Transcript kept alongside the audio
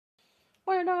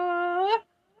Bueno.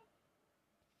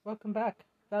 Welcome back.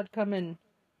 Welcome.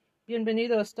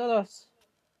 Bienvenidos todos.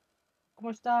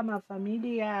 ¿Cómo está mi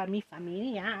familia? Mi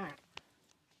familia.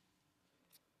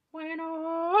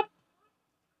 Bueno.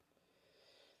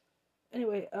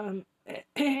 Anyway,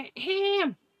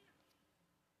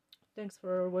 thanks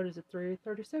for, what is it,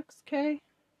 336K?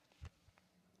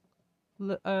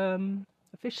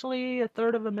 Officially a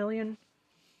third of a million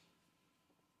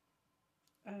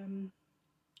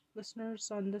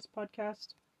listeners on this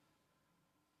podcast.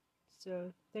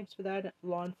 So thanks for that,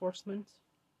 law enforcement.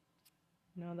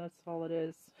 No, that's all it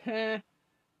is.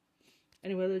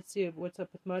 Anyway, let's see what's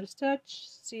up with Midas Touch.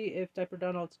 See if Diaper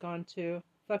Donald's gone to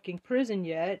fucking prison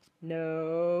yet.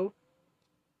 No.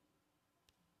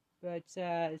 But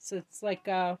it's like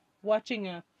watching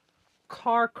a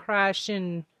car crash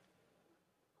in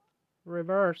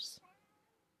reverse.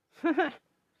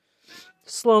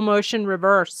 Slow motion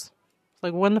reverse. It's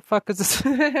like, when the fuck is this?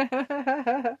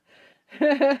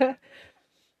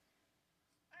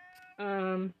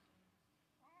 I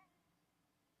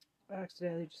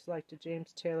accidentally just liked a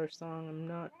James Taylor song. I'm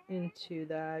not into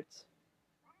that.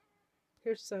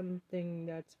 Here's something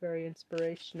that's very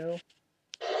inspirational.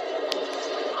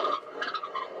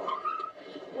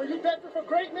 When you desperate for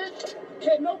greatness,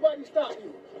 can't nobody stop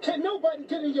you. Can't nobody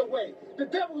get in your way. The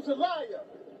devil's a liar.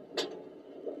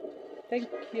 Thank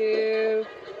you.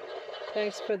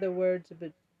 Thanks for the words of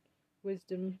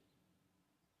wisdom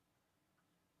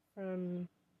from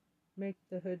Make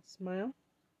the Hood Smile.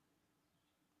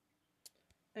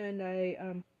 And I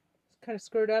kind of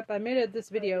screwed up. I made this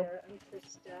video. Hi there, I'm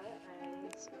Krista. I'm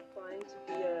applying to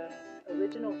be an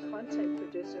original content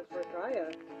producer for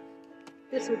Gaia.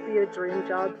 This would be a dream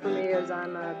job for me, as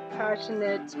I'm a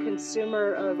passionate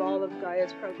consumer of all of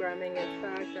Gaia's programming. In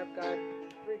fact, I've got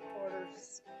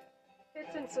 3/4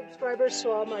 hits and subscribers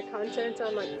to all my content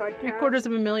on my podcast.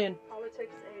 750,000.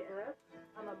 Politics AF.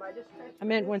 I'm a Midas Touch. I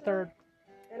meant 1/3.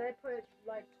 And I put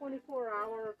like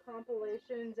 24-hour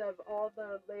compilations of all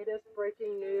the latest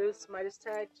breaking news, Midas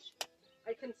Touch.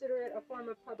 I consider it a form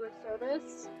of public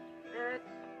service. And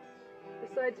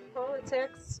besides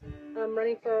politics, I'm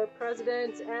running for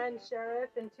president and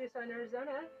sheriff in Tucson,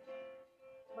 Arizona.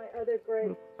 My other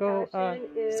great passion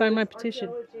is sign my petition.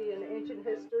 Archaeology and ancient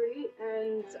history,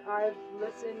 and I've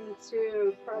listened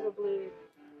to probably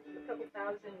a couple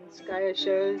thousand Gaia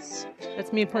shows.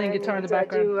 That's me playing guitar in the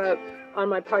background. I do, on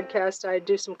my podcast, I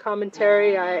do some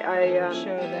commentary.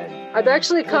 I've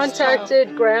actually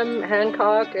contacted Graham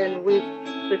Hancock, and we've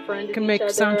befriended can each make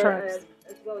other, soundtracks.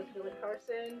 as well as Billy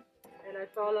Carson. And I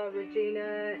follow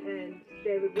Regina and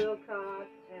David Wilcock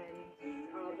and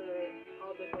all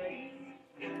the greats.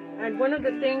 And one of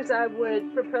the things I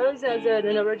would propose as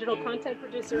an original content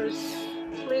producer is,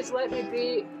 please let me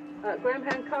be Graham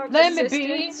Hancock's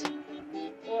assistant,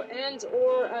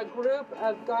 or a group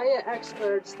of Gaia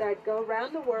experts that go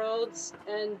around the world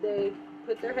and they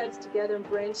put their heads together and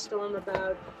brainstorm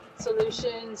about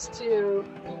solutions to,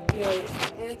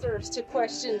 answers to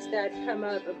questions that come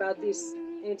up about these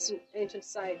ancient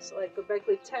sites like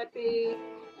Göbekli Tepe.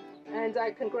 And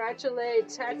I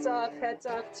congratulate, hats off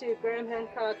to Graham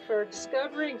Hancock for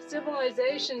discovering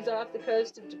civilizations off the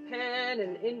coast of Japan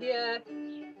and India.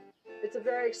 It's a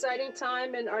very exciting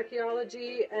time in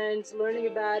archaeology and learning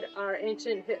about our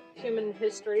ancient human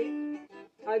history.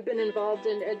 I've been involved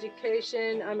in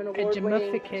education. I'm an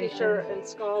award-winning teacher and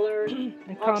scholar. And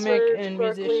comic Oxford, and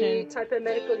Berkeley, musician. Taipei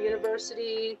Medical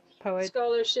University, Poet.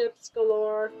 Scholarships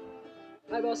galore.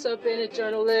 I've also been a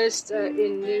journalist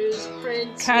in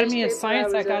newsprint. Academy of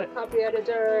Science. I got a copy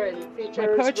editor and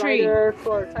features poetry. writer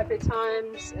for Taipei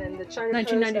Times and the China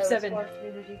 1997. Post. I was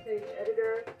community page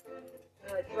editor.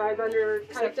 I thrive under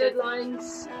tight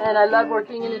deadlines, and I love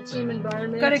working in a team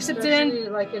environment. Got accepted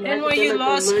in like an NYU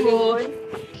Law School.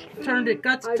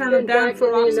 Got to turn them down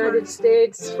for I've been back in the Oxford. United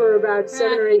States for about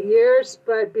 7 or 8 years,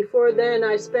 but before then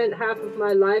I spent half of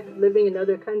my life living in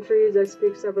other countries. I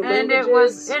speak several languages, it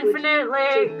was which infinitely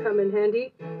should come in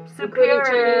handy, superior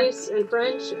including Chinese and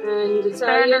French and standard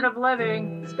Italian, of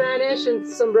living. Spanish, and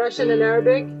some Russian and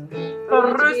Arabic. I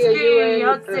wanted to be a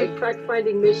UN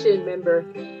fact-finding mission member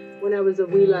when I was a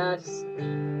wee lass.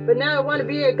 But now I want to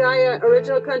be a Gaia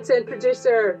original content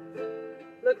producer.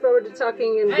 Look forward to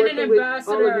talking and working with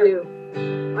all of you.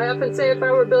 I often say if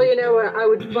I were a billionaire, I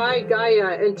would buy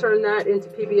Gaia and turn that into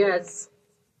PBS.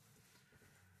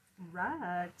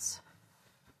 Right.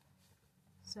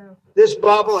 So. This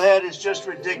bobblehead is just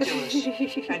ridiculous.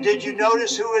 And did you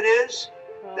notice who it is?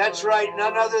 That's right,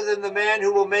 none other than the man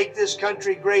who will make this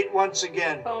country great once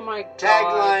again. Oh my God.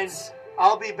 Tagline,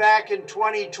 I'll be back in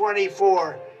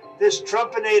 2024. This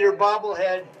Trumpinator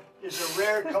bobblehead is a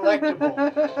rare collectible,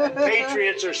 and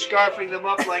patriots are scarfing them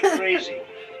up like crazy.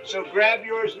 So grab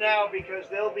yours now because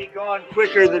they'll be gone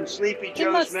quicker than Sleepy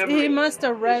Joe's memory. He must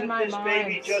have read Isn't my this mind.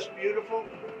 baby just beautiful?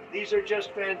 These are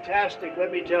just fantastic,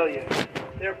 let me tell you.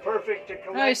 They're perfect to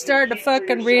collect. I started to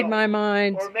fucking read my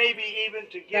mind. Or maybe even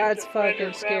to give That's to a friend or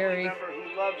fucking scary. family member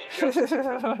who loves justice.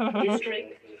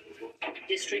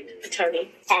 District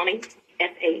Attorney Fani,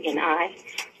 F-A-N-I.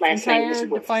 Last name is Entire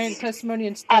Willis. defiant testimony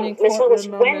and stunning Ms. Willis,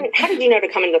 courtroom moment. how did you know to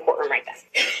come into the courtonroom right then?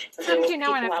 How did you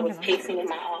know I I was pacing in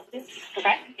my office,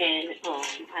 okay, and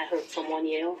I heard someone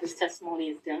yell, "His testimony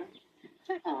is done."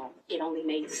 It only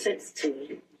made sense to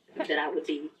me that I would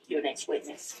be your next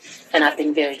witness, and I've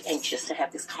been very anxious to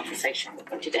have this conversation with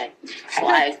you today. So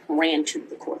I ran to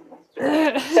the courtroom.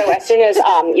 So as soon as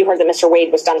you heard that Mr.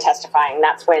 Wade was done testifying,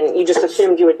 that's when you just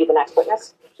assumed you would be the next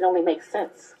witness? It only makes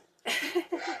sense.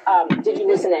 Did you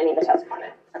listen to any of the testimony?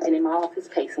 I've been in my office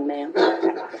pacing, ma'am.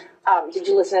 Did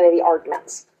you listen to any of the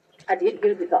arguments? I did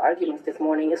hear the arguments this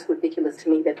morning. It's ridiculous to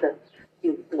me that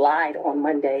you lied on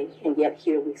Monday, and yet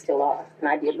here we still are. And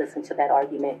I did listen to that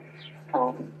argument.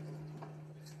 All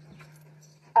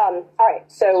right,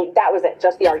 so that was it,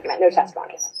 just the argument, no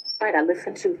testimony. Right, I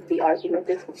listened to the argument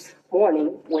this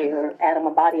morning where Adam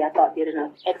Abadi, I thought, did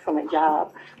an excellent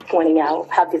job pointing out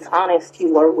how dishonest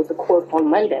you were with the court on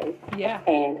Monday. Yeah.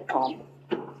 And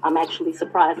I'm actually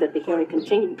surprised that the hearing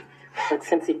continued. But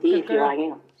since it did, here I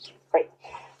am. Great.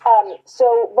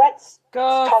 So let's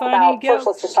talk Fani, about, go. first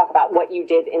let's just talk about what you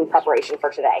did in preparation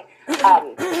for today.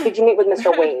 Did you meet with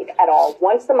Mr. Wade at all?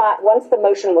 Once the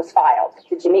motion was filed,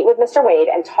 did you meet with Mr. Wade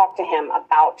and talk to him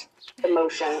about the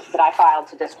motion that I filed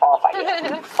to disqualify you?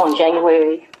 On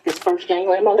this first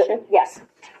January motion? Yes.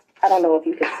 I don't know if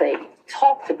you could say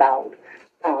talked about.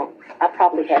 I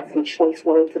probably had some choice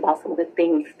words about some of the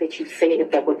things that you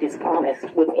said that were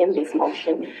dishonest within this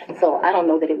motion. So I don't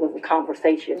know that it was a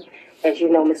conversation. As you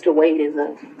know, Mr. Wade is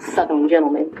a Southern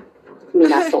gentleman. Me,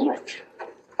 not so much.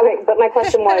 Okay, but my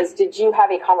question was, did you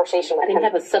have a conversation with I didn't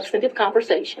him? have a substantive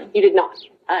conversation. You did not.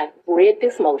 I read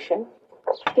this motion,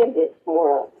 skimmed it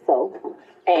more so,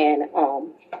 and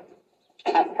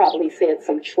I probably said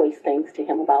some choice things to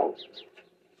him about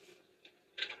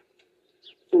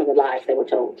some of the lies they were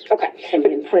told. Okay. And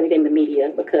been printed in the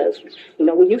media because,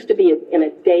 we used to be in a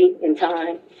day and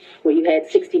time where you had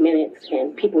 60 Minutes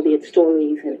and people did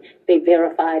stories and they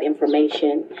verified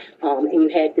information and you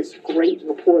had this great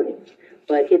reporting.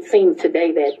 But it seems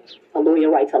today that a lawyer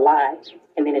writes a lie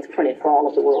and then it's printed for all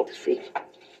of the world to see.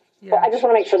 Yeah. Well, I just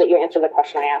want to make sure that you answer the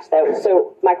question I asked, though.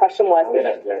 So my question was...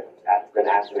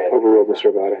 Overruled,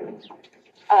 Mr.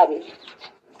 Abadi.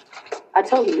 I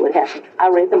told you what happened. I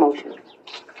read the motion.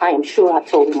 I am sure I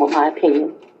told him what my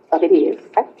opinion of it is.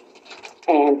 Okay.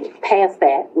 And past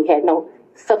that, we had no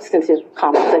substantive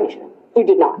conversation. You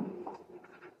did not.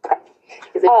 Okay.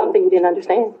 Is there something you didn't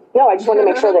understand? No, I just wanted to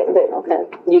make sure that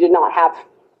Okay. you did not have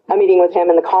a meeting with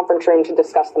him in the conference room to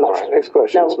discuss the All motion. right, next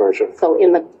question, Ms. Merchant. So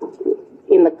in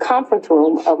the conference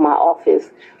room of my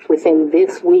office within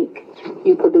this week,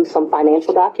 you produced some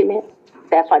financial document.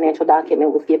 That financial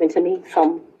document was given to me,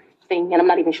 something, and I'm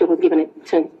not even sure who was given it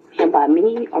to him by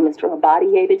me or Mr.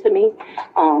 Abadi gave it to me.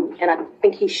 And I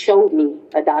think he showed me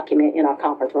a document in our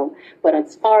conference room. But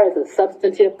as far as a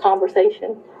substantive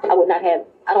conversation, I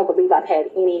don't believe I've had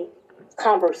any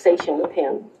conversation with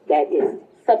him that is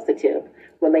substantive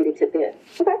related to this.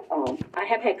 Okay. I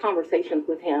have had conversations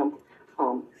with him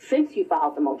since you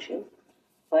filed the motion,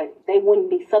 but they wouldn't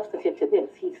be substantive to this.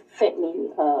 He sent me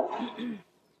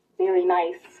very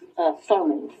nice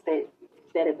sermons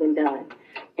that have been done.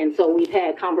 And so we've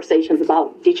had conversations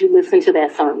about, did you listen to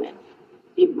that sermon?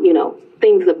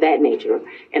 Things of that nature.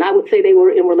 And I would say they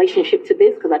were in relationship to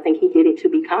this because I think he did it to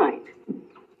be kind.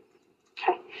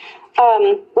 Okay.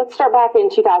 Let's start back in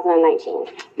 2019.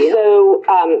 Yeah. So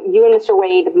you and Mr.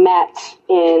 Wade met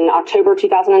in October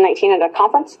 2019 at a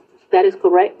conference? That is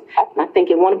correct. And I think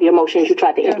in one of your motions you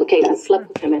tried to implicate I slept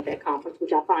with him at that conference,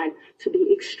 which I find to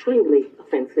be extremely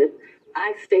offensive.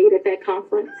 I stayed at that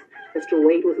conference. Mr.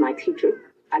 Wade was my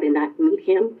teacher. I did not meet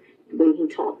him when he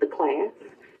taught the class.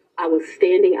 I was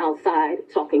standing outside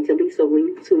talking to Lisa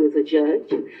Reeves, who is a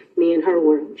judge. Me and her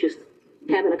were just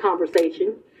having a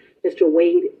conversation. Mr.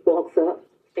 Wade walks up.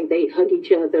 I think they hug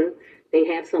each other. They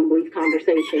have some brief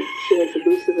conversation. She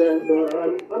introduces us.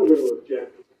 I'm going to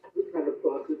object. We kind of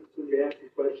thought that when you ask a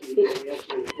question, you can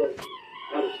answer the question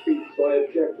out of speech, so I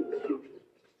object to the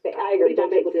speech. I agree.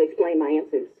 I'm able to explain my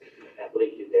answers. I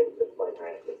believe she's able to explain her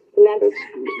answer.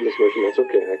 Ms. Merchant, that's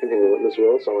okay. I can handle it, Ms.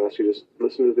 Willis. I'll ask you to just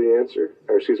listen to the answer,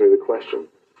 the question,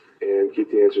 and keep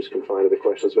the answers confined to the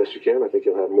question as best you can. I think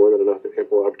you'll have more than enough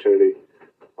ample opportunity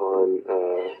on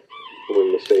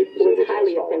when the state was able It's to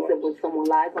highly follow offensive up. when someone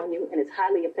lies on you, and it's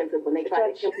highly offensive when they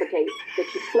try to implicate that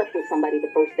you slept with somebody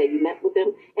the first day you met with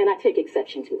them, and I take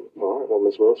exception to it. All right, well,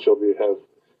 Ms. Willis, she'll have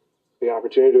the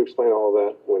opportunity to explain all of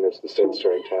that when it's the state's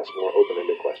turn to ask more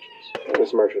open-ended questions.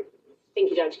 Ms. Merchant. Thank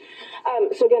you, Judge.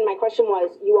 So again, my question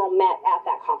was, you all met at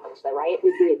that conference, though, right? We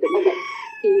did.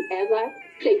 As I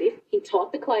stated, he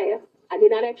taught the class. I did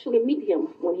not actually meet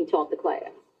him when he taught the class.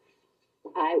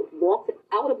 I walked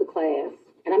out of the class,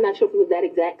 and I'm not sure if it was that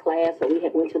exact class or we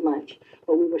had went to lunch,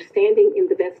 but we were standing in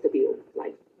the vestibule,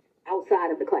 like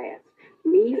outside of the class.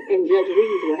 Me and Judge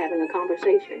Reeves were having a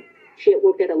conversation. She had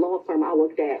worked at a law firm I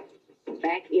worked at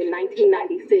back in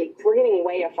 1996. We're getting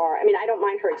way far. I mean, I don't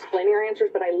mind her explaining her answers,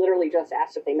 but I literally just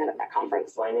asked if they met at that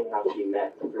conference. Explaining how she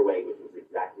met Mr. Wade, which was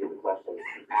exactly the question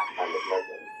asked by Ms.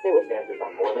 Merchant. Those answers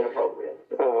are more than appropriate.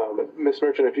 Ms.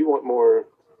 Merchant, if you want more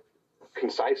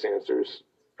concise answers,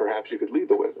 perhaps you could lead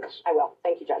the witness. I will.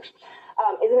 Thank you, Judge.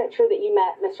 Isn't it true that you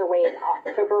met Mr. Wade in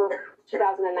October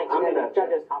 2019 at the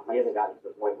judges' conference? He hasn't gotten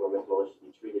to the point where Ms. Willis should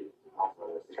be treated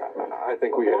hostile. I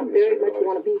think we have. I very much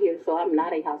want to be here, so I'm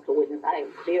not a hostile witness. I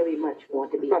very much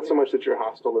want to be Not here. so much that you're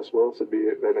hostile, Ms. Willis, it'd be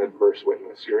an adverse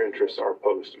witness. Your interests are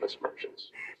opposed to Ms.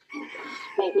 Merchant's.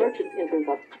 Ms. Merchant's interests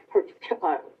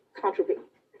are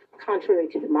contrary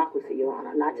to democracy, Your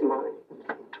Honor, not to mine.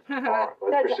 All right,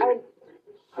 let's Judge, proceed.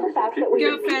 I would just ask that we...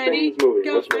 Go, Fanny.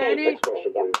 Go, Fanny. Next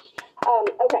question, please.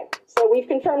 Okay, so we've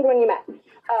confirmed when you met.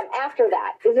 After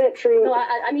that, isn't it true? No,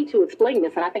 I need to explain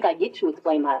this, and I think I get to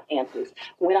explain my answers.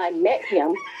 When I met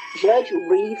him, Judge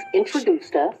Reeves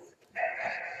introduced us.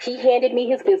 He handed me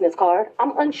his business card.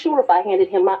 I'm unsure if I handed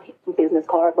him my business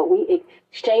card, but we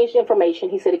exchanged information.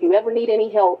 He said, if you ever need any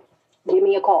help, give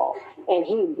me a call. And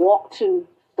he walked to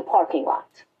the parking lot.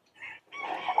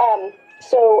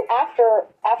 So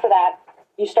after that,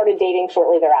 you started dating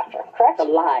shortly thereafter, correct? A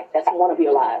lie. That's one of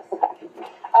your lies.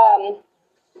 Okay.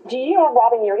 Do you know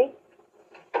Robin Yurdy?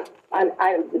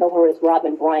 I know her as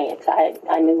Robin Bryant.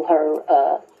 I knew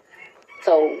her.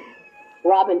 So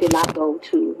Robin did not go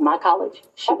to my college.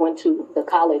 She went to the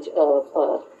college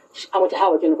of, I went to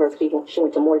Howard University. She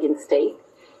went to Morgan State.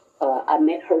 I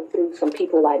met her through some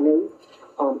people I knew.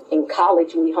 In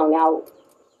college, we hung out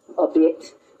a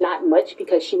bit. Not much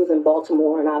because she was in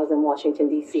Baltimore and I was in Washington,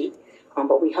 D.C.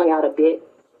 But we hung out a bit.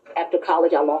 After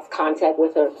college, I lost contact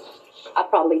with her. I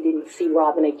probably didn't see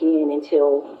Robin again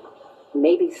until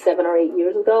maybe 7 or 8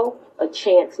 years ago, a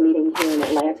chance meeting here in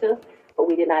Atlanta. But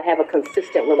we did not have a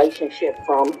consistent relationship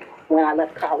from when I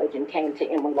left college and came to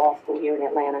Emory Law School here in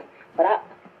Atlanta. But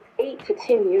 8 to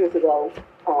 10 years ago,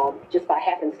 just by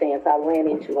happenstance, I ran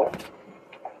into her.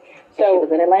 So she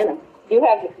was in Atlanta. You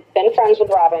have been friends with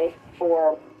Robin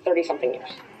for 30-something years.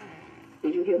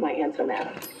 Did you hear my answer,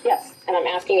 madam? Yes, and I'm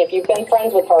asking if you've been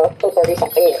friends with her for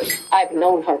 30-something years. I've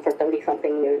known her for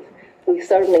 30-something years. We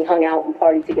certainly hung out and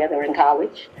partied together in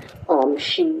college.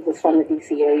 She was from the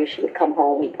D.C. area. She would come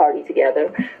home, we'd party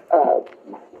together.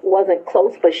 Wasn't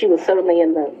close, but she was certainly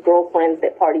in the girlfriends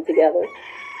that partied together.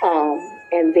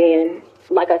 And then,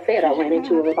 like I said, I ran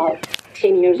into her about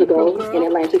 10 years ago in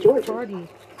Atlanta, Georgia.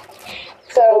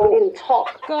 So we didn't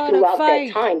talk throughout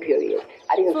that time period.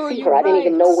 I didn't see her. I didn't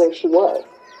even know where she was.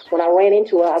 When I ran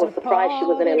into her, I was surprised she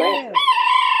was in Atlanta.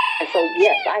 And so,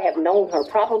 yes, I have known her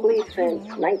probably since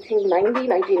 1990,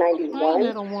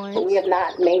 1991. But we have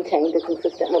not maintained a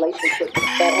consistent relationship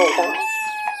that whole time.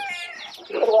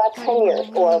 For the last 10 years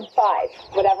or 5,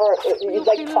 whatever you'd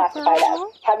like to classify it as.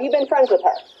 Have you been friends with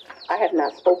her? I have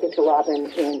not spoken to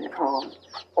Robin in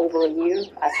over a year.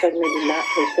 I certainly do not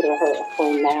consider her a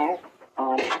friend now.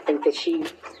 I think that she,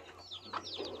 there's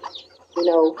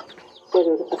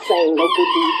a saying, no good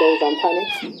deed goes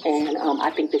unpunished, and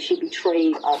I think that she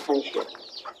betrayed our friendship.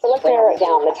 So let's narrow it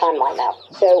down, the timeline now.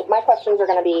 So my questions are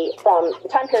going to be from the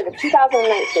time period of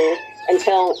 2019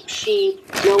 until she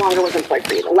no longer was employed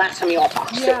for you, the last time you all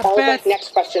talked. Yeah, so all of the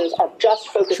next questions are just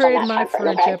focused on that time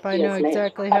frame, okay? I know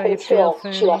exactly how you feel,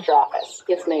 Fanny. She left your office.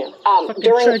 Yes, ma'am.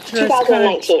 During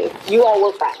 2019, you all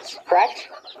were friends, correct?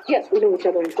 Yes, we knew each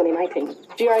other in 2019.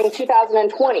 During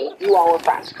 2020, you all were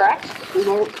friends, correct? We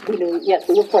were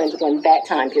friends during that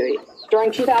time period.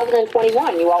 During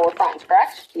 2021, you all were friends,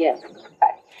 correct? Yes.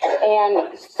 Okay.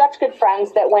 And such good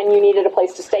friends that when you needed a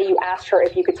place to stay, you asked her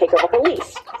if you could take over her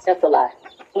lease. That's a lie.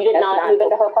 You did not move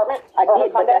into her apartment? I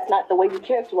did, but that's not the way you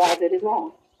characterize it. Is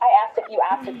wrong. I asked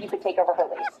if you could take over her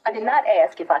lease. I did not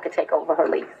ask if I could take over her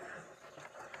lease.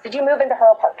 Did you move into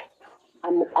her apartment?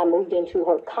 I moved into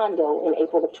her condo in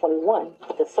April of 21.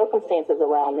 The circumstances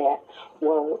around that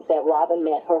were that Robin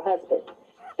met her husband.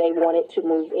 They wanted to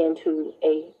move into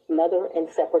another and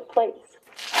separate place.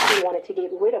 She wanted to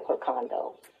get rid of her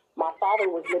condo. My father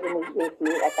was living with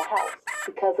me at the house.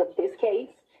 Because of this case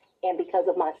and because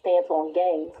of my stance on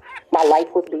gangs, my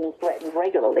life was being threatened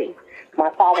regularly. My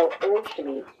father urged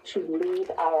me to leave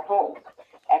our home.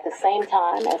 At the same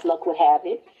time, as luck would have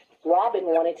it, Robin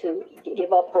wanted to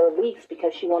give up her lease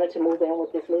because she wanted to move in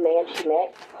with this new man she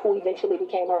met, who eventually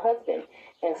became her husband.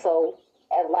 And so,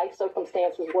 as life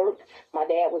circumstances worked, my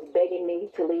dad was begging me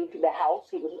to leave the house.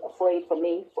 He was afraid for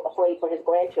me, afraid for his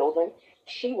grandchildren.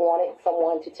 She wanted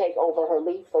someone to take over her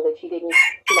lease so that she didn't,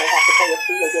 have to pay a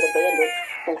fee or get abandoned.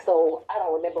 And so, I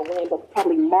don't remember when, but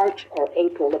probably March or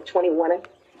April of 21,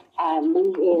 I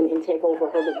moved in and take over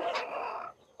her lease.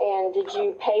 And did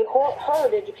you pay her or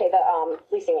did you pay the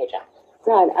leasing agent?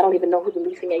 No, I don't even know who the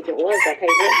leasing agent was. I paid her.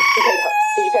 You paid her.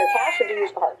 Did you pay her cash or did you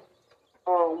use card?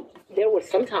 There were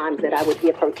some times that I would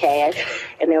give her cash,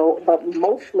 but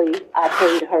mostly I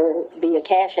paid her via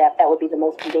Cash App. That would be the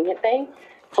most convenient thing.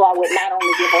 So I would not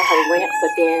only give her rent, but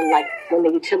then like when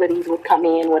the utilities would come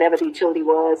in, whatever the utility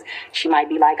was, she might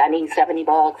be like, I need $70,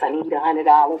 I need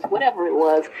 $100, whatever it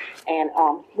was. And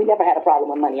we never had a problem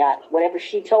with money. Whatever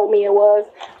she told me it was,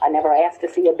 I never asked to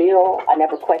see a bill. I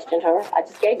never questioned her. I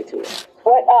just gave it to her.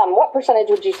 What percentage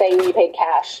would you say you paid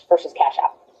cash versus Cash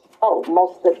App? Oh,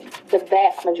 the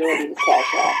vast majority was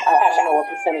Cash App. I don't know what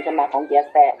percentage, I'm not going to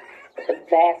guess that. But the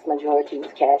vast majority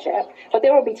was Cash App. But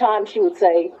there would be times she would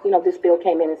say, this bill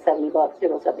came in at $70,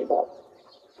 $70.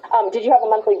 Did you have a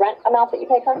monthly rent amount that you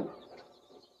paid her?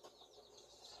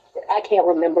 I can't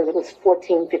remember. It was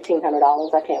 $1,400,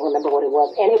 $1,500. I can't remember what it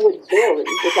was. And it would vary,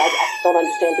 which I don't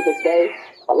understand to this day.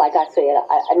 But like I said,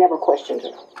 I never questioned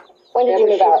her. When did you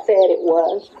move out? She said it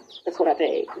was. That's what I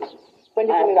paid. When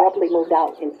did you move out? I abruptly moved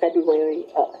out in February,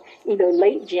 either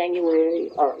late January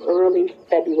or early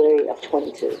February of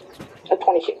 22. Of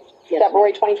 22. Yes,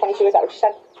 February 2022, is that what you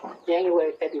said?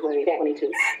 January, February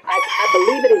 22. I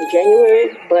believe it is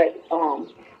January, but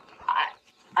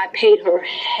I paid her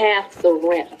half the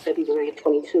rent of February of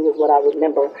 22 is what I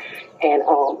remember. And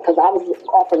because I was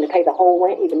offering to pay the whole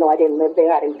rent, even though I didn't live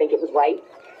there, I didn't think it was right.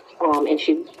 I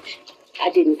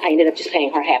ended up just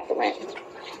paying her half the rent.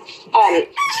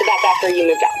 So that's after you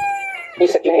moved out. You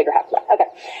said you paid her half the rent. Okay.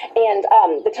 And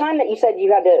the time that you said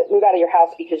you had to move out of your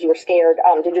house because you were scared,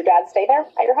 did your dad stay there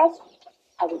at your house?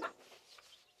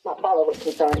 My father was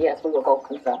concerned. Yes, we were both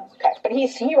concerned. Okay. But he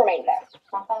remained there.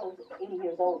 My father was 80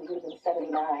 years old. He would have been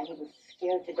 79. He was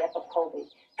scared to death of COVID.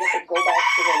 He could go back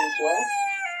to when he was.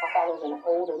 My father was an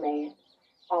older man.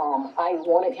 I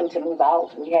wanted him to move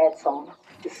out. We had some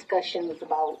discussions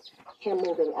about him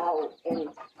moving out, and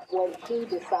what he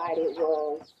decided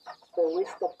was the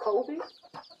risk of COVID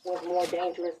was more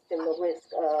dangerous than the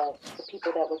risk of the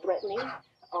people that were threatening.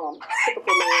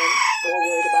 Typical man, more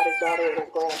worried about his daughter and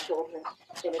his grandchildren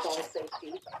than his own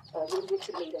safety. You'll get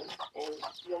to meet him, and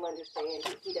you'll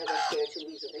understand he doesn't scare too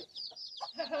easily.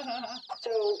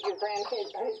 So his grandkids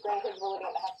were living at the house as well at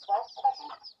that time?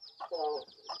 So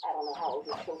I don't know how old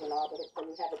your children are, but when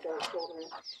you have adult children,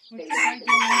 they What's need to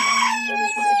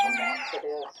come back. So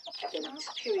there are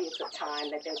periods of time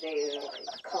that they're there, they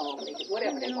come, they do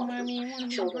whatever they want to do.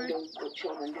 Children do what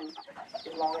children do.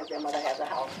 As long as their mother has a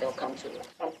house, they'll come to it.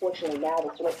 Unfortunately, now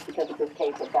the threats because of this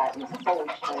case have gotten so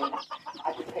extreme.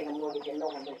 I just pay a mortgage and no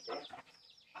one lives there.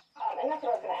 And that's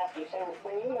what I was going to ask you. So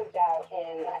when you moved out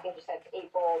in, I think you said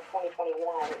April 2021,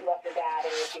 you left your dad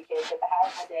and your two kids at the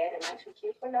house? My dad and my two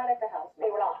kids were not at the house. They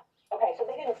were not? Okay, so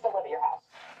they didn't still live at your house?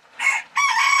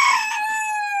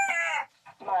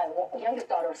 My youngest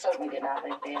daughter certainly did not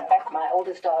live there. My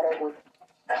oldest daughter would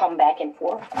come back and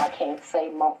forth. I can't say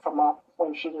month for month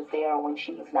when she was there or when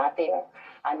she was not there.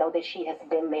 I know that she has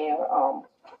been there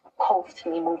post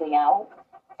me moving out.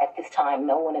 At this time,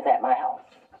 no one is at my house.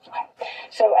 Okay.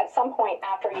 So at some point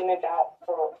after you moved out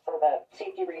for the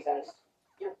safety reasons,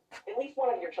 at least one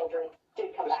of your children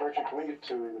did come back. Richard, can we get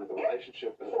to the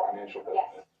relationship and the financial benefit?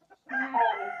 Yes.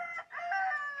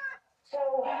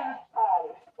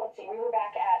 Let's see, we were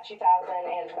back at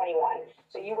 2021.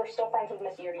 So you were still friends with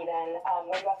Miss Yuri then.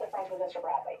 Were you also friends with Mr.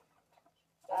 Bradley?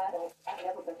 I've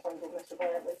never been friends with Mr.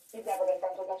 Bradley. You've never been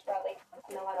friends with Mr. Bradley?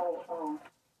 No, I don't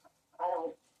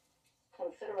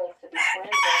consider us to be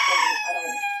friends. I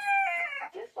don't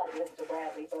dislike Mr.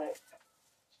 Bradley, but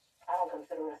I don't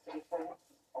consider us to be friends.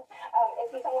 Is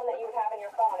he someone that you would have in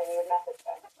your phone and you would message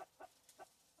him?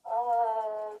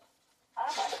 I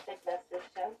might have text messaged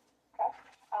him. Okay.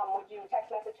 Would you text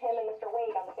message him and Mr.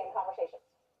 Wade on the same conversations?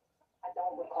 I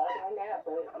don't recall doing that,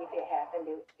 but if it happened,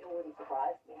 it wouldn't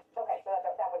surprise me. Okay, so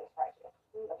that wouldn't surprise you.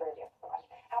 The three of you.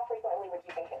 Okay. How frequently would you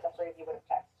think that the three of you would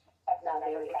have texted? Not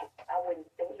very. I wouldn't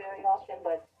think very often,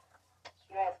 but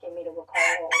you're asking me to recall.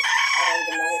 I don't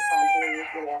even know what time period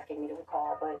you're asking me to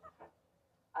recall, but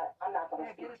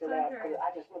to that because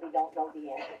I just really don't know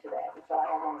the answer to that. And so I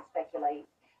don't want to speculate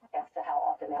as to how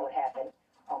often that would happen.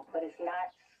 But it's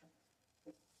not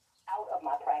out of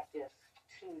my practice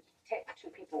to text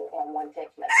two people on one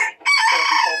text message. So if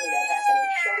you told me that happened and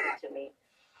showed it to me,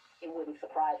 it wouldn't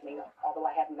surprise me, although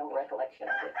I have no recollection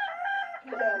of it.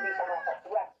 So there would be some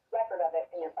record of it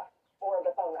in your phone, or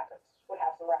the phone records would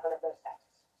have some record of those texts.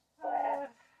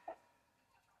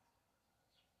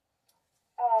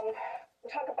 We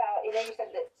talk about, you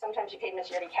said that sometimes you paid Miss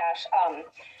Yuri cash.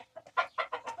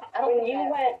 When you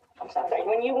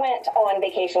went on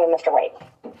vacation with Mr. Wade,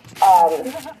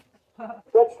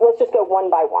 let's just go one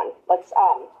by one. Let's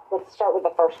start with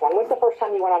the first one. When's the first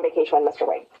time you went on vacation with Mr.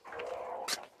 Wade?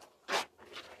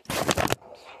 I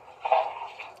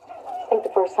think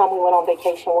the first time we went on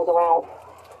vacation was around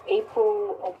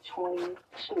April of 22.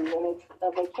 And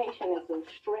a vacation is a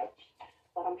stretch,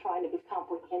 but I'm trying to be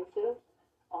comprehensive.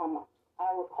 I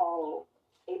recall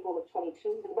April of 22.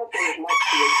 His birthday was March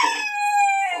the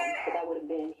 18th. So that would have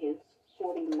been his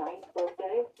 49th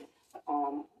birthday.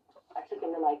 I took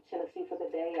him to Tennessee for the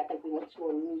day. I think we went to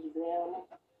a museum.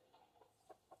 I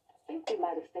think we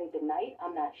might have stayed the night.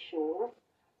 I'm not sure.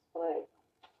 But,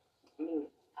 I mean,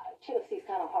 Tennessee's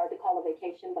kind of hard to call a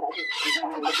vacation, but I just am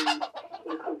trying to be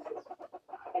inclusive.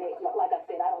 And like I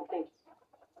said,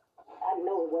 I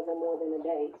know it wasn't more than a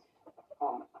day.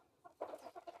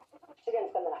 She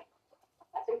didn't spend the night.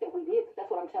 I think that we did. That's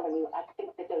what I'm telling you. I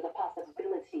think that there's a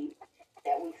possibility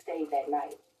that we stayed that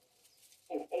night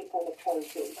in April of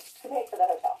 22. Who paid for the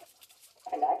hotel?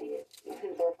 And I did. It was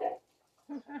his birthday.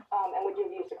 And would you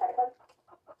have used a credit card?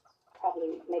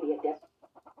 Probably maybe a debit.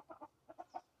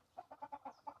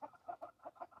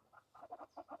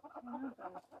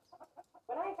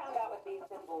 When I found out what these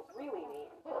symbols really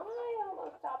mean, I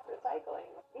almost stopped recycling.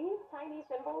 These tiny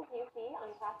symbols you see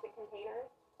on plastic containers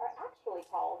are actually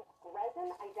called resin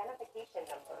identification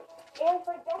numbers. And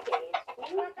for decades,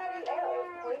 these three arrows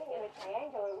pointing in a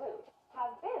triangular loop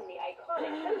have been the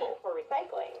iconic symbol for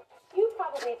recycling. You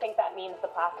probably think that means the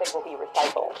plastic will be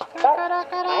recycled, but I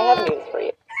have news for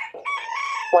you.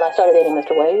 When I started dating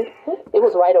Mr. Wade, it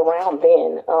was right around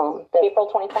then. April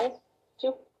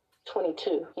 2022?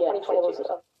 22, yeah. 2022. It was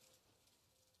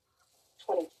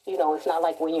 20. It's not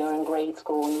like when you're in grade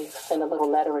school and you send a little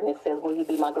letter and it says, "Will you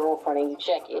be my girlfriend?" and you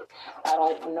check it. I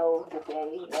don't know the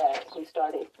day that we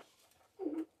started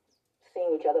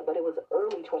seeing each other, but it was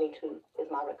early 22 is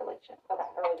my recollection. Okay,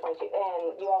 early 22.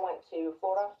 And you all went to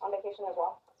Florida on vacation as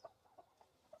well?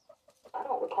 I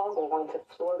don't recall going to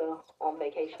Florida on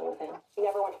vacation with him. You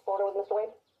never went to Florida with Mr.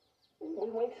 Wade?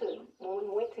 When we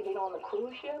went to get on the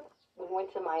cruise ship, we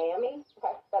went to Miami.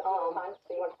 Okay, that's fine.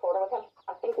 So you went to Florida with him?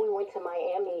 I think we went to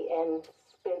Miami and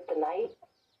spent the night.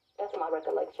 That's my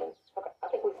recollection. Okay. I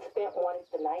think we spent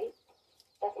the night.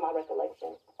 That's my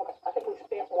recollection. Okay. I think we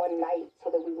spent one night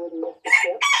so that we wouldn't miss the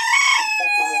ship.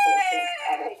 That's my recollection.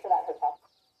 I paid for that hotel.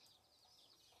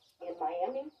 In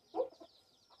Miami?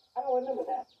 I don't remember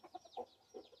that.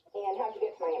 And how'd you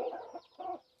get to Miami?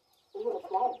 We would have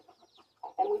flown.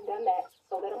 And we've done that,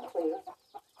 so that I'm clear.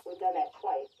 We've done that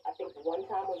twice. I think one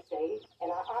time we stayed,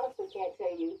 and I honestly can't tell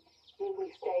you, did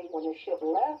we stay when the ship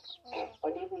left,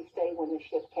 or did we stay when the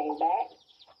ship came back?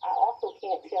 I also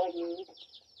can't tell you,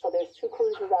 so there's 2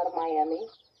 cruises out of Miami.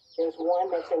 There's one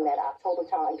that's in that October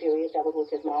time period that was with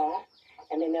his mom,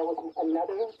 and then there was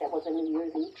another that was a New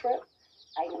Year's Eve trip.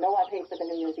 I know I paid for the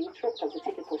New Year's Eve trip because the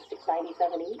tickets were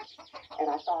 $697 each, and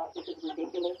I thought this is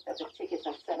ridiculous that the tickets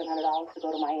are $700 to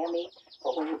go to Miami,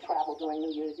 but when you travel during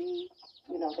New Year's Eve,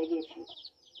 they get you.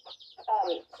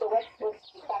 So let's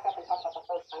back up and talk about the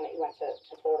first time that you went to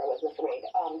Florida with Mr. Wade.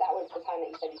 That was the time that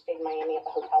you said you stayed in Miami at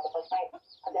the hotel the first night?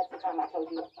 That's the time I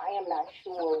told you I am not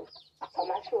sure. I'm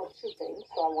not sure of 2 things,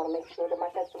 so I want to make sure that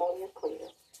my testimony is clear.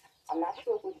 I'm not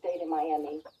sure if we stayed in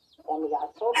Miami on the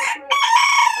October trip.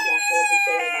 I'm not sure if we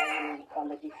stayed in Miami on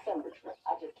the December trip.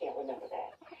 I just can't remember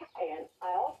that. And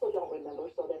I also don't remember,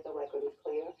 so that the record is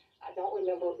clear, I don't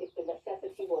remember if the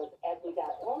necessity was as we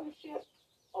got on the ship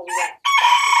or we got off the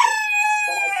ship.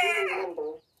 But I do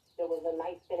remember there was a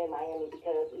night spent in Miami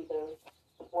because either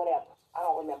whatever. I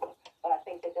don't remember. But I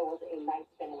think that there was a night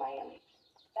spent in Miami.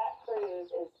 That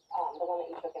cruise is the one that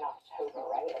you took in October,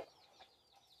 right?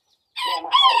 Yeah, if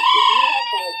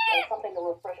you have something to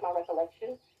refresh my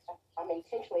recollection, I'm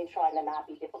intentionally trying to not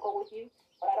be difficult with you,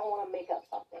 but I don't want to make up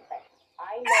something.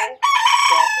 I know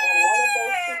that on one of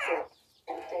those 2 trips,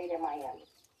 we stayed in Miami.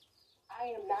 I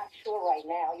am not sure right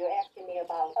now. You're asking me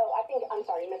about... Oh, I'm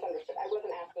sorry, you misunderstood. I was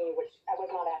not asking you which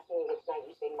night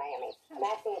you stayed in Miami. I'm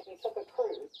asking if you took a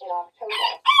cruise in October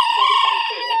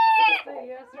 2022.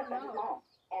 Say yes or no. His mom.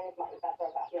 And his mom. That's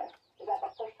what I thought. Yes. Is that the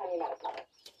first time you met his mother?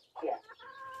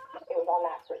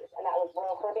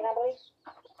 Caribbean, I believe.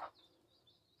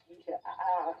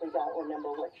 I honestly don't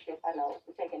remember what ship. I know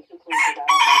we're taking 2 cruises. I don't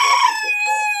know what the ship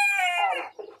was.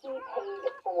 But he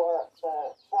paid for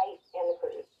the flight and the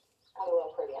cruise on the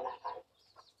Royal Caribbean that time.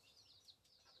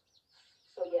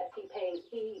 So yes, he paid.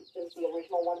 He is the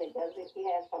original one that does it. He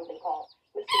has something called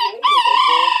Mr. Willis, is a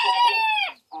world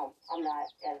traveler. I'm not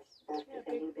as versed as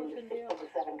him. He's been to 6 of the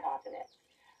 7 continents.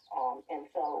 And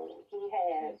so he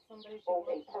has both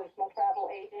a personal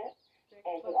travel agent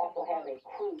and he also has a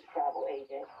cruise travel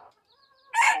agent.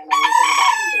 I don't know anything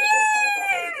about either of those kind of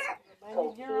travel agents. So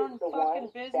he's the one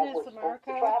that was booked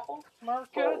to travel.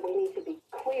 But we need to be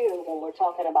clear when we're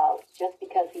talking about just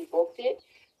because he booked it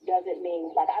doesn't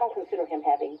mean, like, I don't consider him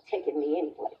having taken me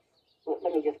anyplace. Let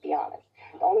me just be honest.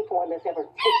 The only one that's ever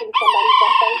taken somebody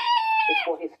someplace is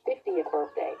for his 50th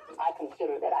birthday. I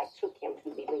consider that I took him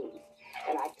to Belize.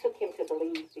 And I took him to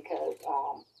Belize because,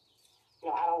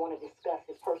 I don't want to discuss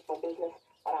his personal business,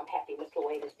 but I'm happy Mr.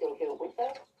 Wade is still here with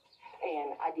us.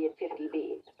 And I did 50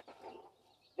 big.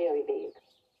 Very big.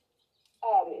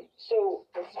 So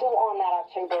we're still on that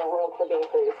October Royal Caribbean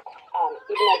cruise.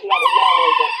 Even though he had his travel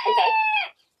agent. I'm sorry.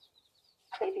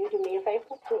 If you do me a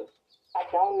favor, please. I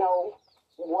don't know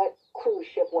what cruise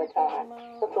ship, what time.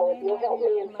 So if you'll help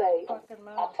me and say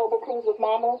October cruise with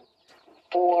Mama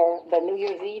or the New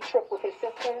Year's Eve trip with his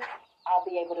sister, I'll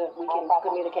be able to, we can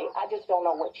communicate. I just don't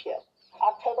know what ship.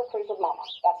 October cruise with Mama.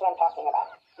 That's what I'm talking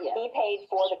about. Yeah. He paid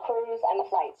for the cruise and the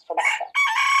flights for that.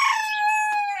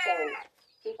 So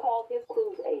he called his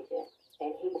cruise agent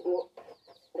and he booked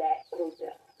that cruise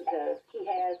because he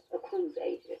has a cruise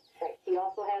agent. Right. He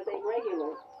also has a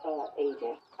regular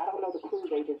agent. I don't know the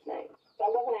cruise agent's name. So I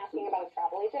wasn't asking about a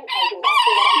travel agent. I was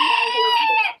asking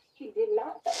about he did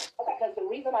not. Okay. Because the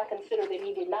reason I consider that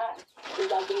he did not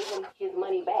is I gave him his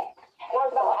money back. And I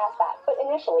was about to ask that. But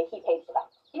initially he paid for that.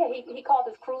 Yeah, he called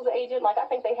his cruise agent. Like, I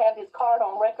think they have his card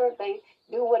on record. They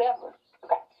do whatever.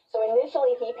 Okay. So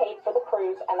initially he paid for the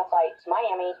cruise and the flight to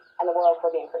Miami and the Royal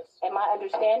Caribbean cruise. And my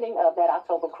understanding of that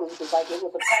October cruise is like it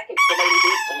was a package the lady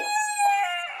did for him.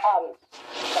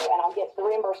 And I'll get to the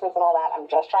reimbursements and all that.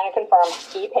 I'm just trying to confirm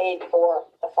he paid for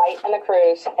the flight and the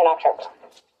cruise in October.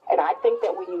 And I think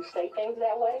that when you say things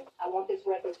that way, I want this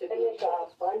record to be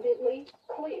abundantly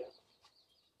clear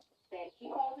that he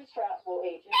calls his travel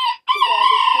agent, he calls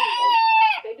his cruise agent.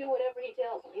 They do whatever he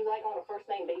tells them. He's like on a first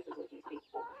name basis with these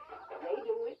people. They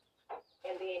do it,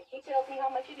 and then he tells me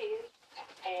how much it is,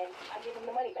 and I give him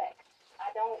the money back. I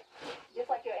don't, just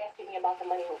like you're asking me about the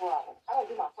money with Robin, I don't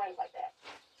do my friends like that.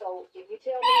 So if you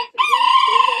tell me it's a deal,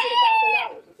 then you're going to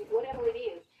get $1,000. Whatever it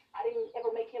is, I didn't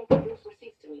ever make him produce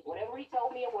receipts to me. Whatever he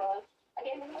told me it was, I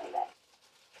gave him the money back.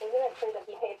 Isn't it true that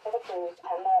he paid for the cruise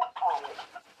and the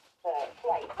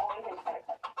flight on his credit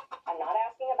card? I'm not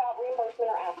asking about reimbursement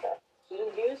or after. He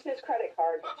used his credit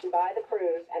card to buy the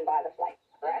cruise and buy the flight.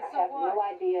 Right? I have no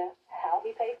idea how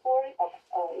he paid for it.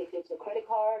 If it's a credit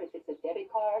card, if it's a debit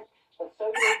card. But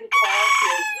certainly he called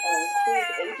his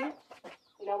cruise agent.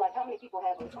 You know, like how many people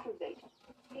have a cruise agent?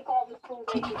 He calls his cruise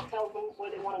agent, tells them where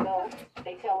they want to go.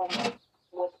 They tell him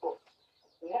what's booked.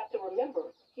 You have to remember,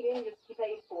 he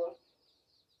paid for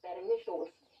that initial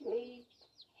was me,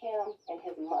 him, and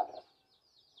his mother.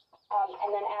 And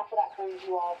then after that cruise,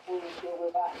 you all flew to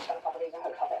Aruba and spent a couple days in a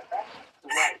hotel there, correct?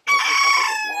 Right.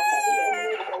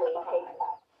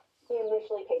 He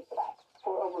initially paid for that,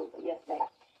 for Aruba, yes ma'am.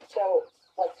 So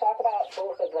let's talk about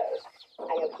both of those.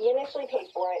 I know he initially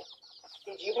paid for it.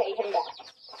 Did you pay him back?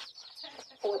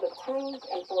 For the cruise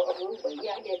and for Aruba,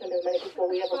 yeah, I gave him the money before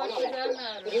we ever went on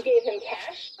that trip. You gave him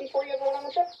cash before you ever went on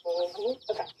the trip?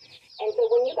 Mm-hmm. Okay. And so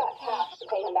when you got cash to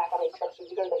pay him back on these trips, did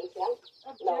you go to the ATM?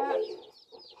 No,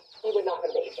 you would not go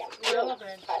to the ATM.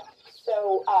 Relevant. Okay.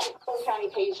 So Fulton County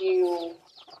pays you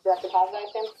direct deposit, I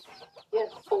assume? Yes,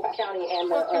 Fulton County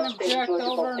and the state of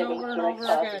Georgia both pay direct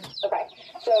deposit. Okay.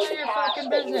 So the cash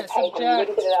that you would pay him, you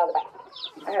wouldn't get it out of the bank.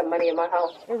 I have money in my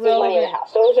house. There's money in the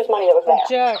house. So it was just money that was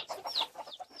there. Object.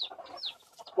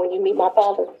 When you meet my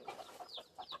father,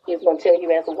 he's going to tell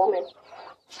you as a woman,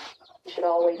 you should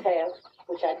always have,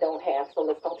 which I don't have, so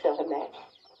let's don't tell him that.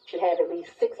 You should have at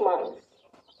least 6 months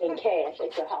in cash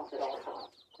at your house at all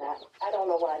times. Now, I don't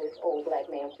know why this old black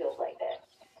man feels like that,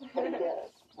 but he does.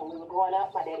 When we were growing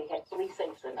up, my daddy had 3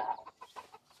 safes in the house.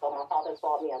 So my father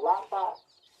bought me a lockbox,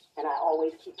 and I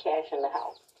always keep cash in the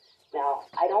house. Now,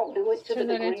 I don't do it to the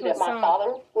degree that my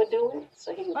father would do it,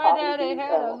 so he would probably be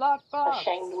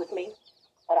ashamed with me.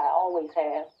 But I always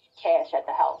have cash at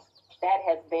the house. That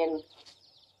has been,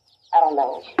 I don't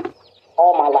know,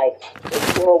 all my life.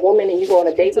 If you're a woman and you go on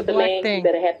a date with a man, you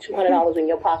better have $200 in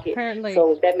your pocket. Apparently.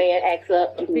 So if that man acts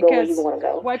up, you can go where you want to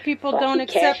go. White people so don't I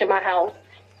keep accept cash in my house,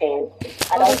 And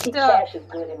I don't keep cash as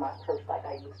good in my purse like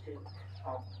I used to.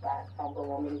 I don't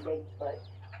go on many dates, but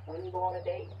when you go on a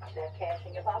date, you have cash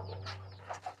in your pocket.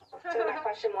 So my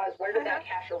question was, where did that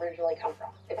cash originally come from?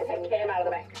 If it came out of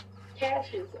the bank.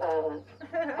 Cash is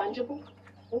fungible.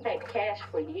 We've had cash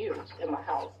for years in my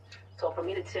house. So for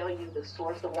me to tell you the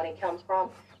source of when it comes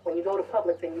from, when you go to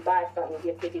Publix and you buy something,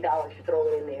 you get $50, you throw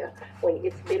it in there. When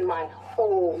it's been my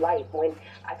whole life. When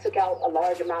I took out a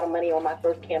large amount of money on my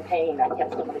first campaign, I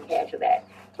kept some of the cash of that.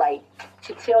 Like,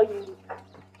 to tell you,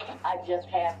 I just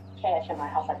have cash in my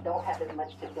house. I don't have as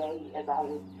much today as I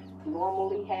would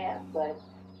normally have, but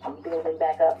I'm building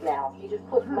back up now. You just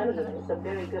put money in. It's a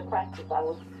very good practice. I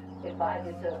would advise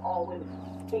it to all women.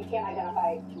 So you can't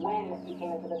identify when you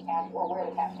came into this cash or where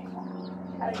the cash came from.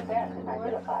 I just asked if I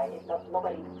identify it.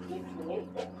 Nobody gives me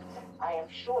anything. I am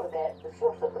sure that the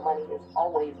source of the money is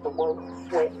always the work,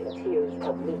 sweat, and tears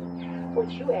of me. What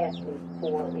you asked me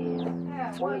for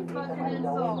is where did the money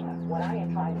go? What I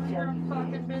am trying to tell you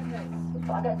is,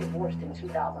 so I got divorced in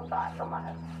 2005 from my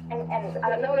husband.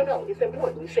 No, it's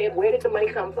important. You said, where did the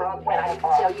money come from? And I need to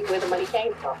tell you where the money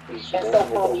came from. And so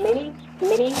for many,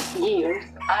 many years,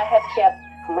 I have kept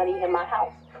money in my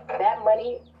house. That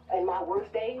money in my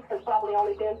worst days has probably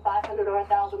only been $500 or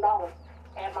 $1,000.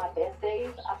 And my best days,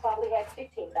 I probably had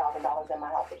 $15,000 in my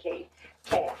house of cash.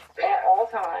 At all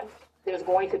times, there's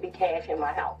going to be cash in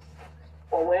my house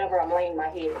or wherever I'm laying my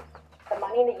head. The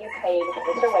money that you paid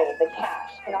Mr. Wade, the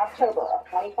cash, in October of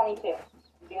 2022, you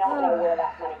do not know where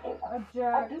that money came from.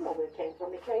 I do know where it came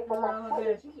from. It came from my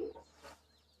father's years.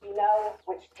 You know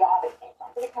which job it came from.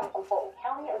 Did it come from Fulton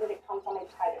County or did it come from a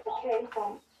private job? It came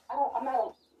from,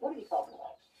 what are you talking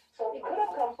about? So it could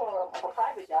have come from a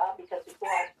private job because before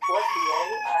I was DA,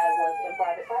 I was in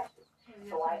private practice.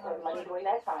 So I earned money during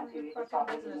that time period. It could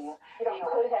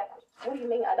have. What do you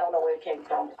mean I don't know where it came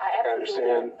from? I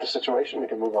understand the situation. We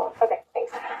can move on. Okay,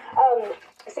 thanks.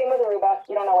 Same with Aruba.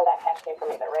 You don't know where that cash came from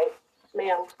either, right?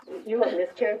 Ma'am, you are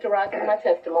mischaracterizing my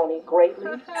testimony greatly.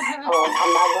 I'm not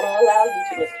going to allow you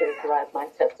to mischaracterize my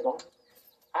testimony.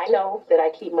 I know that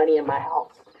I keep money in my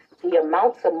house. The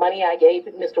amounts of money I gave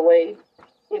Mr. Wade,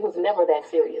 it was never that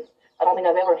serious. I don't think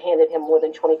I've ever handed him more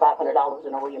than $2,500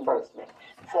 in a reimbursement.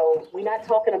 So we're not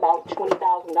talking about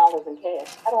 $20,000 in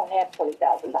cash. I don't have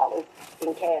 $20,000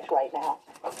 in cash right now.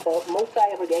 The most I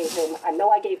ever gave him, I know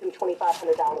I gave him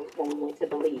 $2,500 when we went to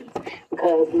Belize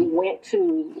because we went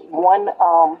to one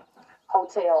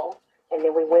hotel and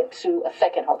then we went to a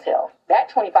second hotel. That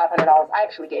 $2,500 I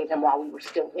actually gave him while we were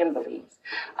still in Belize.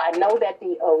 I know that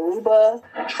the Aruba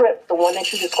trip, the one that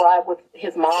you described with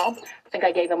his mom, I think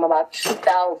I gave him about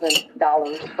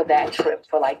 $2,000 for that trip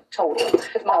for like total.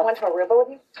 His mom went to Aruba with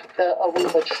you? The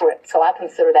Aruba trip. So I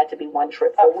consider that to be one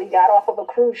trip. So we got off of a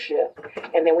cruise ship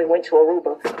and then we went to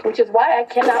Aruba, which is why I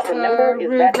cannot remember is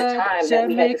that the time that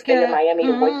we had to stay in Miami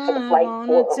to wait for the flight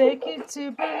for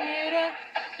Aruba.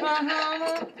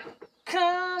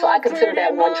 So I consider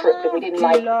that one trip that we didn't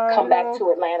like come back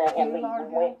to Atlanta and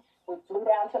leave. We flew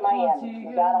down to Miami.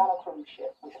 We got on a cruise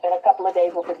ship. We spent a couple of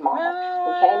days with his mama.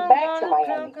 We came back to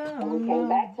Miami. When we came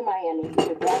back to Miami,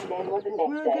 the one day or the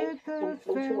next day, we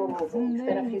flew to Aruba. We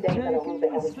spent a few days in Aruba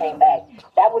and we came back.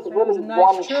 That was really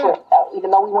one trip.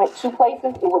 Even though we went two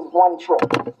places, it was one trip.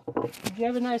 Did you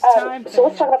have a nice time? So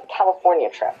let's talk about the California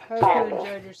trip. Hope you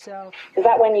enjoyed yourself. Is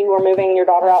that when you were moving your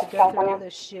daughter out to California?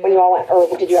 When you all went,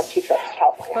 or did you have two trips to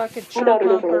California? My daughter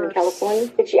doesn't live in California.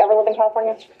 Did she ever live in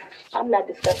California? I'm not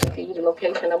discussing to you the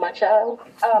location of my child.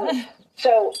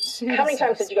 So how many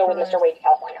times did you go with Mr. Wade to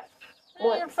California?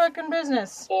 None of your fucking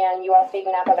business. And you all stayed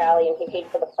in Napa Valley and he paid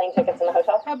for the plane tickets in the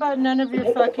hotel? How about none of your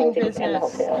fucking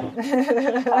business? And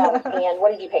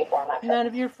what did you pay for on that trip? None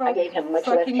of your fucking business. I gave him much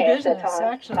less cash that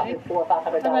time. Actually. Probably $400 or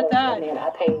 $500. How about that? And then I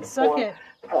paid Suck for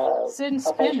it. Sit and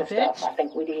spin, bitch. Stuff. I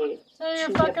think we did. None of your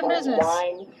fucking business.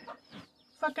 Wine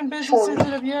fucking business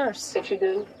isn't of yours. That you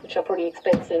do, which are pretty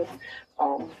expensive.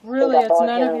 Really, it's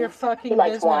none of your fucking business.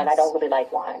 He likes wine. I don't really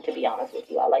like wine, to be honest with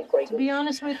you. I like grape. To be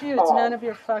honest with you, it's none of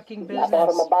your fucking business. I bought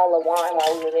him a bottle of wine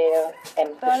while we were there,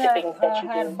 and the shipping that you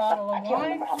had do. A bottle of I can't wine?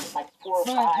 remember how much, like 4 or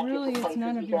 5 But really, different it's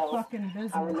none of places your we go. fucking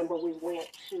business. I remember we went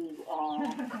to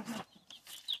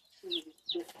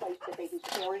this place that they do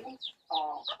pairings.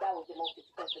 That was the most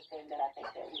expensive thing that I think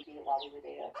that we did while we were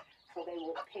there. So they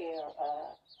would pair,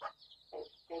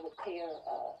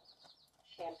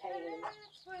 champagne,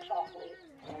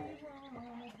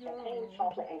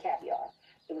 chocolate, and caviar.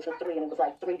 It was and it was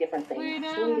like 3 different things.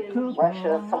 Sweden,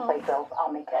 Russia, someplace else.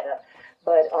 I'll make that up.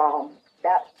 But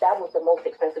That was the most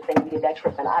expensive thing we did that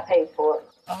trip, and I paid for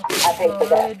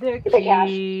that. The You pay cash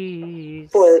keys.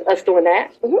 for us doing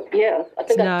that? Mm-hmm. Yeah, I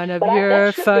think None of that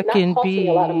your trip did not fucking cost me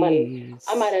a lot of money. bees.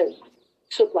 I might have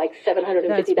took like $750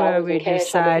 That's where we in cash.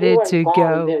 decided we to weren't go.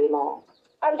 gone very long.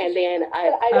 And then I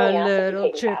A don't ask if little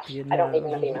you pay trip, cash. you I don't need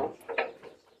know. an email.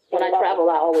 when I travel,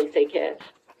 I always take cash.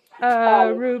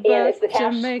 Aruba, And it's the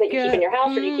cash Jamaica. that you keep in your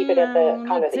house, or do you keep it at the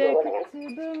condo that you're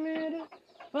living in?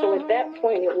 So at that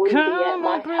point, it wouldn't be at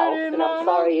my house, and I'm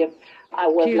sorry if I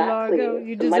was not clear.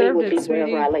 You The money would deserved be it,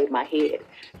 sweetie. wherever I laid my head.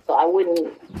 So I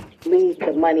wouldn't leave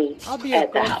the money I'll be your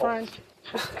at the house. girlfriend.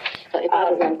 So if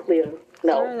I was unclear,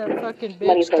 no, Sorry, that fucking bitch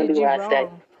money's going to did be you where I stay.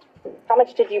 wrong. How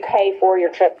much did you pay for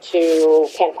your trip to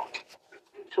Panama?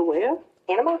 To where?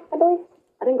 Panama, I believe.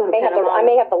 I didn't go to Panama. I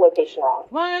may have the location wrong.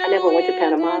 I never went to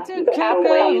Panama. The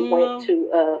way went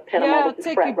to Panama Yeah, I'll with his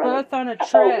take frat you brother. both on a Oh,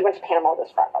 trip. you went to Panama with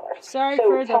his frat brother. Sorry So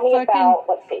for the tell me fucking about,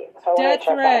 let's see. So death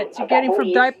threats you're getting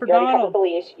from Diaper You already covered Donald.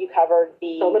 Belize. You covered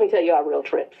the... So let me tell you our real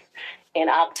trips. In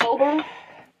October,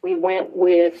 we went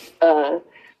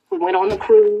on the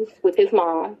cruise with his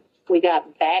mom. We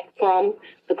got back from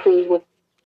the cruise with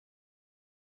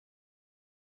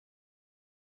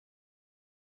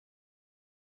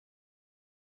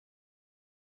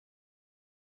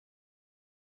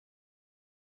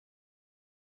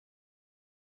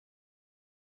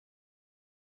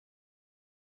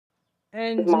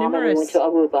And his mom, and we went to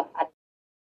Aruba.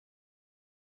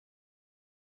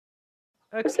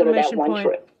 I consider that exclamation one point.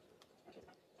 trip.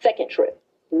 Second trip,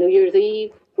 New Year's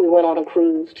Eve, we went on a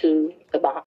cruise to the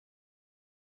Bahamas.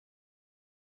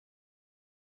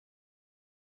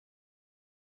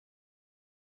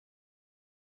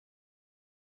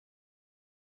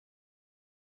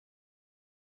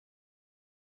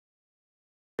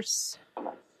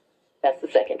 That's the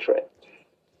second trip.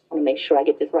 I want to make sure I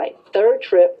get this right. Third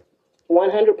trip,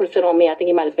 100% on me. I think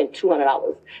he might have spent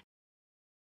 $200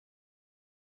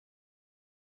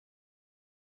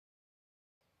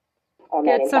 on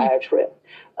that entire trip.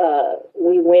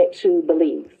 We went to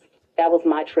Belize. That was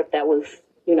my trip. That was,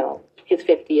 his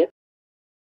 50th.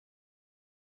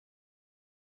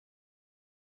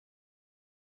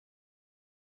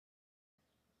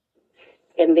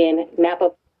 And then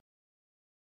Napa.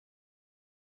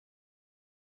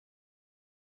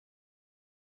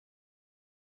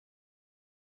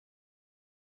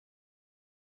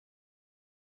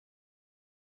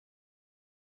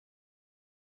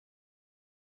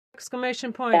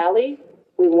 Exclamation point. Valley,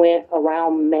 we went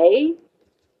around May.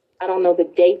 I don't know the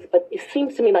dates, but it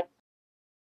seems to me like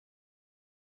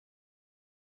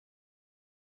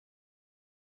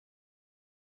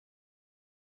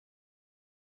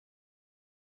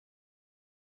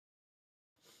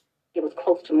it was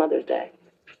close to Mother's Day.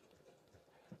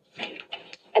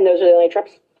 And those are the only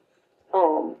trips?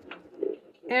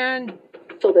 And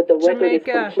so that the record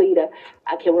Jamaica. is complete.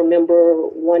 I can remember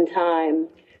one time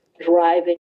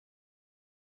driving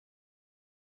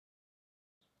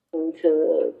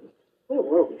to, where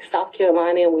were we? South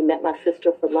Carolina, and we met my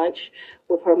sister for lunch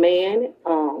with her man.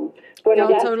 Y'all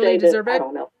totally deserve it. I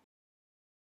don't know.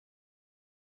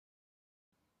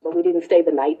 But we didn't stay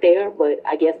the night there, but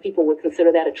I guess people would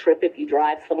consider that a trip if you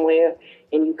drive somewhere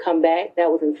and you come back. That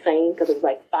was insane because it was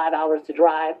like 5 hours to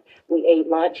drive. We ate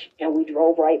lunch and we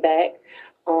drove right back.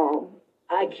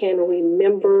 I can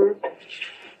remember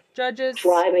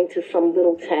driving to some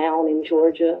little town in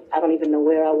Georgia. I don't even know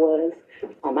where I was.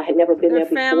 I had never been there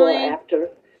before or after.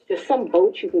 There's some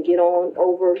boat you can get on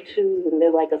over to, and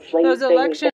they're like a slave those thing.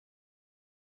 elections.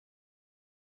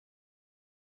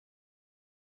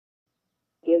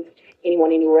 Give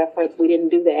anyone any reference. We didn't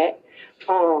do that.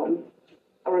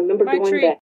 I remember doing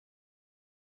that.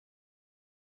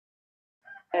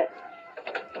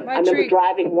 I remember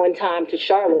driving one time to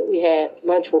Charlotte. We had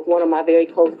lunch with one of my very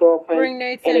close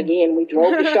girlfriends. And again, we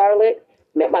drove to Charlotte,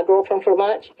 met my girlfriend for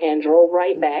lunch, and drove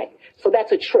right back. So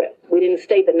that's a trip. We didn't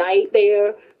stay the night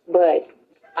there, but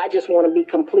I just want to be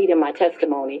complete in my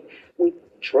testimony. We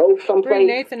drove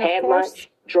someplace, had lunch,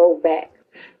 drove back.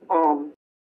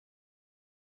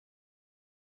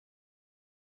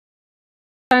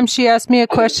 Time she asked me a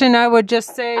question, I would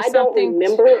just say something. I don't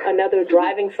remember another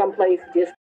driving someplace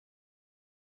distant.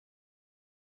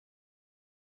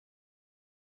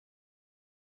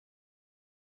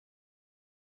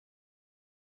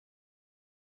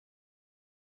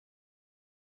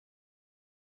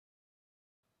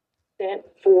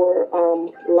 For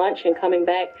lunch and coming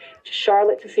back to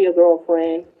Charlotte to see a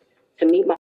girlfriend, to meet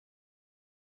my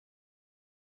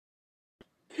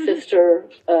sister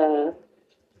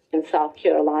in South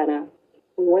Carolina.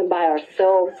 We went by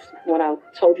ourselves when I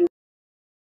told you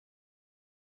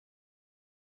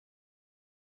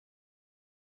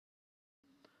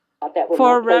That was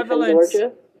For not placed in relevance.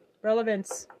 Georgia.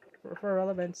 Relevance. For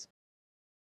relevance.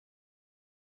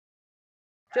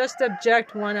 Just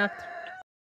object one after.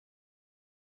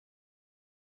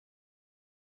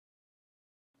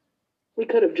 We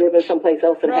could have driven someplace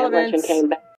else and had lunch and Relevance. came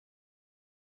back.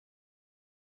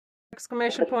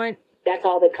 Exclamation point. That's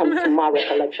all that comes to my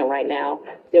recollection right now.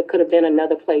 There could have been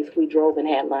another place we drove and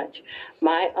had lunch.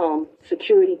 My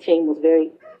security team was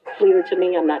very clear to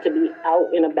me. I'm not to be out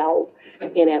and about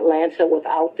in Atlanta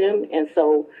without them. And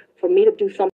so for me to do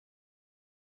something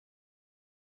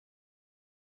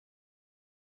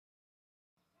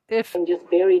just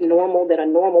very normal that a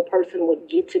normal person would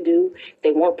get to do, if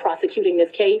they weren't prosecuting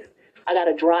this case, I got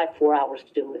to drive 4 hours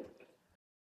to do it.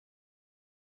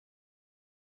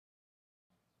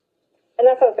 And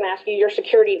that's what I was going to ask you. Your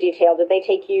security detail, did they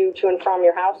take you to and from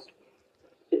your house?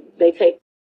 They take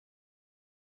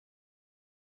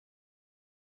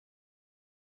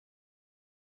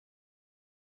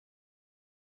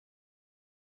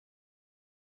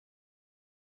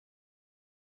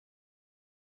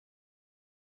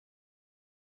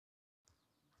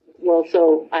Well,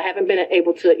 so I haven't been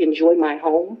able to enjoy my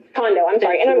home. Condo, I'm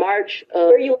sorry. Since And March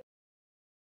where you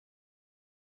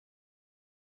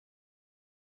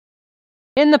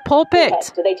In the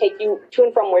pulpit. do they take you to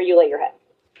and from where you lay your head?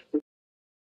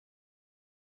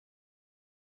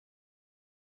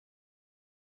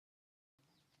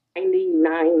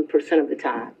 %99 of the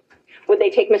time. Would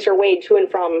they take Mr. Wade to and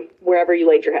from wherever you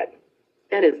laid your head?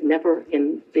 That has never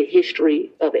in the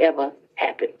history of ever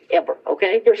happened. Ever,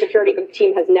 okay? Your security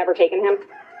team has never taken him?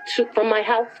 From my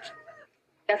house?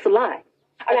 That's a lie.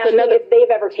 I'm asking if they've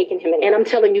ever taken him anywhere. And I'm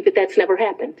telling you that that's never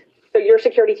happened. So your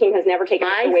security team has never taken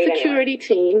Mr. Wade My security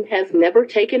team has never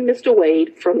taken Mr.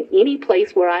 Wade from any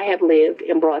place where I have lived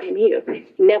and brought him here.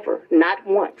 Never. Not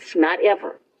once. Not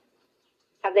ever.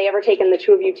 Have they ever taken the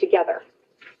two of you together?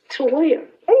 To where?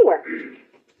 Anywhere.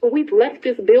 Well, we've left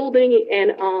this building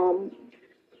and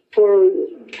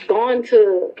gone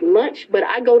to lunch, but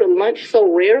I go to lunch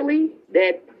so rarely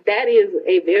that is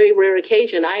a very rare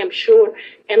occasion. I am sure,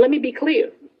 and let me be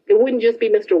clear, it wouldn't just be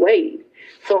Mr. Wade.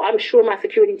 So I'm sure my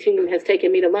security team has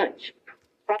taken me to lunch.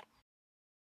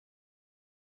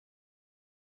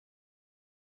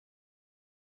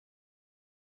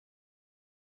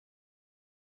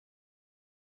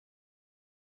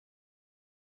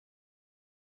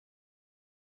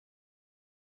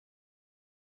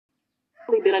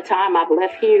 Been a time I've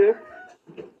left here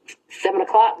 7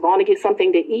 o'clock, gone to get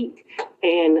something to eat,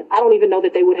 and I don't even know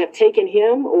that they would have taken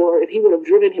him or if he would have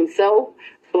driven himself,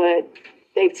 but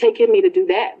they've taken me to do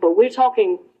that. But we're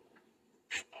talking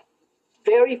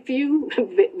very few,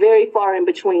 very far in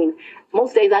between.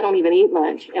 Most days I don't even eat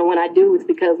lunch, and when I do, it's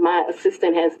because my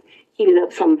assistant has heated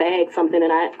up some bag, something,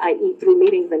 and I eat through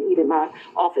meetings and eat in my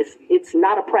office. It's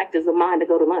not a practice of mine to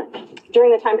go to lunch.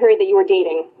 During the time period that you were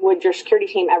dating, would your security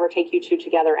team ever take you two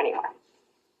together anywhere?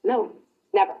 No.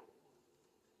 Never.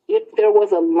 If there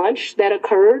was a lunch that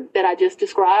occurred that I just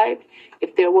described,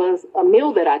 if there was a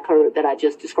meal that occurred that I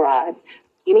just described,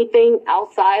 anything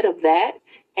outside of that,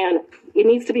 and it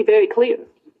needs to be very clear,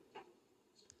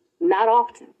 not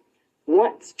often.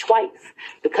 Once, twice,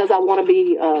 because I want to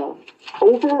be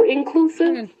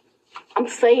over-inclusive. I'm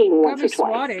saying once or twice.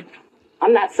 Swatted.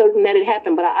 I'm not certain that it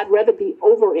happened, but I'd rather be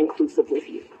over-inclusive with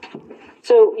you.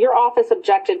 So your office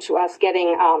objected to us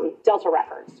getting Delta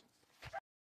records.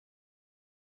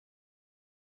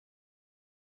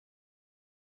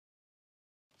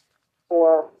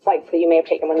 Or flights that you may have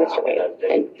taken with Mr. Wade.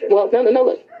 And, well, no,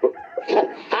 look.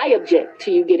 I object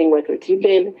to you getting records. You've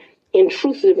been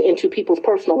intrusive into people's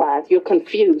personal lives. You're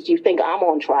confused. You think I'm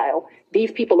on trial.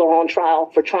 These people are on trial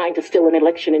for trying to steal an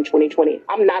election in 2020.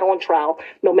 I'm not on trial,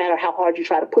 no matter how hard you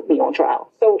try to put me on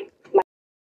trial. So my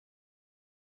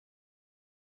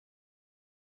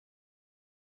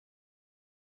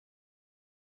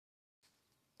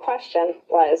question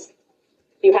was,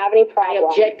 do you have any problem? I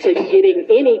object to getting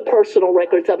any personal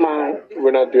records of mine.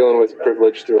 We're not dealing with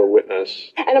privilege through a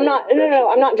witness. And I'm not,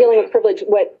 I'm not dealing with privilege.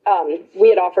 What we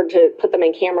had offered to put them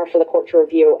in camera for the court to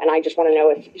review, and I just want to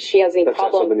know if she has any That's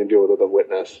problem. not something you deal with a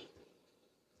witness.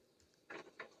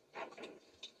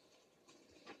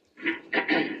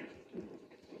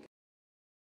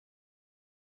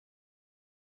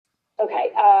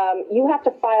 Okay, you have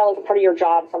to file as part of your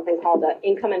job something called the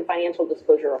Income and Financial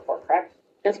Disclosure Report, correct?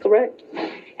 That's correct.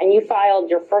 And you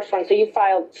filed your first one, so you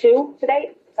filed 2 to date,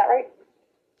 is that right?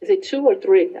 Is it 2 or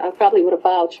 3? I probably would have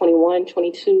filed 21,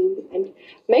 22, and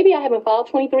maybe I haven't filed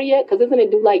 23 yet, because isn't it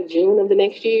due like June of the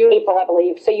next year? April, I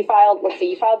believe. So you filed, let's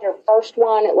see, you filed your first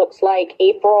one, it looks like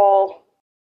April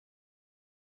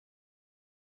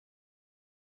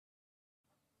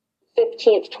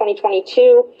 15th,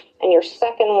 2022, and your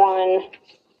second one,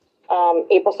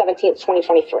 April 17th,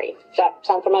 2023. Does that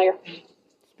sound familiar?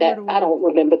 That I don't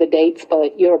remember the dates,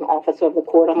 but you're an officer of the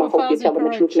court. I'm gonna hope you're telling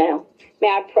the truth now. May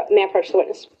I approach the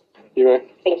witness? You may.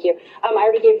 Thank you. I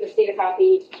already gave the state a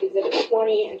copy. Exhibit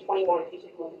 20 and 21. If you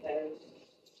take a look at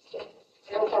those.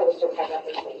 They're part of the certified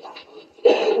records at the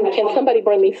same time. Can somebody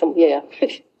bring me some? Yeah.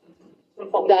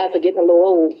 Guys are getting a little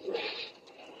old.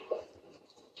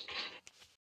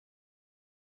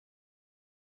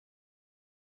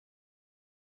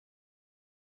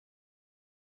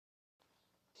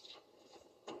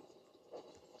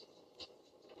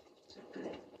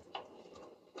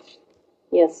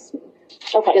 Yes.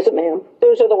 Okay. Yes, ma'am.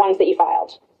 Those are the ones that you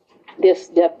filed. This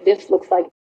looks like.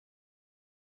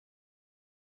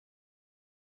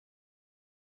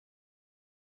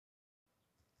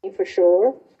 For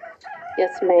sure.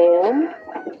 Yes, ma'am.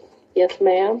 Yes,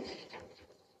 ma'am.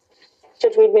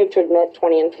 Judge, we'd move to admit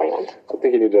 20 and 21. I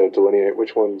think you need to delineate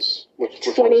which 20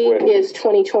 is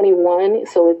 2021,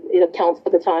 so it accounts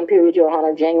for the time period, Your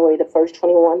Honor, January the 1st,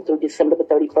 21 through December the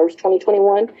 31st,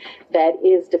 2021. That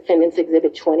is Defendant's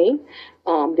Exhibit 20.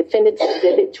 Defendant's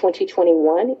Exhibit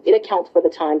 2021, it accounts for the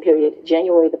time period,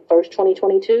 January the 1st,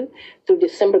 2022 through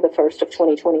December the 1st of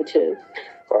 2022.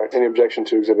 All right, any objection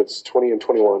to Exhibits 20 and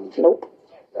 21? Nope.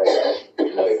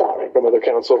 Sorry. From other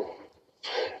counsel?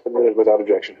 Admitted without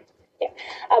objection. Yeah.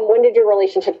 When did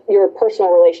your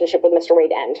personal relationship with Mr.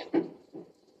 Wade end?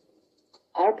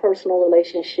 Our personal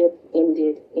relationship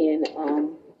ended in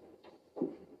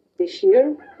this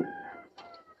year.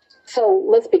 So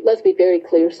let's be very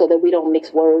clear so that we don't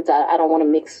mix words. I don't want to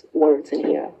mix words in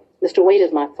here. Mr. Wade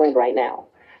is my friend right now.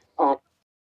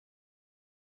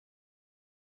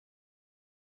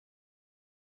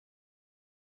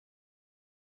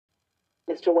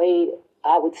 Mr. Wade,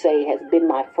 I would say, has been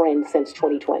my friend since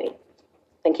 2020. I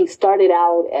think he started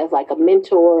out as like a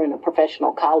mentor and a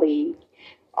professional colleague.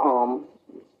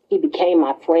 He became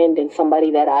my friend and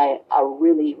somebody that I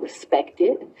really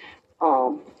respected.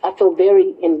 I feel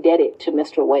very indebted to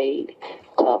Mr. Wade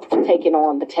for taking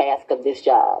on the task of this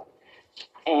job.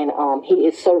 And he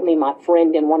is certainly my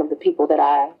friend and one of the people that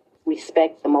I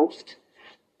respect the most.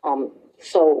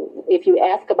 So if you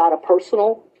ask about a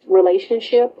personal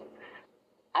relationship,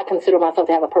 I consider myself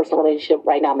to have a personal relationship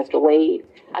right now, Mr. Wade.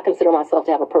 I consider myself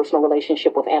to have a personal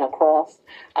relationship with Anna Cross.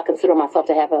 I consider myself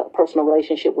to have a personal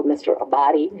relationship with Mr.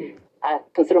 Abadi. I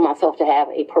consider myself to have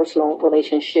a personal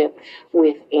relationship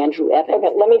with Andrew Evans. Okay,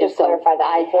 let me just clarify that.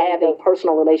 I have a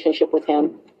personal relationship with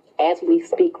him as we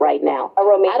speak right now. I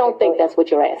don't think that's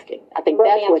what you're asking. I think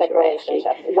that's what you're asking.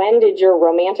 When did your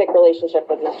romantic relationship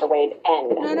with Mr. Wade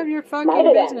end? None of your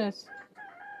fucking business.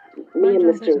 Me and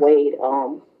Mr. Wade,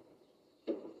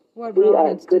 what we are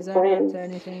relevance good does that friends. have to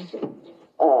anything?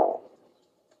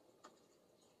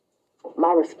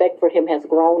 My respect for him has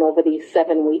grown over these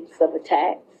 7 weeks of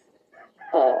attacks.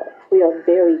 We are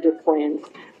very good friends.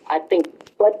 I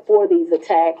think, but for these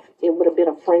attacks, it would have been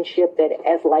a friendship that,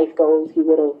 as life goes, you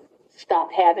would have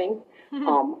stopped having.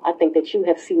 I think that you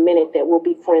have cemented that we'll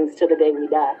be friends till the day we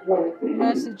die.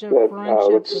 Message of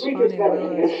friendship to Fani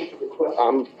Willis.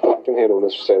 I can handle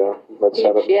this, Seda. Let's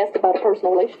have it. She asked about a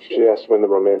personal relationship. She asked when the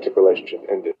romantic relationship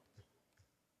ended.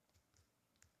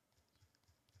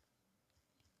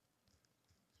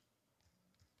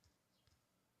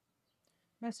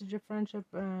 Message of friendship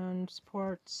and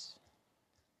supports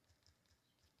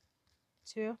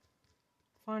to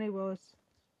Fani Willis.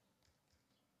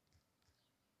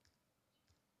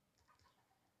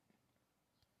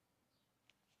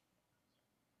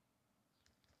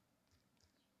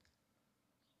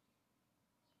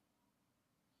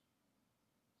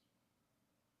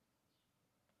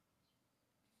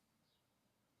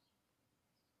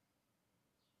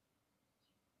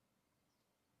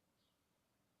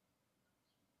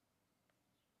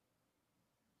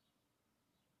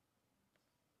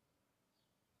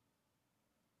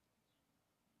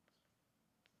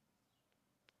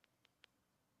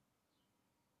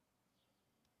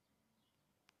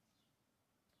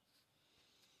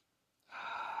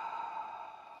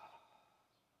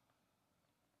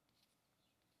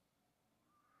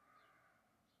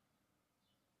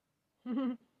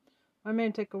 My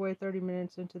main takeaway 30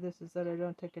 minutes into this is that I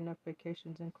don't take enough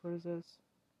vacations and cruises.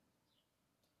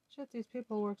 Shit, these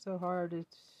people work so hard.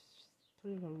 It's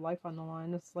putting their life on the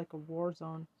line. It's like a war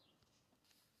zone.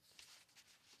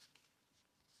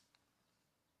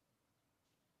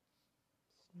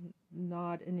 It's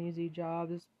not an easy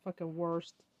job. It's fucking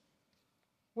worst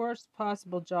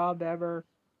possible job ever.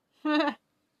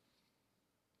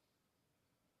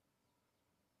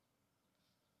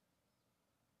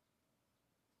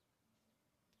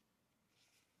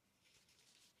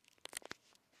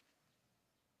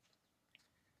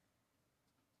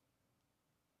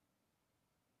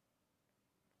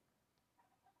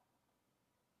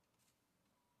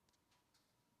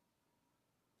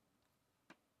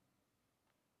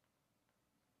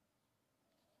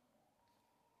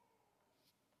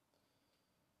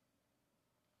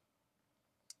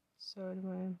 So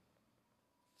anyway,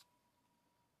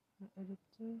 edit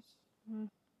this.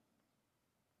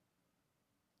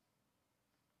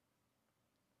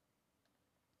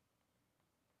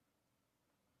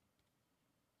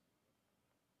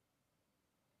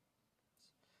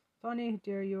 Funny,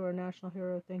 dear, you are a national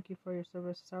hero. Thank you for your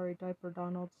service. Sorry, Diaper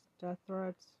Donald's death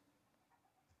threats.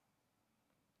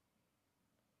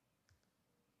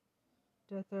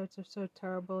 Death threats are so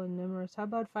terrible and numerous. How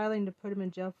about filing to put him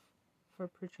in jail for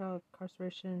pretrial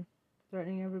incarceration,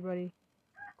 threatening everybody,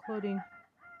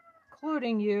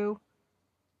 including you,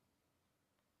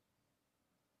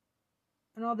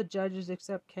 and all the judges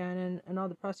except Cannon, and all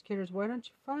the prosecutors. Why don't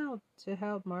you file to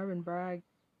help Marvin Bragg?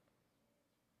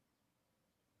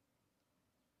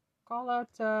 Call out,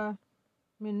 I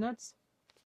mean, that's...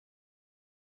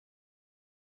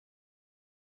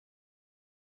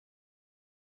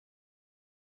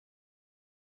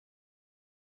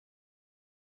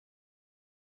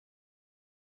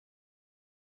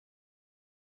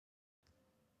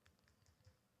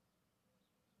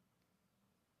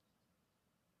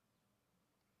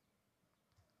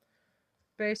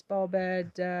 Baseball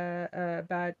bat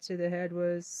to the head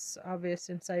was obvious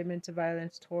incitement to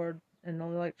violence toward an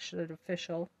elected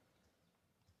official.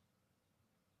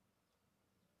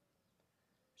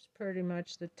 It's pretty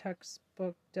much the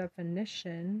textbook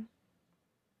definition.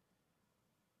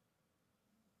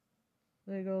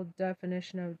 Legal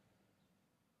definition of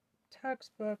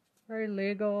textbook. Very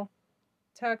legal.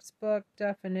 Textbook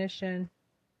definition.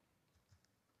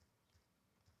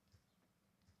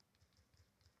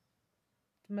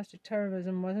 Domestic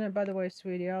terrorism, wasn't it? By the way,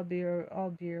 sweetie, I'll be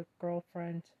your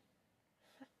girlfriend.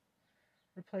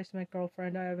 Replacement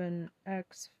girlfriend. I have an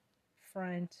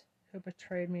ex-friend who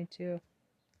betrayed me too.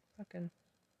 Fucking.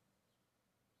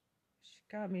 She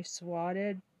got me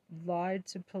swatted, lied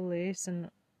to police, and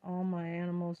all my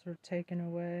animals were taken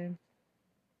away.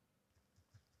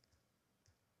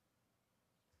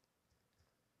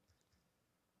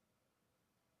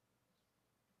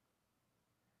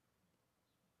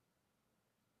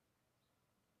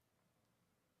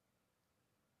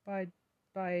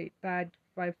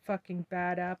 By fucking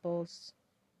bad apples.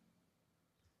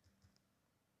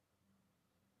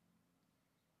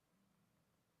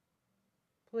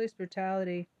 Police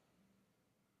brutality.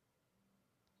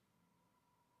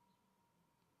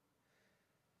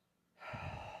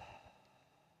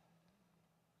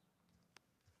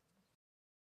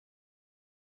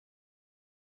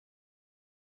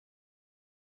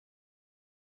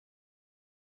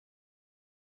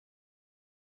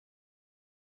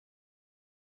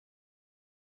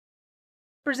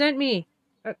 Present me.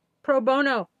 Pro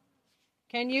bono.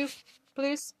 Can you,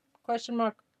 please? Question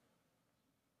mark.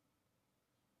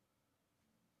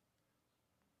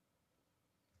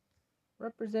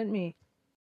 Represent me.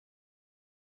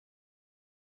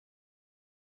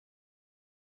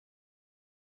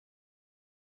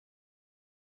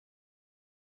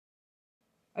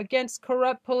 Against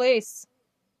corrupt police.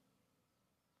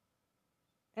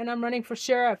 And I'm running for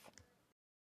sheriff.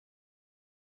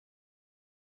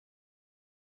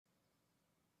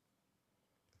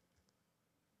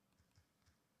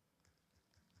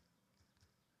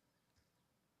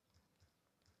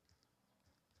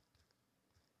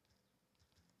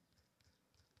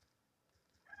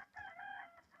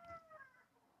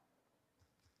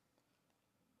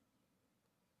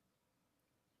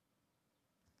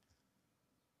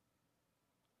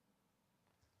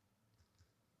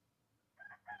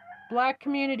 Black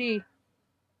community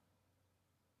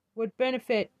would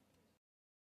benefit.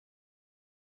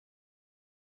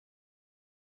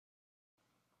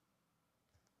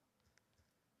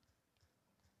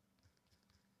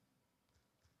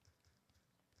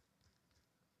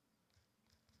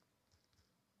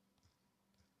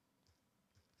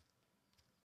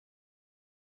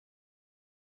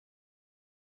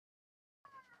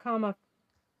 Comma.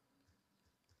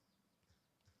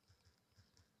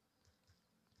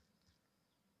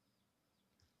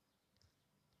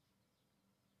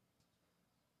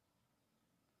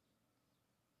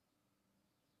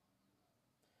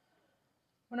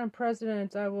 When I'm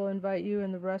president, I will invite you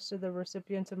and the rest of the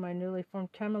recipients of my newly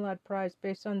formed CAMELOT Prize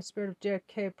based on the spirit of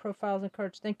JFK, profiles and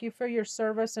courage. Thank you for your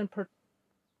service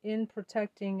in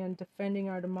protecting and defending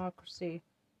our democracy.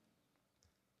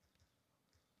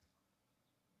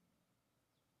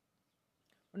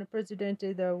 When a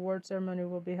Presidente, the award ceremony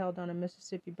will be held on a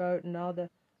Mississippi boat and all the,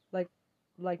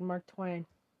 like Mark Twain.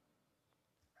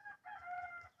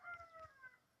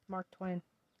 Mark Twain.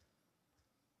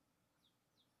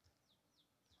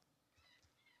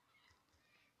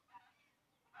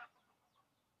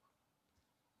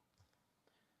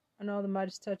 And all the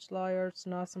Midas Touch lawyers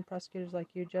and awesome prosecutors like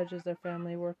you, judges, their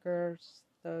family workers,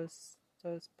 those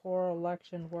poor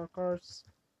election workers,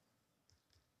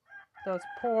 those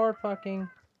poor fucking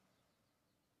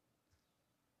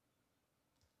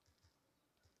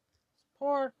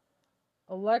poor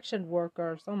election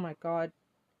workers. Oh my god.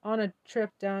 On a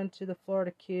trip down to the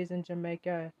Florida Keys in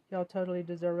Jamaica. Y'all totally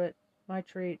deserve it. My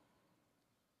treat.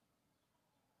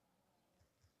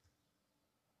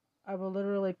 I will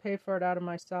literally pay for it out of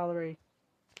my salary.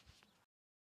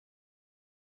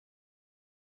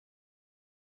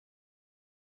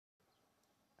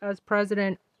 As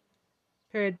president.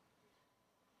 Period.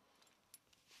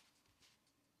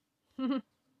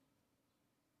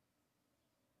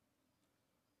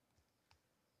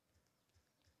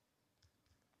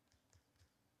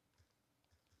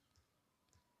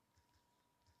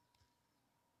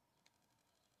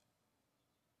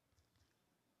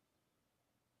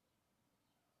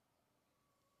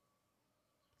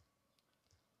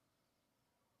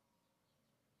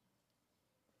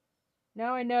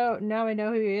 Now I know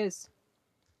who he is.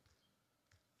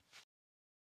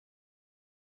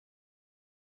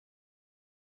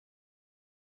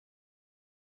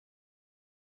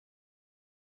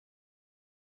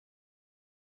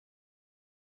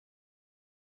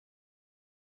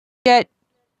 Get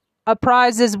a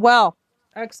prize as well!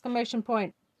 Exclamation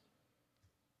point.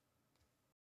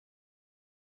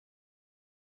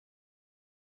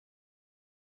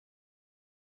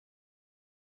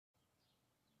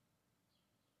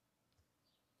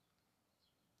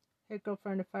 Hey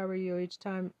girlfriend, if I were you, each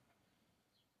time.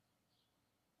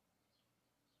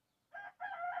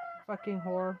 Fucking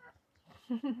whore.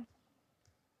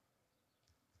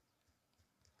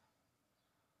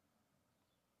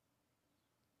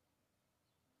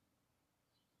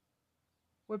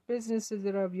 What business is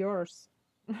it of yours?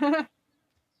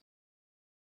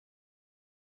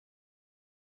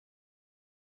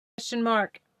 Question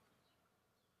mark.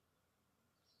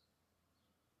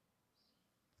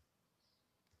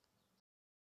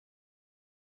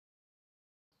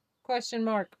 Question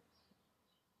mark.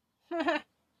 What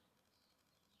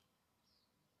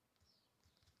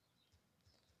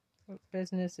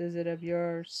business is it of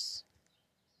yours?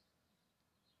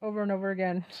 Over and over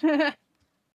again.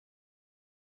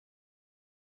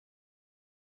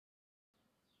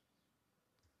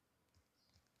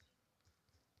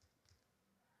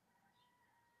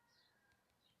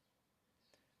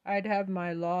 I'd have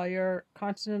my lawyer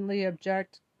constantly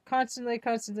object.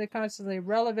 Constantly.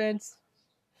 Relevance.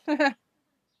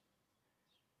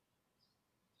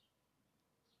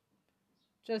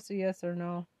 Just a yes or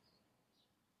no.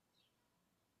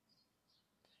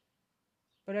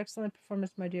 But excellent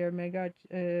performance, my dear. May God,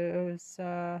 it was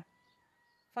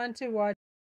fun to watch.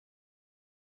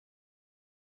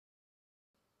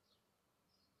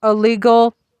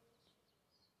 A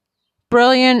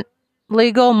brilliant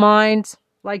legal mind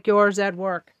like yours at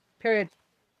work. Period.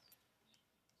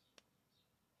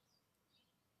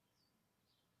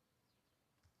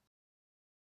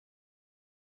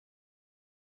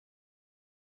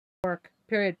 Work.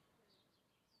 Period.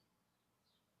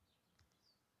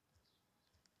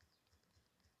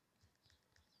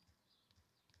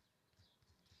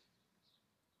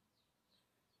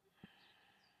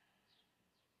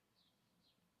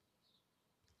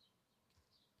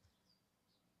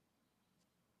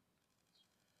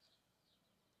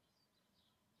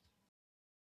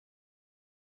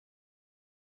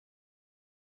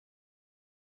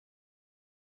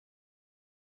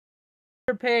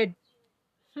 Paid.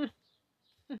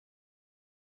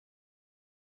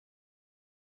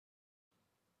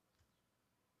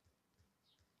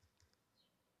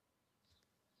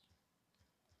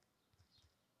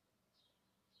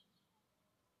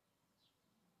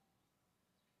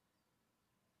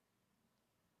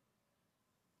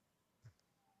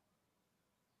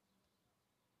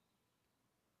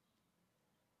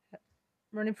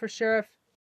 Running for sheriff.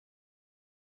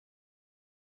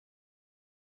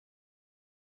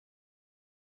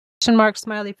 Question mark,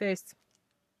 smiley face.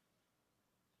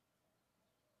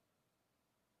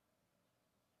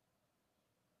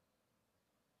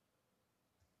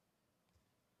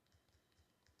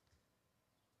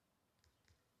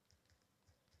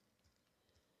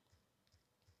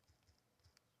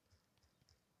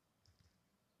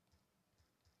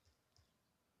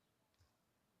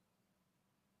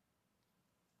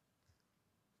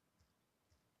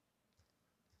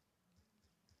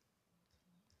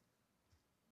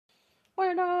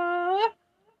 Bueno.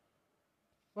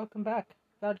 Welcome back.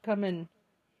 God come in.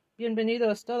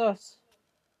 Bienvenidos todos.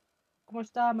 ¿Cómo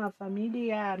está mi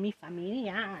familia? Mi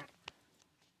familia.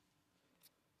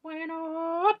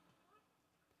 Bueno.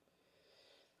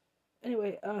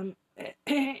 Anyway,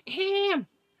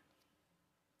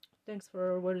 thanks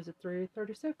for, what is it,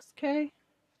 336K?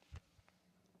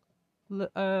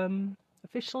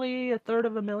 Officially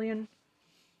 1/3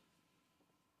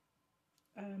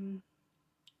 1,000,000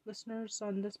 listeners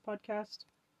on this podcast.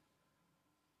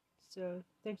 So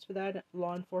thanks for that,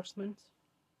 law enforcement.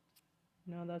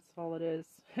 No, that's all it is.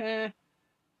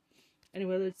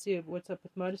 Anyway, let's see what's up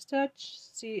with Midas Touch.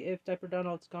 See if Diaper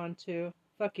Donald's gone to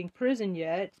fucking prison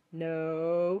yet.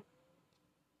 No.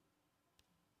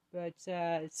 But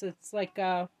it's like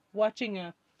watching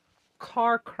a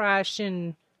car crash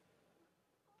in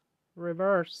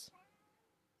reverse.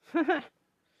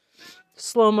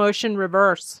 Slow motion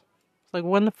reverse. It's like,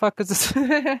 when the fuck is this?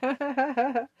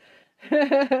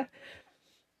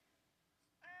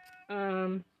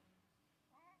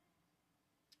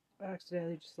 I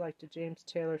accidentally just liked a James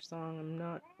Taylor song. I'm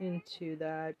not into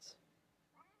that.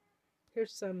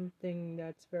 Here's something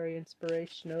that's very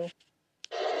inspirational.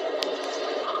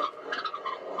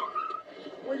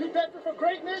 When you're desperate for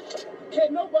greatness,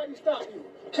 can't nobody stop you.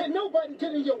 Can't nobody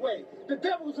get in your way. The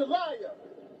devil's a liar.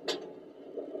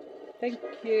 Thank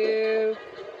you.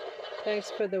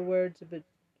 Thanks for the words of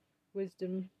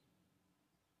wisdom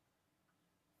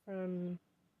from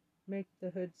Make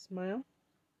the Hood Smile.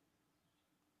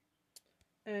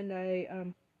 And I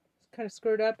kind of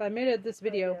screwed up. I made this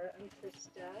video. I'm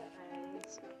Krista, and I'm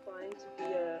applying to be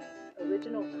an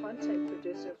original content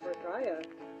producer for Gaia.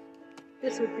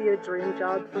 This would be a dream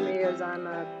job for me, as I'm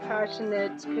a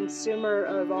passionate consumer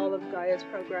of all of Gaia's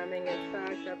programming. In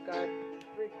fact, I've got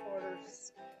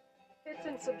 3/4 hits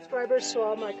and subscribers to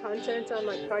all my content on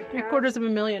my podcast.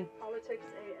 750,000.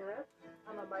 Politics AF.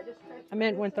 I'm a Midas Touch. I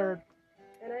meant 1/3.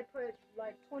 And I put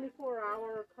like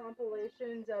 24-hour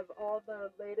compilations of all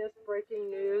the latest breaking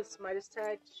news, Midas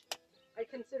Touch. I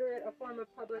consider it a form of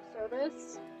public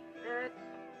service. And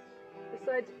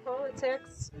besides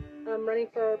politics, I'm running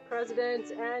for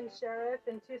president and sheriff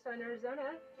in Tucson,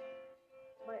 Arizona.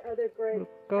 My other great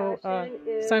passion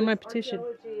is sign my petition.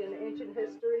 archaeology and ancient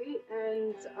history,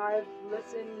 and I've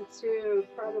listened to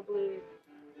probably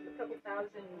a couple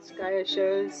thousand Gaia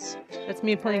shows. That's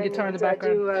me playing guitar in the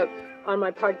background. I do, on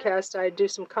my podcast, I do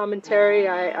some commentary.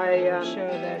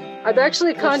 I've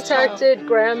actually contacted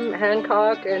Graham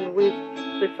Hancock, and we've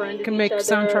befriended can make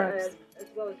each other, soundtracks.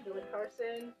 as well as Billy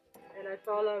Carson. And I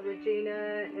follow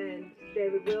Regina and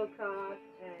David Wilcock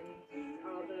and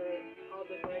all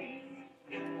the greats.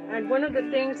 And one of the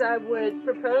things I would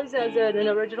propose as an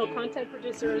original content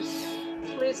producer is,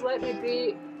 please let me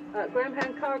be Graham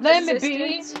Hancock's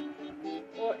assistant,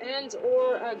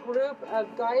 or a group of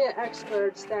Gaia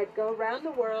experts that go around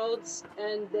the world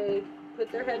and they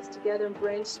put their heads together and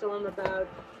brainstorm about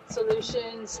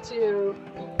solutions to,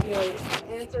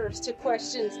 answers to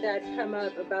questions that come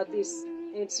up about these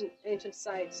ancient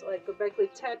sites like Göbekli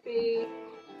Tepe.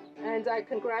 And I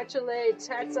congratulate,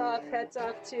 hats off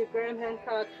to Graham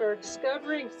Hancock for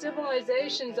discovering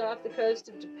civilizations off the coast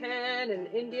of Japan and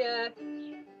India.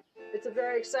 It's a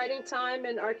very exciting time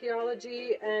in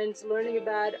archaeology and learning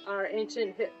about our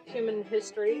ancient human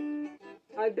history.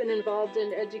 I've been involved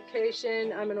in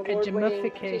education. I'm an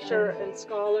award-winning teacher and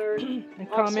scholar. And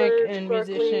comic Oxford, and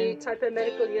Berkeley, musician. Taipei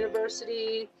Medical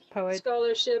University, Poet.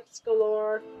 Scholarships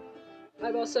galore.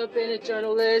 I've also been a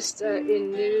journalist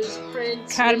in newsprint.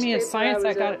 Academy of Science.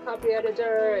 I got a copy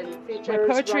editor and features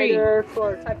poetry. writer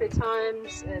for Taipei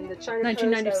Times and the China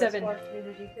 1997. Post. I was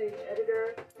community page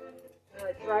editor.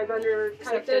 I thrive under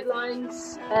tight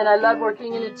deadlines, and I love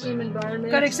working in a team environment.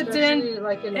 Got accepted in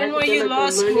like an NYU Law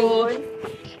School.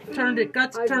 Got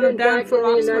to turn them down for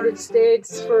I've been back in the Oxford. United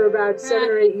States for about 7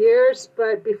 or 8 years,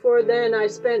 but before then I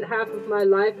spent half of my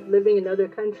life living in other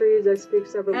countries. I speak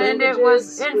several languages, it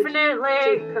was which infinitely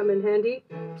should come in handy,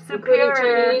 superior.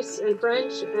 including Chinese and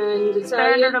French and Italian,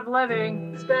 Standard of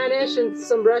living. Spanish, and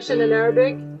some Russian and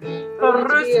Arabic. I wanted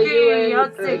to be a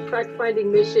UN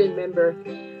fact-finding mission member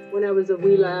when I was a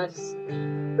wee lass.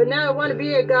 But now I want to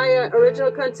be a Gaia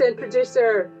original content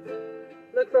producer.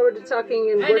 Look forward to talking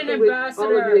and working with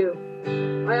all of you.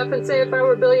 I often say if I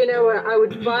were a billionaire, I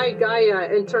would buy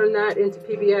Gaia and turn that into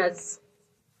PBS.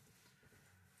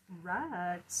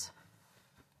 Right.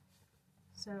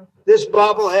 So. This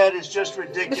bobblehead is just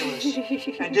ridiculous.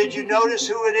 And did you notice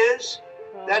who it is?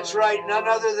 That's right, none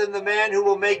other than the man who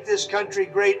will make this country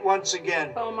great once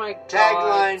again. Oh my God.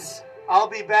 Tagline, I'll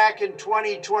be back in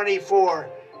 2024.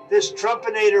 This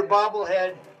Trumpinator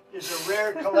bobblehead is a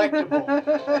rare collectible.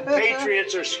 And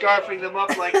patriots are scarfing them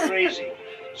up like crazy.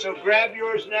 So grab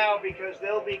yours now because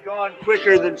they'll be gone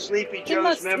quicker than Sleepy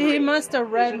Joe's memory. He must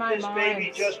have read Isn't my this mind.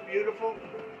 baby just beautiful?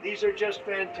 These are just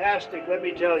fantastic, let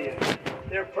me tell you.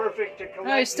 They're perfect to collect.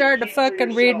 I started to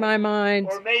fucking read my mind.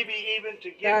 Or maybe even to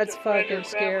give That's to a friend or fucking family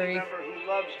scary. member who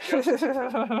loves justice.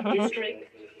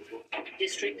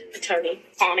 District Attorney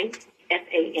Fani,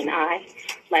 F-A-N-I,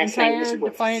 last name Entire is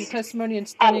Willis. defiant testimony and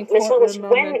stunning Ms. Willis,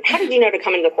 courtroom moment. how did you know to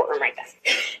come into the courturroom like this?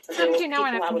 How did you know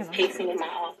I was pacing in my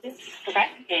office? Okay.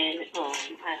 And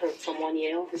I heard someone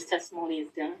yell, "His testimony is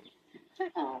done."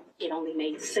 It only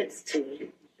made sense to me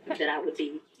that I would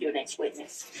be your next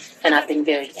witness. And I've been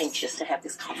very anxious to have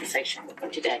this conversation with you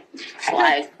today. So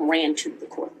I ran to the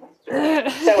courtroom.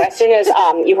 So as soon as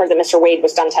you heard that Mr. Wade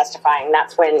was done testifying,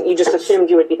 that's when you just assumed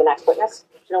you would be the next witness?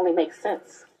 It only makes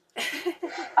sense.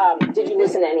 Did you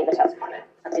listen to any of the testimony?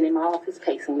 I've been in my office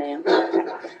pacing, ma'am.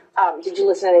 Did you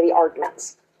listen to any of the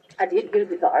arguments? I did hear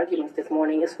the arguments this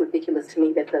morning. It's ridiculous to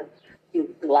me that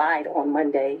you lied on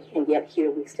Monday, and yet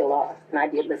here we still are. And I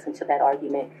did listen to that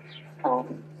argument.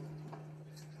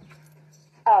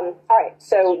 All right,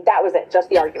 so that was it, just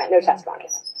the argument, no testimony.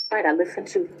 Right, I listened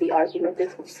to the argument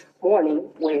this morning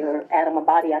where Adam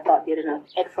Abadi, I thought, did an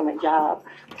excellent job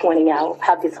pointing out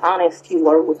how dishonest you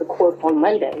were with the court on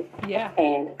Monday. Yeah.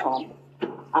 And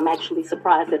I'm actually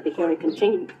surprised that the hearing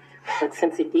continued. But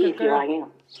since it did, here I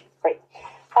am. Great.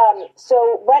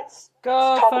 So let's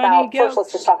talk about, go. first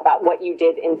let's just talk about what you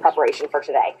did in preparation for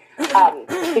today.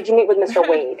 Did you meet with Mr.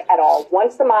 Wade at all?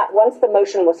 Once the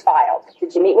motion was filed,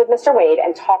 did you meet with Mr. Wade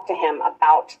and talk to him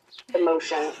about the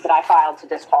motion that I filed to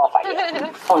disqualify you?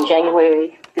 On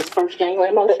this first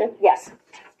January motion? Yes.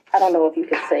 I don't know if you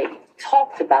could say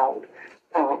talked about.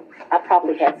 I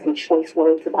probably had some choice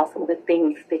words about some of the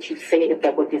things that you said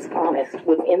that were dishonest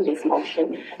within this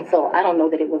motion. So I don't know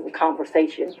that it was a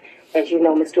conversation. As you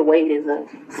know, Mr. Wade is a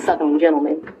Southern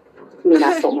gentleman. Me,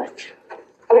 not so much.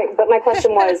 Okay, but my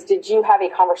question was, did you have a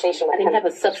conversation with I didn't him?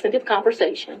 have a substantive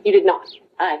conversation. You did not?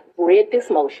 I read this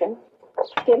motion,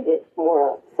 skimmed it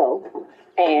more so,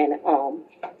 and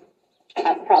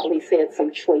I probably said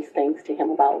some choice things to him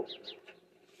about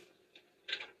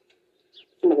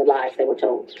some of the lies they were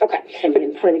told. Okay. And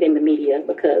been printed in the media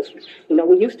because,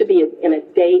 we used to be in a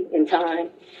day and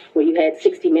time where you had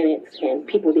 60 Minutes and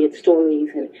people did stories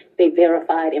and they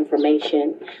verified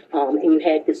information and you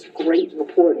had this great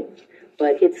reporting.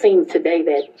 But it seems today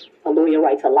that a lawyer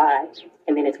writes a lie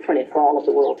and then it's printed for all of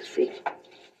the world to see.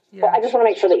 Yeah. Well, I just want to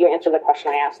make sure that you answer the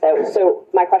question I asked, though. So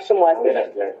my question was...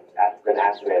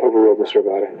 Overruled, Mr.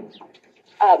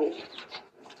 Abadi.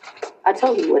 I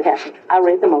told you what happened. I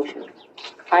read the motion.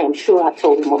 I am sure I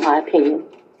told him what my opinion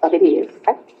of it is.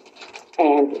 Okay.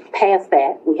 And past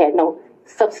that, we had no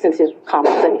substantive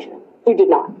conversation. You did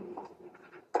not?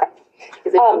 Okay.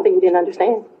 Is there something you didn't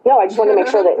understand? No, I just wanted to make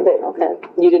sure that Okay.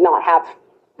 you did not have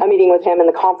a meeting with him in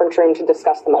the conference room to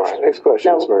discuss the motion. Next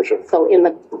question, Ms. No. Merchant. So in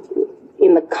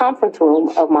the conference room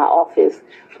of my office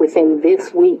within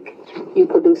this week, you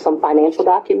produced some financial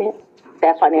document.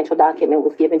 That financial document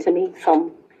was given to me,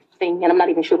 something, and I'm not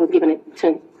even sure it was given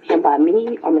to him by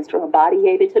me or Mr. Abadi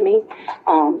gave it to me.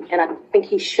 And I think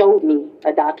he showed me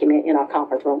a document in our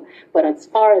conference room. But as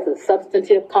far as a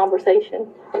substantive conversation,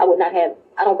 I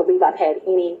don't believe I've had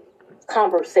any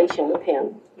conversation with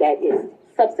him that is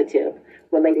substantive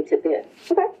related to this.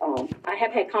 Okay. I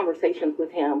have had conversations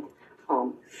with him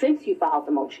since you filed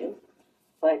the motion,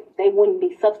 but they wouldn't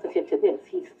be substantive to this.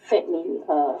 He sent me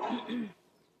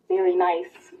very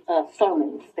nice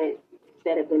sermons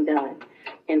that have been done.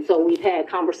 And so we've had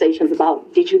conversations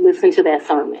about, did you listen to that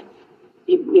sermon?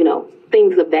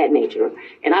 Things of that nature.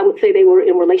 And I would say they were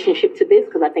in relationship to this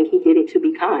because I think he did it to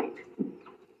be kind.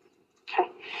 Okay.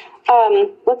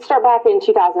 Let's start back in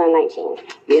 2019.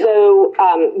 Yeah. So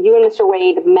you and Mr.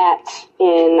 Wade met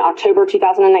in October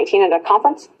 2019 at a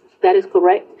conference? That is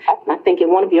correct. And I think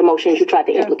in one of your motions you tried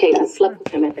to implicate I slept with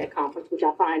him at that conference, which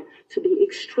I find to be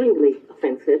extremely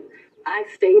offensive. I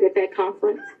stayed at that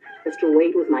conference. Mr.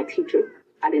 Wade was my teacher.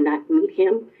 I did not meet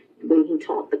him when he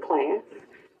taught the class.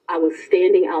 I was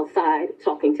standing outside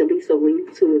talking to Lisa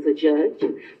Reeves, who is a judge.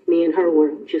 Me and her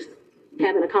were just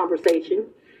having a conversation.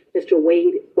 Mr.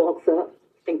 Wade walks up.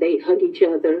 I think they hug each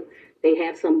other. They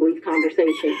have some brief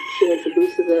conversation. She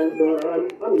introduces us.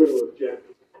 I'm going to object.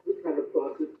 We kind of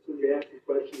process when you ask a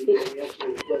question, you don't answer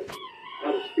the question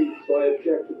out of speech, so I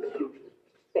object to the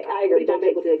speech. I agree. I'm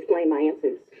able to explain my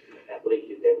answers. I believe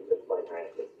she's able to explain her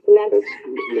answer.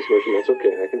 Ms. Merchant, that's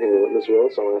okay. I can handle it. Ms.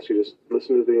 Willis, I'll ask you just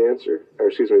listen to the answer,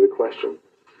 the question,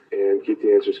 and keep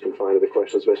the answers confined to the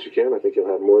question as best you can. I think you'll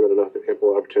have more than enough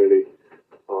ample opportunity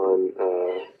on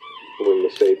when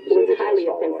the state is able to It's highly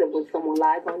offensive when someone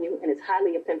lies on you, and it's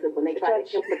highly offensive when they try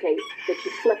to implicate that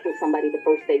you slept with somebody the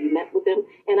first day you met with them,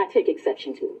 and I take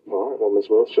exception to it. All right. Well, Ms.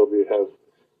 Willis, you'll have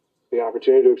the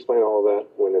opportunity to explain all of that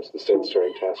when it's the state's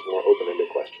turn to ask more open-ended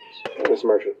questions. Ms.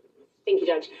 Merchant. Thank you,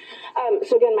 Judge.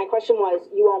 So again, my question was,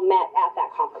 you all met at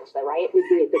that conference, though, right? We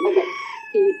did. Okay.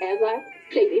 As I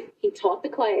stated, he taught the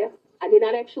class. I did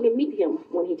not actually meet him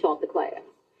when he taught the class.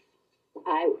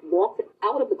 I walked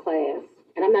out of the class,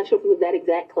 and I'm not sure if it was that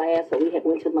exact class or we had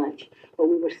went to lunch, but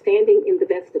we were standing in the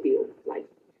vestibule, like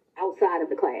outside of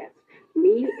the class.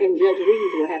 Me and Judge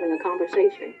Reeves were having a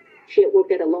conversation. She had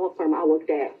worked at a law firm I worked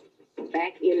at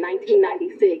back in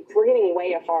 1996. We're getting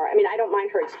way far. I mean, I don't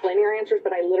mind her explaining her answers,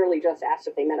 but I literally just asked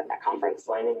if they met at that conference.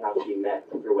 Explaining how she met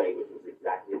Mr. Wade, which was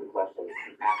exactly the question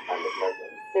asked by Ms.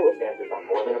 Merchant. Those answers are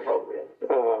more than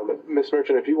appropriate. Ms.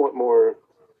 Merchant, if you want more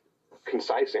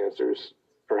concise answers,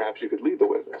 perhaps you could lead the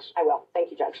witness. I will.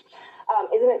 Thank you, Judge.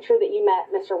 Isn't it true that you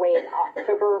met Mr. Wade in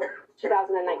October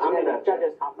 2019 at the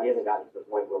judges' conference? He hasn't gotten to the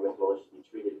point where Ms. Willis should be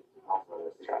treated hostile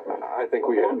in this case. I think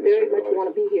we have. I very much want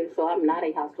to be here, so I'm not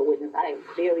a hostile witness. I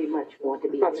very much want to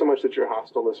be Not here. so much that you're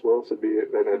hostile, Ms. Willis, it'd be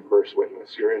an adverse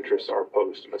witness. Your interests are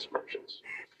opposed to Ms. Merchant's.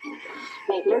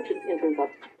 Ms. Merchant's interests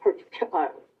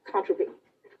are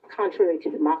contrary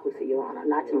to democracy, Your Honor,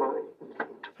 not to mine.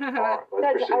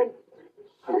 Judge, I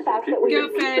would just ask that we... Go,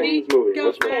 Fanny.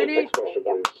 Go, Fanny. Next question,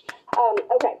 please.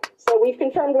 Okay, so we've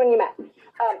confirmed when you met.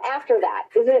 After that,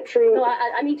 isn't it true? No,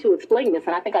 I need to explain this,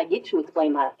 and I think I get to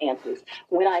explain my answers.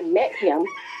 When I met him,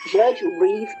 Judge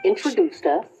Reeves introduced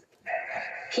us.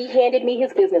 He handed me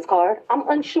his business card. I'm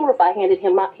unsure if I handed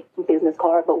him my business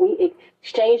card, but we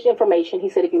exchanged information. He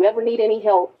said, if you ever need any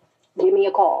help, give me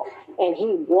a call. And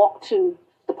he walked to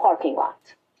the parking lot.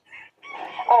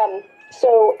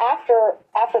 So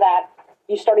after that,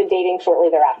 you started dating shortly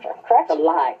thereafter, correct? That's a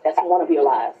lie. That's one of your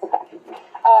lies.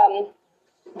 Okay.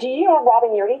 Do you know Robin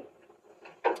Yurdy?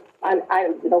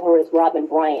 I know her as Robin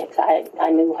Bryant. I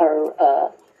knew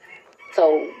her.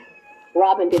 So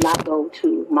Robin did not go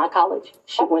to my college.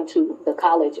 She went to the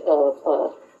college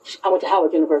of, I went to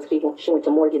Howard University. She went to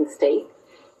Morgan State.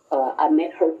 I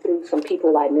met her through some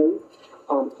people I knew.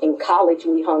 In college,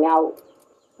 we hung out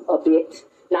a bit.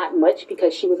 Not much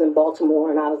because she was in Baltimore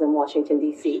and I was in Washington,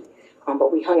 D.C.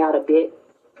 But we hung out a bit.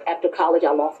 After college,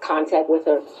 I lost contact with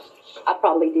her. I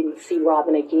probably didn't see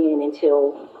Robin again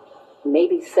until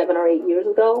maybe 7 or 8 years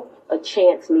ago, a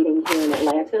chance meeting here in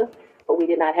Atlanta. But we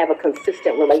did not have a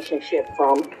consistent relationship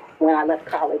from when I left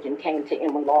college and came to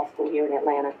Emory Law School here in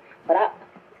Atlanta. But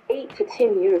 8 to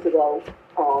 10 years ago,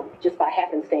 just by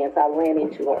happenstance, I ran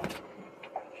into her.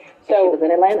 So she was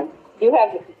in Atlanta. You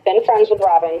have been friends with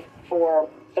Robin for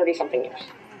 30-something years.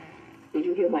 Did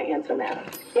you hear my answer, madam?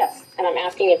 Yes, and I'm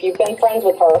asking if you've been friends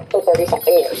with her for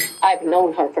 30-something years. I've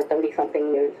known her for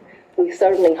 30-something years. We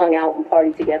certainly hung out and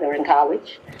partied together in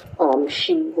college.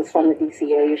 She was from the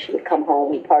D.C. area. She would come home,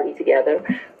 we'd party together.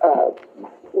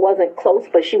 Wasn't close,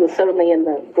 but she was certainly in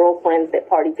the girlfriends that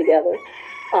partied together.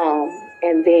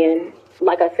 And then,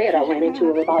 like I said, I ran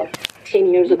into her about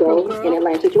 10 years ago in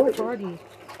Atlanta, Georgia.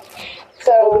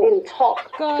 So we didn't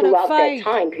talk throughout that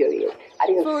time period. I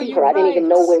didn't see her. I didn't even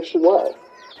know where she was.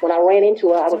 When I ran into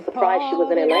her, I was surprised she was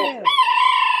in Atlanta.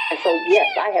 And so, yes,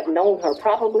 I have known her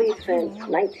probably since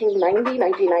 1990,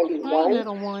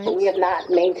 1991. But we have not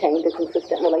maintained a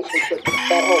consistent relationship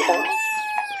that whole time.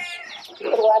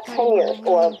 For the last 10 years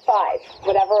or 5,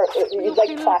 whatever you'd like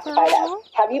to classify it as.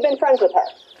 Have you been friends with her?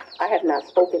 I have not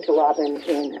spoken to Robin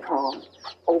in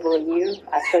over a year.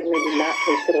 I certainly do not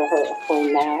consider her a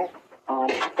friend now.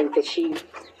 I think that she, there's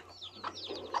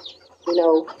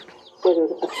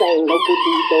a saying, no good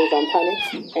deed goes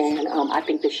unpunished, and I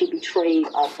think that she betrayed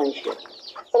our friendship.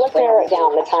 So let's narrow it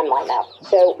down, the timeline now.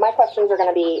 So my questions are going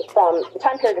to be from the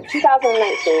time period of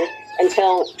 2019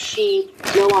 until she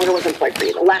no longer was employed for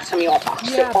you, the last time you all talked.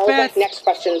 Yeah, so all of the next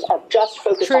questions are just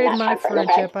focused on that time frame,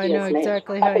 okay? I know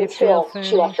exactly how you feel, Fanny.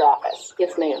 She left your office.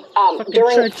 Yes, ma'am.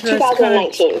 During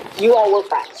 2019, you all were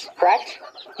friends, correct?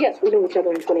 Yes, we knew each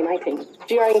other in 2019.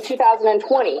 During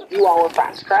 2020, you all were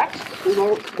friends, correct?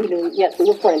 Yes, we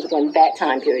were friends during that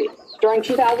time period. During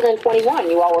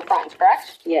 2021, you all were friends,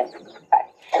 correct? Yes. Okay.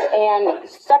 And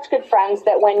such good friends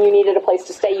that when you needed a place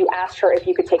to stay, you asked her if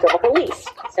you could take over her lease.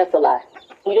 That's a lie.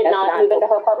 You did not move into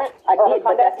her apartment? I did,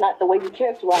 but that's not the way you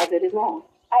characterize it. Is wrong.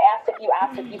 I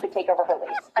asked if you could take over her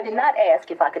lease. I did not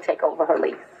ask if I could take over her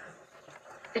lease.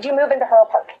 Did you move into her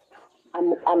apartment?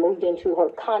 I moved into her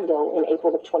condo in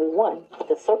April of 21. But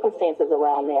the circumstances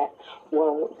around that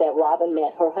were that Robin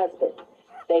met her husband.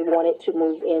 They wanted to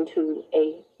move into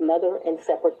another and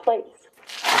separate place.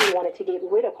 She wanted to get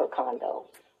rid of her condo.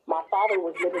 My father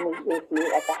was living with me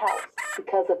at the house.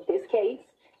 Because of this case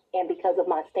and because of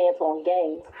my stance on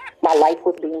gangs, my life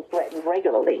was being threatened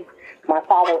regularly. My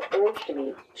father urged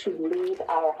me to leave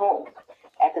our home.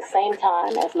 At the same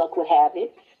time, as luck would have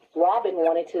it, Robin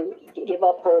wanted to give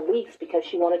up her lease because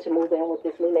she wanted to move in with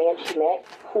this new man she met,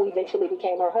 who eventually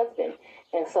became her husband.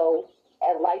 And so,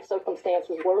 as life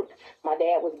circumstances worked, my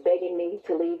dad was begging me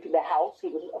to leave the house. He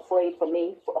was afraid for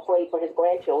me, afraid for his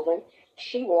grandchildren.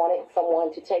 She wanted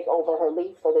someone to take over her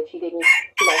lease so that she didn't,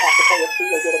 have to pay a fee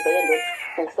or get abandoned.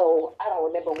 And so, I don't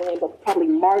remember when, but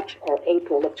probably March or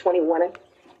April of 21,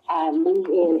 I moved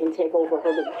in and take over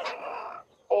her lease.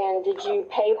 And did you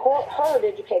pay her or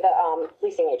did you pay the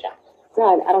leasing agent?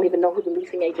 God, I don't even know who the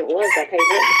leasing agent was. I paid her.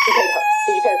 You paid her.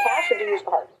 Did you pay her cash or did you use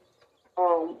card?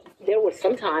 There were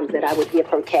some times that I would give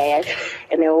her cash,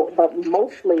 but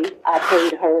mostly I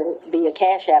paid her via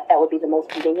Cash App. That would be the most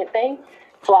convenient thing.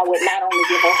 So I would not only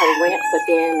give her rent, but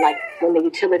then like when the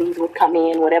utilities would come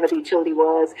in, whatever the utility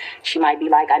was, she might be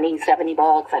like, I need $70,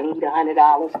 I need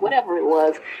 $100, whatever it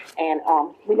was. And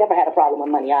we never had a problem with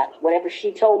money. Whatever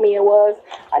she told me it was,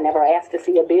 I never asked to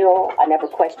see a bill. I never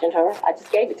questioned her. I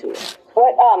just gave it to her.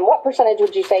 What percentage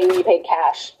would you say you paid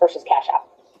cash versus Cash App?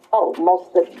 Oh,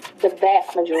 the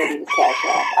vast majority was Cash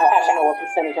App. I don't know what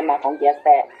percentage. I'm not going to guess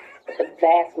that. But the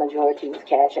vast majority was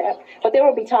Cash App. But there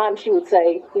would be times she would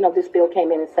say, this bill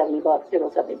came in at $70. Here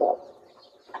goes $70.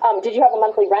 Did you have a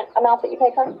monthly rent amount that you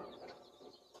paid her?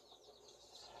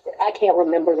 I can't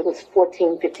remember. It was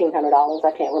 $1,400, $1,500.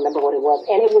 I can't remember what it was.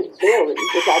 And it would vary,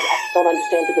 which I don't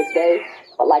understand to this day.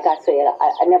 But like I said,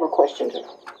 I never questioned her.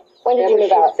 When did you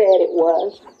move out? She said it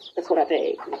was. That's what I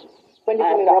paid. When did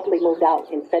you move out? I abruptly moved out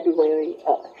in February,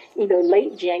 either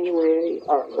late January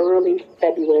or early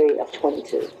February of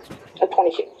 22. Of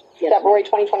 22. Yes, February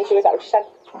 2022, is that what you said?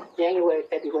 January,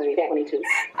 February 22.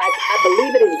 I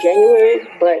believe it is January,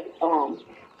 but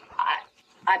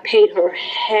I paid her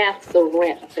half the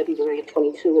rent of February of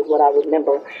 22 is what I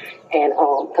remember. And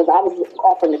because I was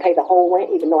offering to pay the whole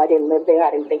rent, even though I didn't live there,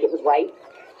 I didn't think it was right.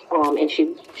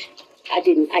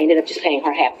 I ended up just paying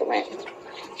her half the rent.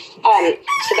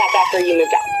 So that's after you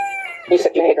moved out. You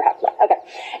said you paid her half of that. Okay.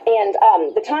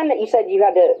 And the time that you said you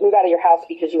had to move out of your house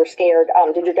because you were scared,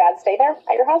 did your dad stay there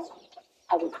at your house?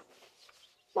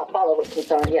 My father was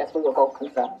concerned. Yes, we were both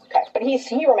concerned. Okay. But he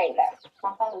remained there.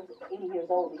 My father was 80 years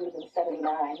old. He would have been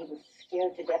 79. He was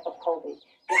scared to death of COVID.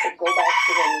 He could go back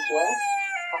to where he was.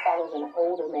 My father was an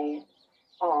older man.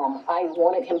 I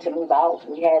wanted him to move out.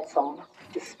 We had some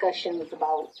discussions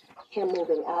about him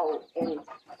moving out, and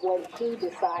what he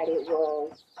decided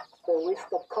was the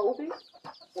risk of COVID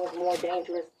was more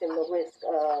dangerous than the risk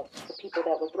of the people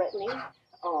that were threatening.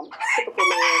 Typical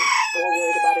man, more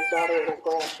worried about his daughter and his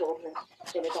grandchildren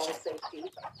than his own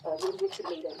safety. You'll get to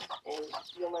meet him, and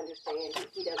you'll understand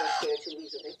he doesn't care too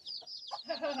easily.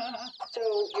 So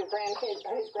his grandkids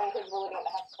were living at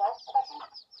the house as well?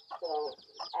 So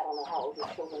I don't know how old your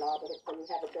children are, but if when you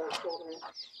have adult children,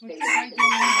 they need to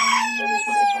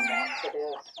come back. So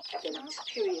they're at the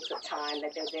periods of time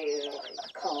that they're there, they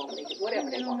come, they do whatever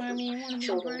they want to.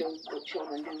 Children do what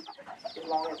children do. As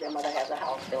long as their mother has a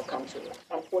house, they'll come to it.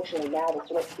 Unfortunately, now the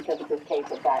threats because of this case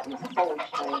have gotten so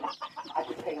extreme. I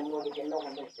just pay a mortgage and no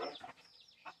one lives there.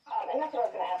 And that's what I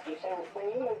was going to ask you. So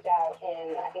when you moved out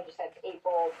in, I think you said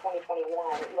April 2021,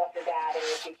 you left your dad and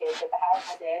your two kids at the house?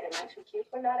 My dad and my two kids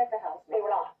were not at the house. They were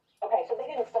not? Okay, so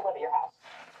they didn't still live at your house?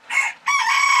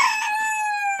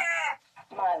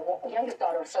 My youngest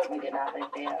daughter certainly did not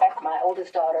live there. In fact, my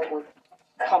oldest daughter would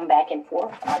come back and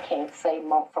forth. I can't say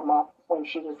month for month when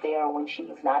she was there or when she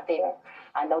was not there.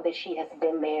 I know that she has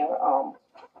been there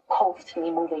post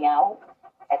me moving out.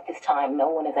 At this time, no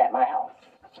one is at my house.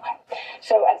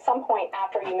 So at some point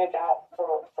after you moved out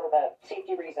for the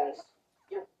safety reasons,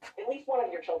 at least one of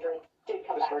your children did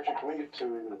come back. Richard, can we get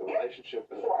to the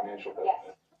relationship and the financial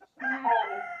benefit? Yes.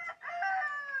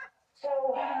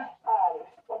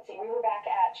 Let's see, we were back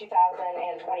at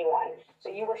 2021.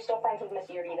 So you were still friends with Miss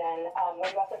Yuri then.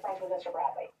 Were you also friends with Mr.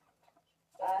 Bradley?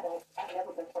 I've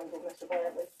never been friends with Mr.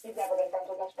 Bradley. You've never been friends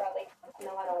with Mr. Bradley?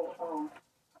 No, I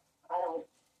don't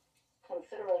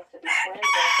consider us to be friends.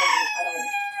 I don't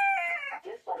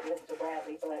dislike Mr.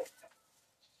 Bradley, but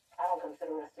I don't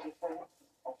consider us to be friends.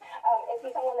 Is he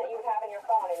someone that you would have in your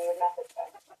phone and you would message him?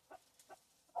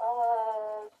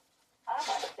 I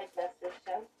might have text messaged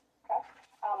him. Okay.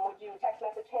 Would you text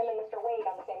message him and Mr. Wade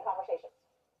on the same conversation?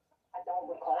 I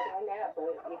don't recall doing that,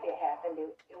 but if it happened,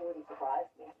 it wouldn't surprise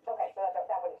me. Okay, so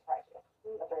that wouldn't surprise you.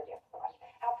 The three of you.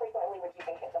 Okay. How frequently would you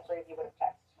think that the three of you would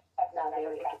have texted? Not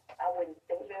very. I wouldn't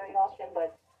think very often,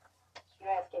 but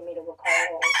you're asking me to recall.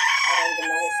 I don't even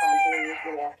know what time period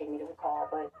you're asking me to recall,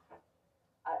 but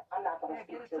I'm not going to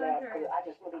speak to that because I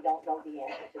just really don't know the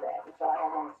answer to that, and so I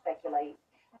don't want to speculate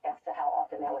as to how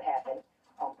often that would happen.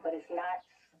 But it's not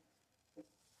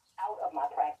out of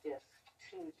my practice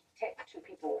to text two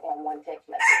people on one text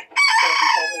message. So if you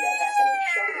told me that happened and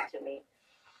showed it to me,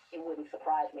 it wouldn't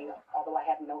surprise me, although I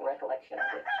have no recollection of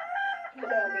it. So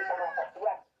there would be some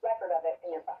record of it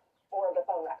in your phone, or the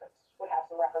phone records would have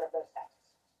some record of those texts.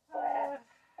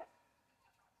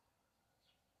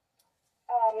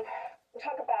 We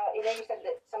talk about, you said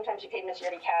that sometimes you paid Miss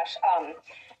Yuri cash.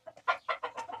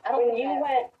 When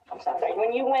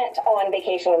you went on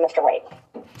vacation with Mr. Wade,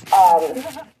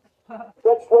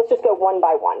 let's just go one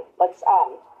by one. Let's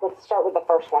start with the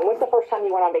first one. When's the first time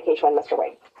you went on vacation with Mr.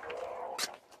 Wade?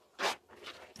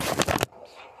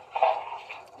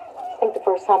 I think the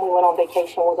first time we went on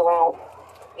vacation was around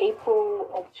April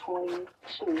of 22.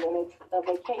 And a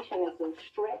vacation is a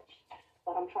stretch,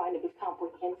 but I'm trying to be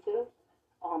comprehensive.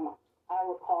 I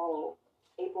recall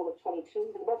April of 22.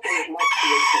 His birthday was March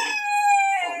the 18th.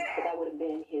 So that would have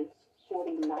been his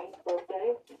 49th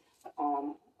birthday.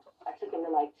 I took him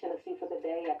to Tennessee for the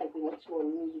day. I think we went to a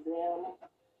museum.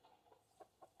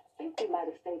 I think we might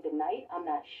have stayed the night. I'm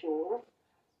not sure.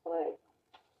 But,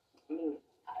 I mean,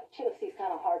 Tennessee's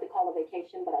kind of hard to call a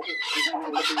vacation, but I just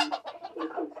am trying to be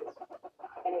inclusive.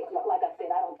 And like I said,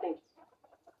 I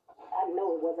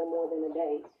know it wasn't more than a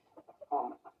day.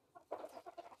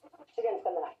 She didn't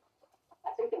spend the night.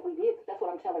 I think that we did. That's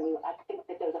what I'm telling you. I think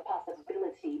that there's a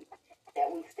possibility that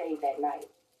we stayed that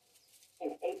night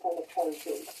in April of 22.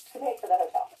 Who paid for the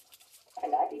hotel?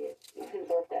 And I did. It was his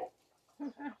birthday.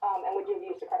 And would you have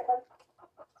used a credit card?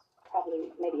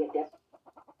 Probably maybe a debit.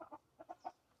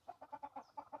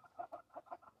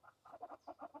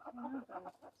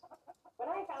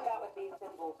 When I found out what these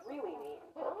symbols really mean,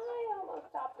 I almost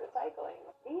stopped recycling.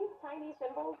 These tiny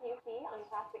symbols you see on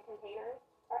plastic containers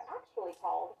are actually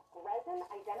called resin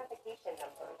identification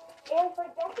numbers. And for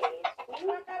decades,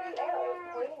 these three arrows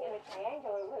pointing in a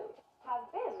triangular loop have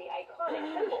been the iconic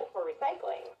symbol for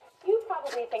recycling. You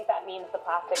probably think that means the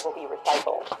plastic will be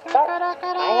recycled, but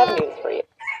I have news for you.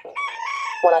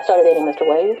 When I started dating Mr.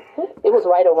 Wade, it was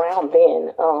right around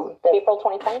then. April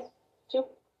 2022?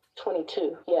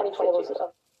 22, yeah.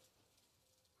 2022.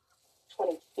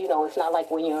 It's not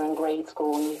like when you're in grade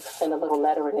school and you send a little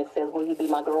letter and it says, will you be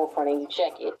my girlfriend, and you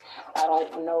check it. I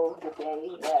don't know the day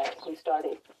that we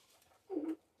started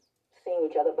seeing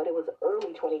each other, but it was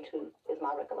early 22 is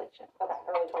my recollection. Okay,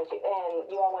 early 22. And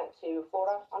you all went to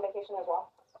Florida on vacation as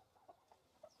well?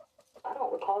 I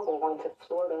don't recall going to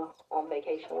Florida on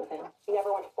vacation with him. You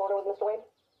never went to Florida with Mr. Wade?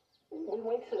 When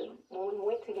we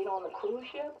went to get on the cruise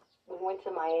ship, we went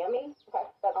to Miami. Okay,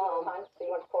 that's the only time. So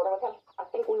you went to Florida with him? I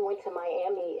think we went to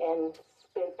Miami and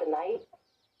spent the night.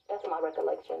 That's my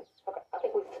recollection. Okay. I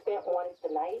think we spent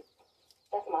the night.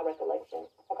 That's my recollection.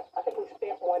 Okay. I think we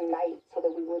spent one night so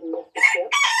that we wouldn't miss the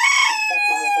ship. That's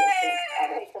my recollection. I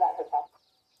paid for that hotel.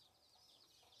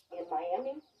 In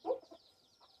Miami?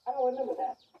 I don't remember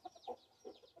that.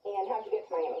 And how'd you get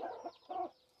to Miami?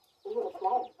 We were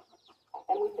flown.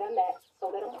 And we've done that, so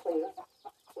that I'm clear.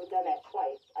 We've done that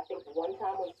twice. I think one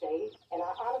time we stayed, and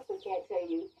I honestly can't tell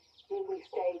you, did we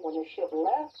stay when the ship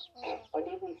left, or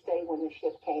did we stay when the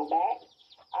ship came back?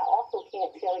 I also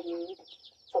can't tell you,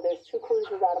 so there's 2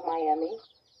 cruises out of Miami.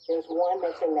 There's one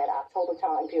that's in that October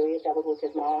time period that was with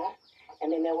his mom,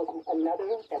 and then there was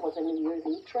another that was a New Year's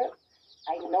Eve trip.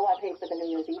 I know I paid for the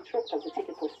New Year's Eve trip because the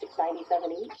tickets were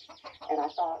 $697 each, and I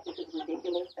thought this is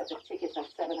ridiculous that the tickets are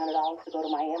 $700 to go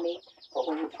to Miami, but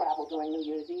when you travel during New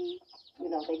Year's Eve,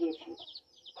 they get you.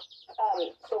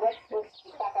 So let's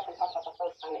back up and talk about the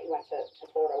first time that you went to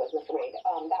Florida with Mr. Wade.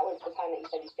 That was the time that you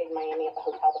said you stayed in Miami at the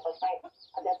hotel the first night?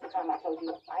 That's the time I told you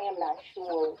I am not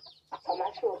sure. I'm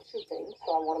not sure of 2 things, so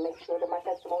I want to make sure that my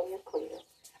testimony is clear.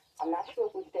 I'm not sure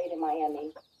if we stayed in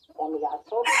Miami on the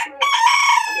October trip.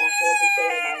 I'm not sure if we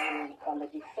stayed in Miami on the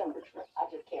December trip. I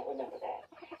just can't remember that.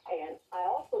 And I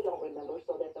also don't remember,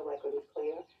 so that the record is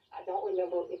clear, I don't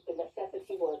remember if the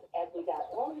necessity was as we got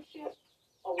on the ship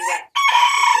or we got off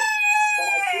the ship. But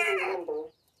I do remember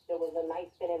there was a night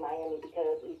spent in Miami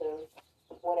because either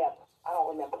whatever. I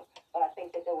don't remember. But I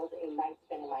think that there was a night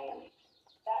spent in Miami.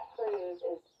 That cruise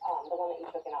is the one that you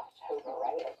took in October,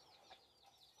 right?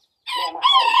 Yeah, if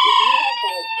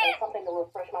you have something to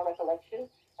refresh my recollection,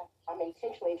 I'm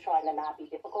intentionally trying to not be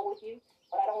difficult with you,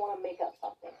 but I don't want to make up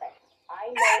something.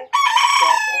 I know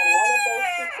that on one of those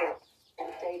 2 trips, we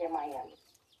stayed in Miami.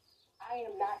 I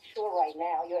am not sure right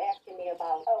now. You're asking me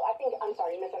about... Oh, I'm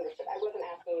sorry, you misunderstood. I was not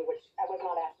asking you which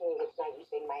night you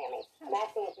stayed in Miami. I'm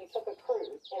asking if you took a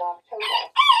cruise in October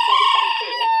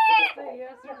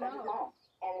 2022. Yes or no?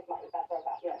 And his mom. That's what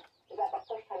I thought. Yes. Is that the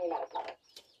first time you met his mother?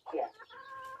 Yes.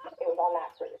 It was on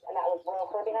that cruise. And that was Royal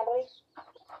Caribbean, I believe?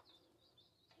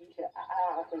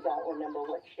 honestly don't remember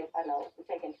what ship. I know we're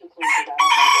taking 2 cruises. I don't know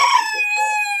what the ship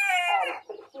was.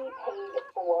 But he paid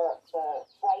for the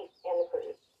flight and the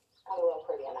cruise on the Royal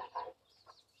Caribbean that time.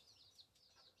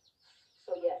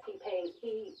 So yes, he paid.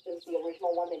 He is the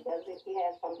original one that does it. He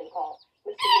has something called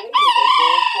Mr. Willis, is a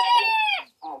world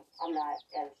traveler. I'm not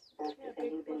as versed as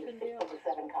him. He's been to 6 of the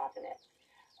 7 continents.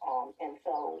 And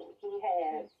so he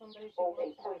has both a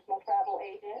personal travel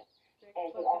agent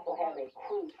and he also has a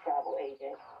cruise travel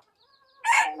agent.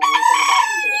 I don't know anything about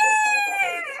either of those kind of travel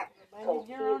agents. So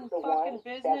he's the one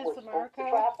that was supposed to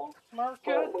travel.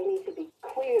 But we need to be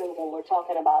clear when we're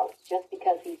talking about just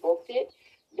because he booked it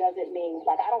doesn't mean,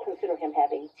 like, I don't consider him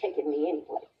having taken me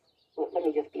anyplace. Let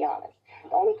me just be honest.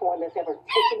 The only one that's ever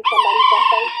taken somebody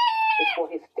someplace is for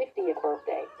his 50th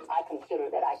birthday. I consider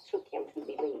that I took him to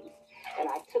Belize. And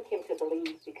I took him to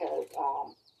Belize because,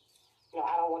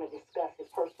 I don't want to discuss his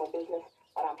personal business,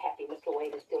 but I'm happy Mr.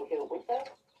 Wade is still here with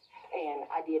us. And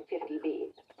I did 50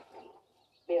 big.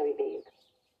 Very big.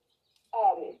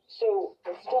 So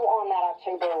we're still on that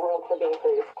October Royal Caribbean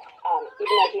cruise.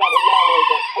 Even though he had a travel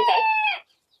agent. I'm sorry.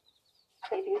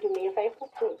 If you do me a favor,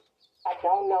 please. I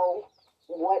don't know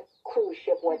what cruise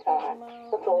ship what time.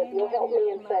 So if you'll help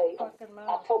me and say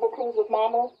October cruise with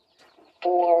Mama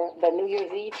or the New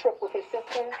Year's Eve trip with his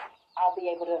sister, I'll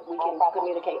be able to, we can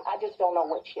communicate. I just don't know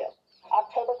what ship.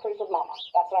 October cruise with Mama.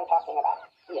 That's what I'm talking about.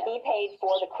 Yeah. He paid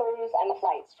for the cruise and the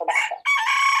flights for that trip.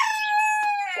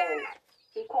 So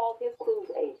he called his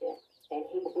cruise agent and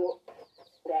he booked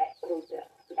that cruise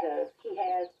because he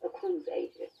has a cruise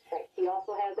agent. Right. He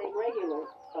also has a regular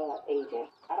agent.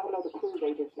 I don't know the cruise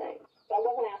agent's name. So I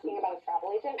wasn't asking about a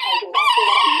travel agent. I was asking about a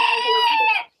travel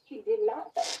agent. He did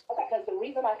not. Okay. Because the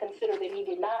reason I consider that he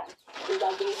did not is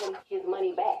I gave him his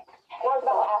money back. And I was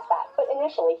about to ask that. But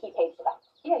initially, he paid for that.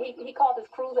 Yeah, he called his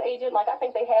cruise agent. Like, I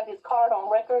think they have his card on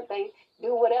record. They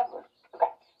do whatever. Okay.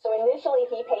 So initially,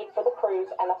 he paid for the cruise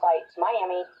and the flight to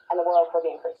Miami and the Royal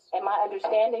Caribbean cruise. And my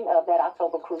understanding of that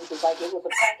October cruise is like it was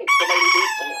a package the lady did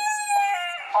for him.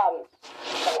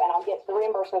 And I'll get to the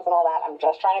reimbursements and all that. I'm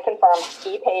just trying to confirm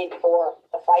he paid for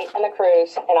the flight and the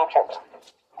cruise in October.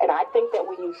 And I think that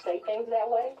when you say things that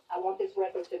way, I want this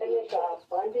record to be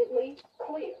abundantly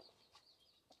clear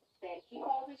that he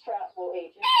called his travel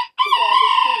agent, he called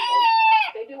his cruise agent.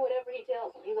 They do whatever he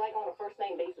tells them. He's like on a first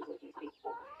name basis with these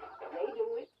people. They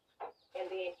do it, and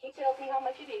then he tells me how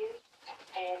much it is,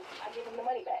 and I give him the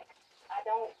money back. I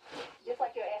don't, just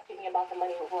like you're asking me about the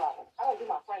money with Robin, I don't do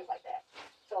my friends like that.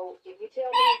 So if you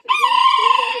tell me it's a deal, then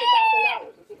you're going to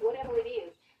get $1,000. Whatever it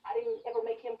is, I didn't ever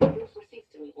make him produce receipts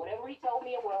to me. Whatever he told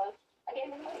me it was, I gave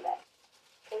him the money back.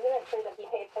 Isn't it true that he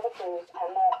paid for the cruise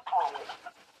and the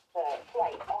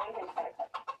flight on his credit card?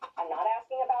 I'm not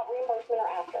asking about reimbursement or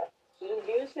after. He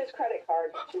used his credit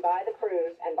card to buy the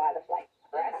cruise and buy the flight.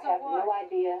 Correct? I have no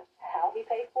idea how he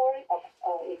paid for it.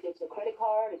 If it's a credit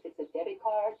card, if it's a debit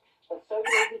card, but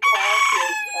certainly he called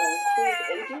his cruise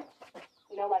agent.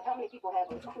 You know, like how many people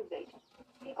have a cruise agent?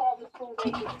 He calls his cruise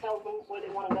agent, tells them where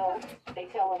they want to go. They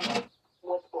tell him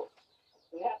what's booked.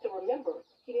 You have to remember,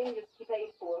 he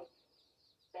paid for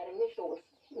that initial was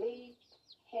me,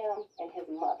 him, and his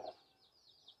mother.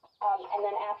 And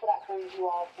then after that cruise, you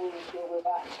all flew to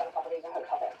Aruba and spent a couple days in a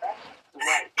hotel there, correct?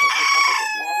 Right.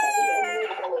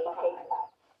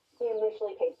 He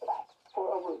initially paid for that. For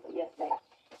Aruba, yes, ma'am.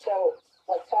 So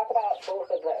let's talk about both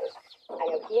of those. I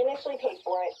know he initially paid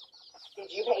for it.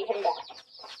 Did you pay him back?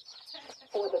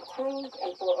 For the cruise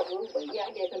and for Aruba, yeah,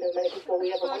 I gave him the money before we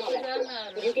ever went on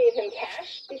that trip. You gave him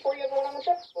cash before you ever went on the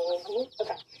trip? Mm-hmm.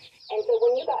 Okay. And so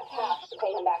when you got cash to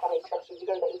pay him back on these trips, did you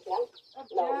go to the ATM?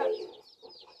 No,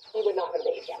 you would not go to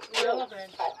the ATM.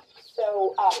 Relevant. Okay.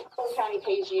 So Fulton County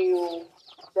pays you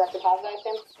direct deposit, I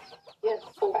assume? yes,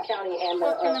 Fulton County and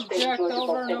the state of Georgia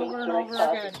both pay me direct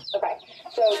deposit. Okay.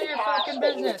 So None of the your cash fucking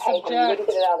that you business. paid him, you wouldn't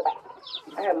get it out of the bank.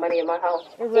 I have money in my house.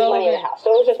 Just money in the Irrelevant. house. So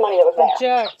it was just money that was there.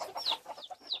 Object.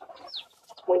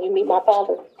 When you meet my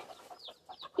father,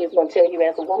 he's going to tell you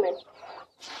as a woman,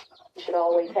 you should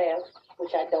always have,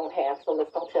 which I don't have, so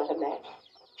let's don't tell him that.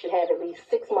 You should have at least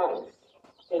 6 months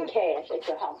in cash at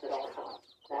your house at all times.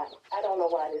 Now, I don't know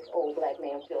why this old black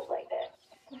man feels like that,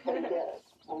 but he does.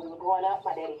 When we were growing up,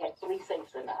 my daddy had 3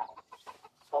 safes in the house.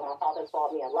 So my father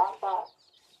bought me a lockbox,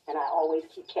 and I always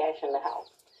keep cash in the house.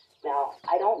 Now,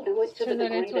 I don't do it to the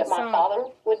degree that my father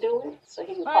would do it, so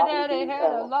he would My probably daddy be had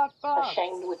a lockbox.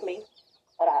 ashamed with me,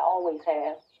 but I always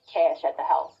have cash at the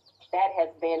house. That has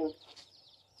been,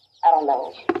 I don't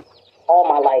know, all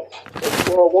my life. If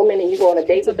you're a woman and you go on a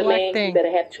date It's a with a black man, thing. you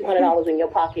better have $200 in your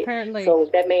pocket. Apparently. So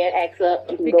if that man acts up,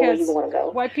 you can go where Because you want to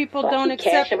go. white people So I don't keep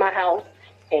cash accept in my house,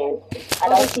 and I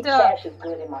all don't the keep stuff. cash as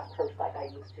good in my purse like I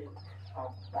used to. I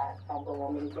don't go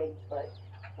on many dates, but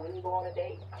when you go on a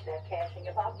date, you have cash in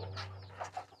your pocket.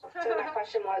 So my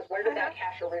question was, where did that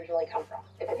cash originally come from?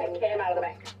 If it came out of the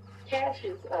bank. Cash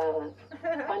is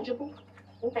fungible.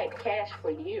 We've had cash for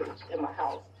years in my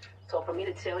house. So for me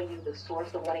to tell you the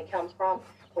source of money comes from,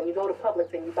 when you go to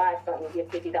Publix and you buy something, you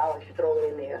get $50, you throw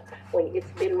it in there. When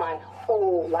it's been my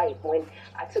whole life. When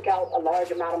I took out a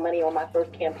large amount of money on my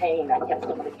first campaign, I kept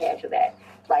some of the cash of that.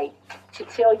 Like, to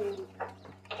tell you,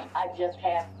 I just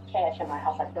have cash in my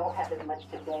house. I don't have as much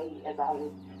today as I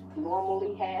would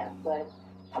normally have, but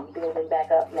I'm building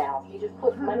back up now. You just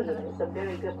put money in. It's a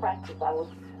very good practice. I would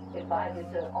advise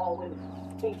it to all women.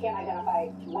 So you can't identify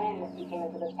when you came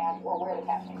into the cash or where the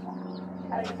cash came from.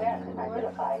 I just asked if I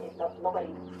identify it.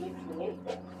 Nobody gives me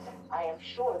anything. I am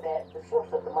sure that the source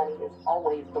of the money is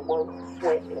always the work,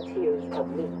 sweat, and tears of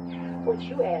me. What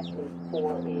you asked me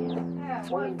for is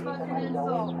where did the money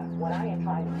go in? What I am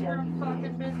trying to tell you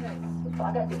is, so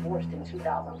I got divorced in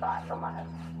 2005 from my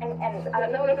husband.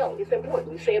 No, it's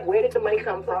important. You said, where did the money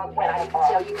come from? And I need to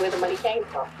tell you where the money came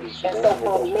from. And so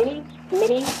for many,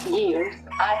 many years,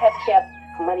 I have kept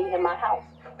money in my house.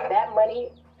 That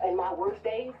money in my worst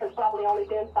days has probably only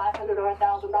been $500 or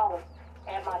 $1,000.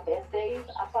 And my best days,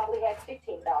 I probably had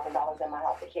 $15,000 in my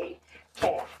house of cash.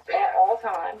 At all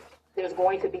times, there's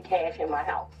going to be cash in my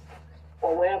house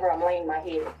or wherever I'm laying my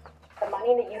head. The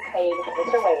money that you paid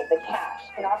Mr. Wade, the cash,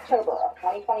 in October of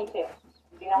 2022,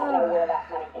 do you not know where that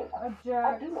money came from?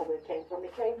 I do know where it came from.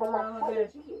 It came from my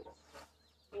father's years.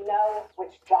 Do you know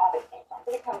which job it came from?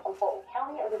 Did it come from Fulton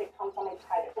County or did it come from a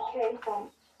private job? It came from,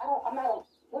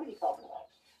 what are you talking about?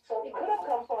 So it could have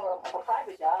come from a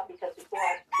private job because before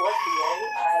I was VA,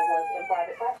 I was in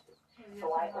private practice.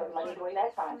 So I earned money during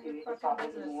that time period. It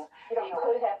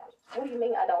could have. What do you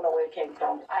mean I don't know where it came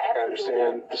from? I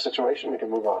understand the situation. We can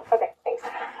move on. Okay, thanks.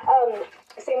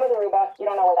 Same with Aruba. You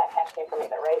don't know where that cash came from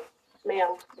either, right?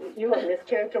 Ma'am, you are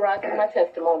mischaracterizing my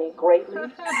testimony greatly.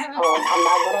 I'm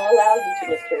not going to allow you to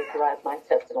mischaracterize my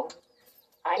testimony.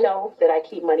 I know that I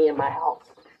keep money in my house.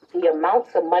 The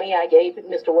amounts of money I gave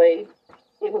Mr. Wade,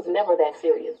 it was never that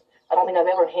serious. I don't think I've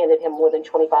ever handed him more than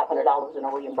 $2,500 in a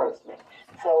reimbursement.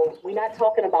 So we're not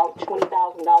talking about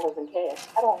 $20,000 in cash.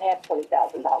 I don't have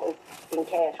 $20,000 in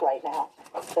cash right now.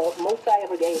 The most I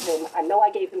ever gave him, I know I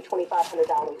gave him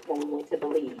 $2,500 when we went to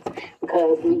Belize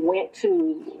because we went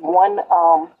to one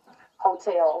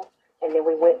hotel and then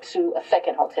we went to a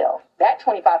second hotel. That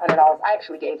 $2,500 I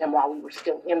actually gave him while we were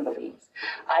still in Belize.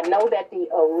 I know that the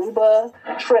Aruba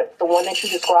trip, the one that you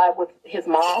described with his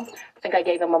mom, I think I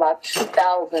gave him about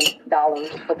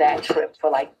 $2,000 for that trip for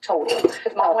like total.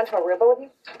 His mom went to Aruba with you?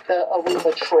 The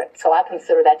Aruba trip. So I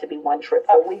consider that to be one trip.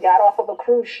 So we got off of a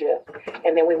cruise ship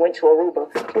and then we went to Aruba,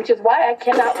 which is why I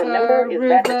cannot remember is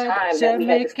that the time that we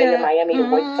had to stay in Miami to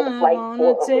wait for the flight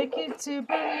for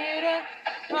Aruba.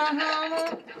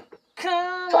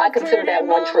 So I consider that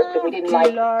one trip that we didn't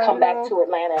like come back to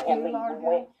Atlanta and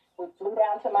leave. We flew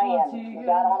down to Miami. We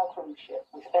got on a cruise ship.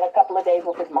 We spent a couple of days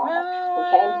with his mom. We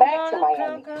came back to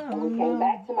Miami. When we came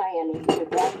back to Miami, either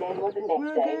that day or the next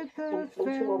day, we flew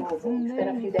to Aruba. We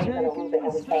spent a few days in Aruba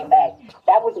and we came back.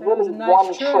 That was really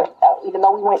one trip. Even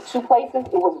though we went two places,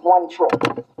 it was one trip.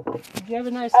 Did you have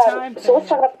a nice time? So let's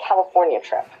talk about the California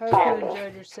trip. Hope you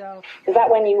enjoyed yourself. Is that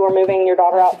when you were moving your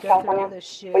daughter out to California?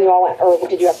 When you all went, or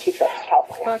did you have two trips to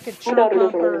California? My daughter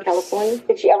doesn't live in California.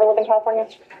 Did she ever live in California?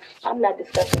 I'm not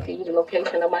discussing to you the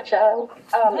location of my child.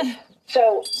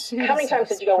 So how many times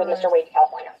did you go with Mr. Wade to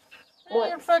California? None of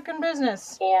your fucking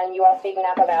business. And you all stayed in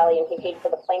Napa Valley and he paid for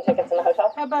the plane tickets in the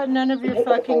hotel? How about none of your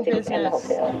fucking business?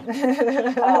 And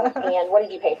what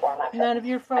did you pay for on that trip? None of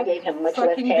your fucking business. I gave him much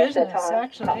less cash that time.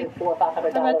 Actually. Probably $400 or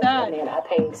 $500. How about that? And then I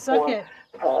paid Suck for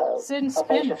it. Sit and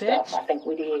spin, bitch. Stuff. I think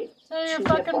we did. None of your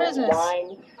fucking business.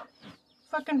 Wine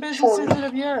fucking business isn't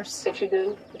of yours. That you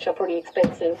do, which are pretty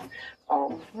expensive.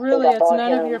 Really, it's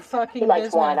none of your fucking business. He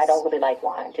likes wine. I don't really like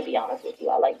wine, to be honest with you.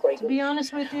 I like grape. To be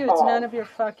honest with you, it's none of your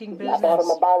fucking business. I bought him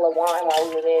a bottle of wine while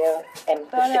we were there, and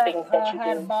the shipping that you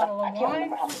had do. A bottle of I can't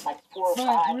remember how much, like 4 or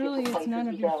 5 really, different it's none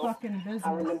of your fucking business.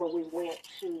 I remember we went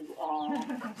to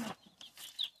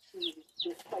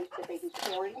this place that they do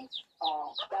pairings.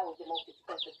 That was the most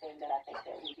expensive thing that I think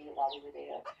that we did while we were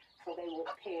there. So they would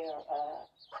pair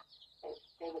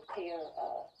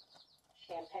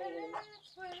champagne,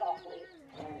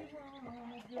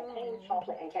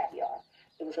 chocolate, and caviar.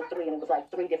 It was a 3, and it was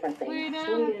like 3 different things.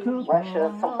 Sweden,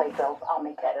 Russia, someplace else. I'll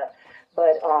make that up.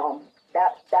 But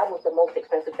that was the most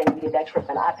expensive thing we did that trip,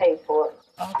 and I paid for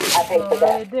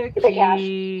that. You pay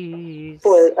cash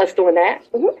for us doing that?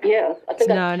 Mm-hmm. Yeah, I think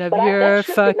none of your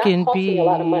fucking bees.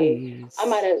 I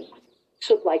might have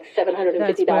took like $750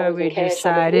 That's where we in cash.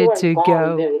 decided we to weren't go.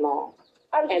 gone very long.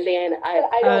 And then I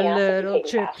A only asked if little you paid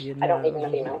trip, cash. you I don't need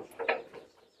enough know. emails.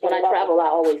 when I travel, I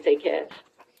always take cash.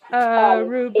 And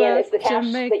Aruba, it's the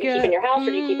cash that you keep in your house,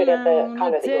 or do you keep it at the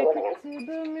condo that you're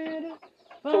living in?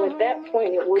 So at that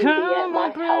point, it wouldn't be at my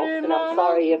house, and I'm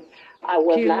sorry if I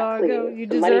was not clear. You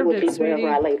The money would deserved be it, sweetie.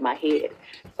 wherever I laid my head.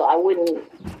 So I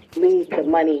wouldn't leave the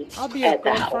money I'll be your at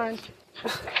the house. girlfriend.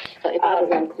 So if I was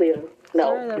unclear,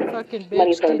 Sorry, no, that fucking bitch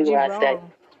money's going to did be you where I stay.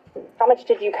 wrong. How much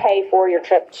did you pay for your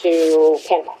trip to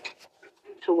Panama?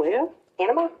 To where?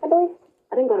 Panama, I believe.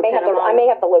 I didn't go to Panama. I may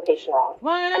have the location wrong.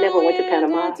 I never went to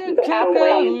Panama. I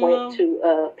went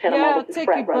to Panama with the take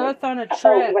frat you brothers. both on a Oh,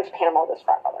 trip. you went to Panama with his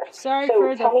frat brothers. Sorry So for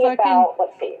the tell me fucking about,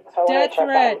 let's see. So death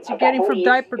threats you're getting from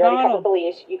Diaper You already covered Donald.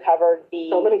 Belize. You covered the...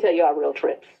 So let me tell you our real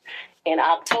trips. In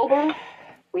October,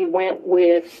 we went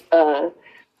with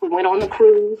we went on the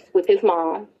cruise with his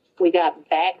mom. We got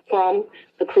back from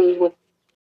the cruise with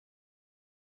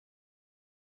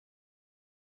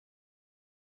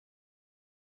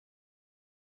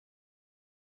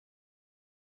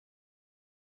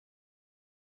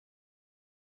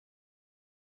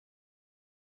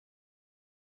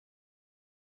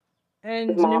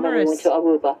And his mom, and we went numerous to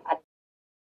Aruba.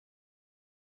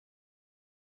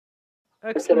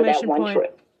 I consider that exclamation one point.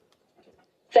 trip.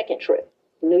 Second trip,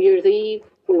 New Year's Eve,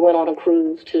 we went on a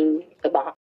cruise to the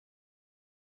Bahamas.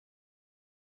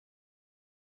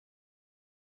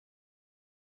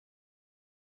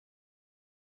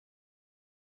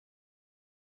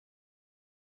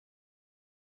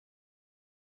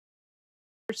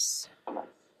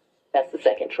 That's the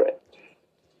second trip.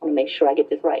 I want to make sure I get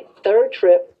this right. Third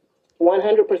trip,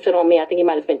 100% on me. I think he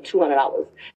might have spent $200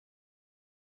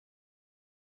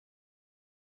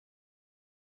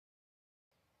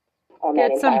 on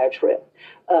that entire trip.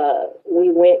 We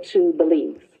went to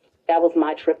Belize. That was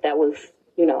my trip. That was,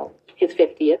 you know, his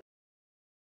 50th.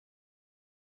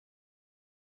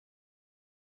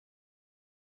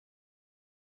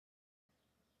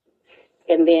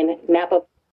 And then Napa.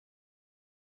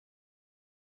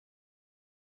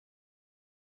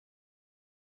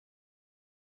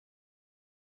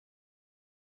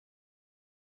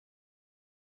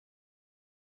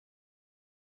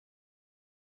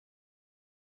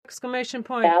 Exclamation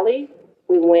point. Valley.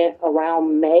 We went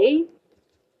around May.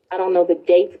 I don't know the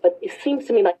dates, but it seems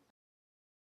to me like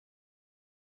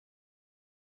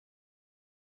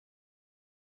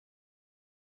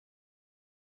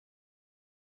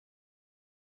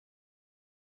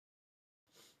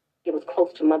it was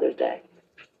close to Mother's Day.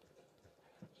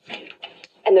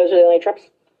 And those are the only trips?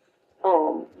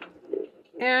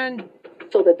 And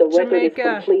so that the record is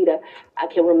Jamaica. complete. I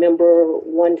can remember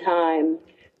one time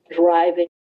driving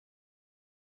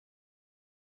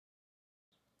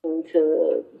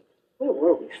to, where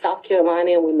were we? South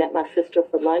Carolina, and we met my sister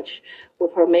for lunch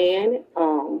with her man.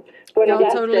 Y'all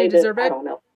totally deserve it. I don't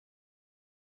know.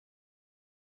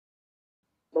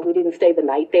 But we didn't stay the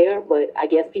night there, but I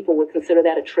guess people would consider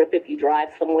that a trip if you drive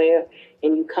somewhere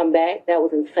and you come back. That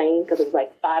was insane because it was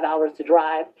like 5 hours to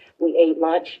drive. We ate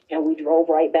lunch and we drove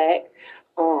right back.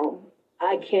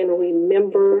 I can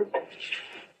remember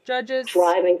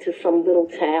driving to some little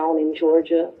town in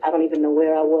Georgia. I don't even know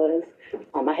where I was.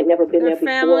 I had never been there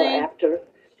before or after.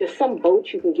 There's some boat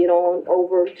you can get on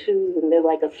over to, and they're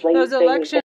like a slave those thing.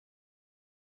 elections.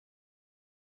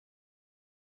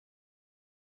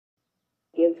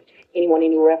 Give anyone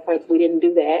any reference. We didn't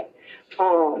do that.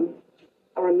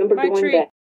 I remember doing that.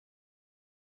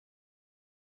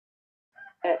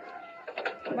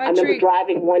 I remember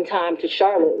driving one time to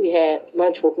Charlotte. We had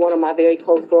lunch with one of my very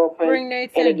close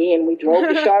girlfriends. And again, we drove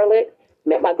to Charlotte,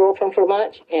 met my girlfriend for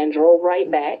lunch, and drove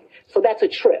right back. So that's a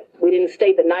trip. We didn't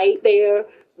stay the night there,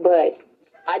 but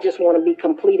I just want to be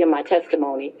complete in my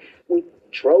testimony. We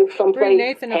drove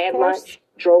someplace, had lunch,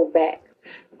 drove back.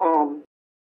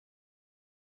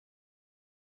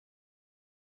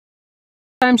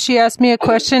 Time she asked me a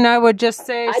question, I would just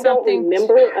say I something. don't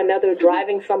remember another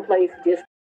driving someplace distant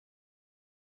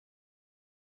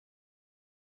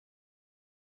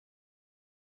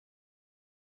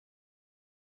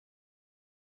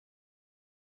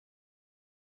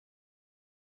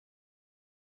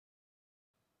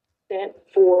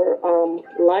for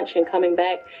lunch and coming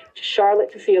back to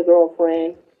Charlotte to see a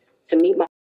girlfriend, to meet my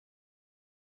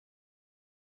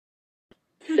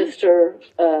sister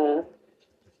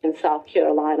in South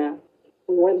Carolina.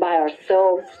 We went by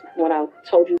ourselves when I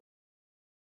told you.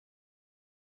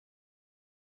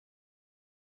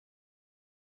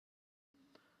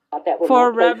 That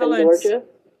For relevance.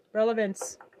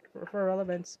 Relevance. For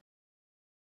relevance.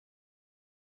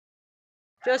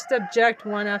 Just object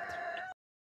one after.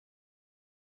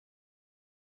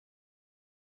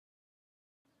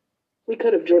 We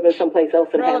could have driven someplace else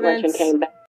and had lunch and Relevance. came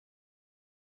back.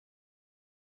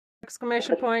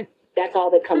 Exclamation point. That's all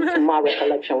that comes to my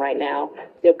recollection right now.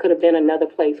 There could have been another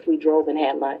place we drove and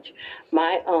had lunch.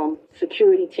 My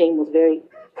security team was very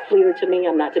clear to me.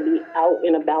 I'm not to be out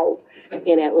and about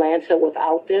in Atlanta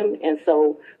without them. And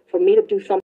so for me to do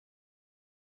something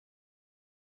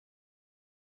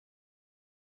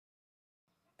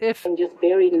just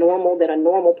very normal that a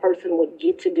normal person would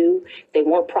get to do, if they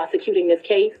weren't prosecuting this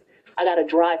case, I got to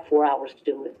drive 4 hours to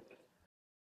do it.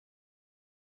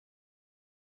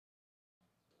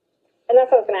 And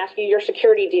that's what I was going to ask you. Your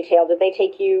security detail, did they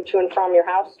take you to and from your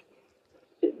house?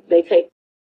 They take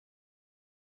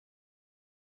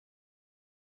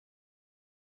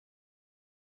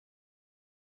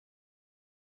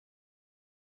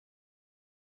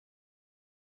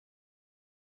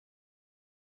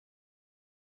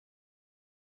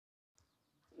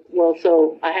Well,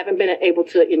 so I haven't been able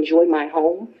to enjoy my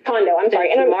home. Condo, I'm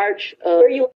sorry. In March. Where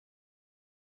you?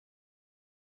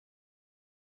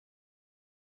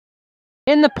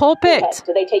 In the pulpit.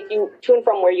 Do they take you to and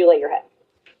from where you lay your head?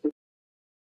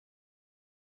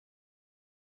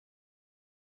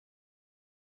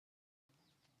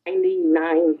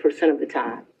 %99 of the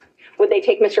time. Would they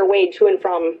take Mr. Wade to and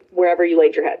from wherever you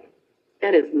laid your head?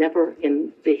 That has never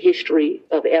in the history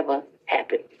of ever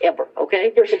happened. Ever,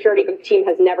 okay? Your security team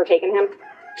has never taken him?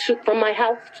 From my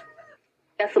house?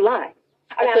 That's a lie.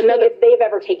 I'm asking if they've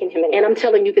ever taken him anywhere. And I'm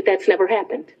telling you that that's never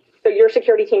happened. So your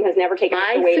security team has never taken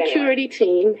Mr. Wade My security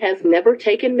team has never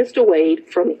taken Mr. Wade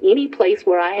from any place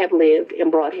where I have lived and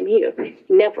brought him here.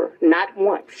 Never. Not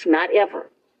once. Not ever.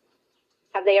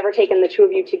 Have they ever taken the two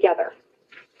of you together?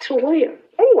 To where?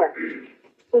 Anywhere.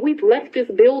 Well, we've left this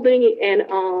building and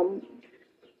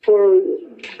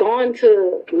gone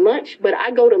to lunch, but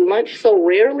I go to lunch so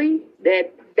rarely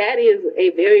that is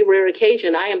a very rare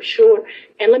occasion, I am sure.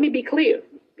 And let me be clear,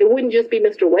 it wouldn't just be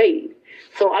Mr. Wade.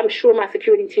 So I'm sure my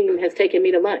security team has taken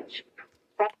me to lunch.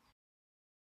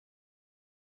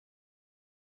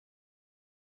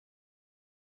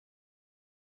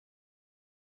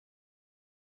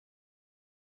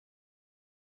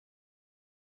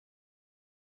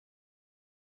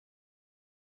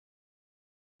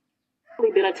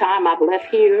 Been a time I've left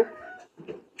here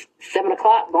 7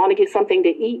 o'clock, gone to get something to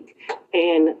eat,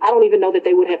 and I don't even know that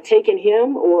they would have taken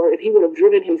him or if he would have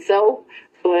driven himself,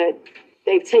 but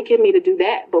they've taken me to do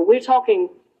that. But we're talking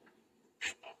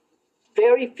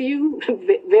very few,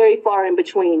 very far in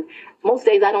between. Most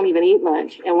days I don't even eat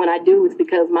lunch, and when I do, it's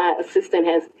because my assistant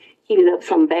has heated up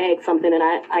some bag, something, and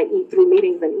I eat through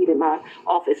meetings and eat in my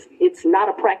office. It's not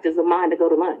a practice of mine to go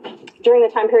to lunch. During the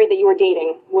time period that you were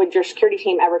dating, would your security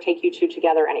team ever take you two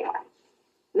together anywhere?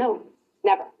 No.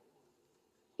 Never.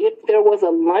 If there was a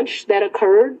lunch that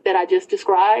occurred that I just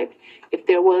described, if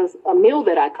there was a meal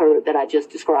that occurred that I just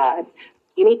described,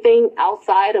 anything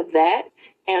outside of that,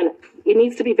 and it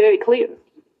needs to be very clear,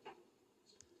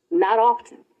 not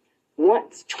often.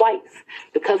 Once, twice,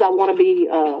 because I want to be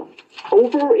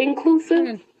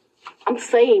over-inclusive. I'm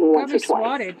saying once or twice.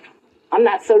 Swatted. I'm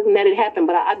not certain that it happened,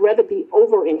 but I'd rather be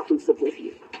over-inclusive with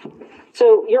you.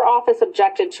 So your office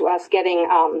objected to us getting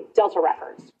Delta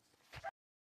records.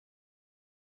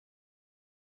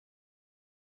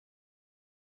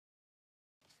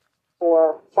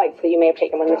 Or flights that you may have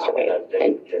taken with Mr. Wade.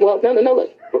 And, well, no,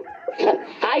 look.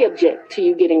 I object to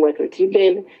you getting records. You've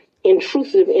been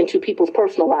intrusive into people's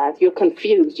personal lives. You're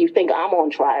confused. You think I'm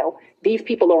on trial. These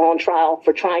people are on trial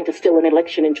for trying to steal an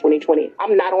election in 2020.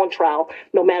 I'm not on trial,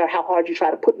 no matter how hard you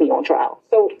try to put me on trial.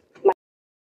 So my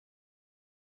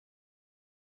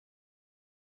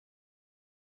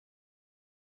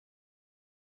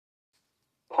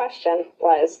question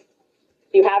was,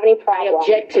 do you have any problem? I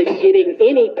object to getting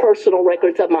any personal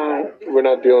records of mine. We're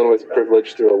not dealing with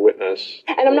privilege through a witness.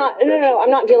 And I'm not, no, I'm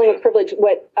not dealing with privilege.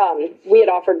 What we had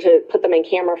offered to put them in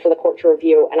camera for the court to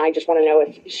review, and I just want to know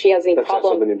if she has any That's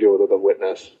problem. not something you deal with a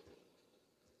witness.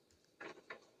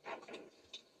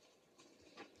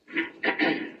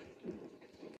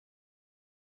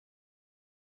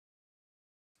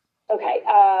 Okay,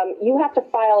 you have to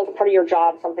file as part of your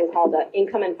job something called the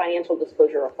Income and Financial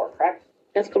Disclosure Report, correct?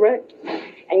 That's correct.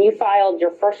 And you filed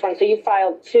your first one, so you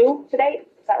filed 2 to date,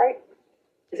 is that right?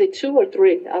 Is it 2 or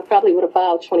 3? I probably would have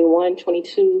filed 21,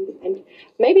 22, and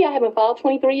maybe I haven't filed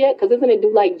 23 yet, because isn't it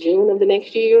due like June of the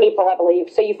next year? April, I believe.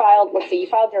 So you filed, let's see, you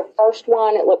filed your first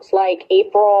one, it looks like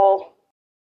April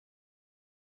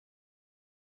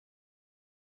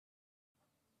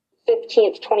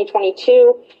 15th,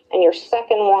 2022, and your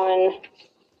second one,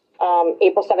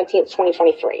 April 17th,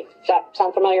 2023. Does that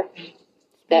sound familiar?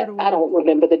 That I don't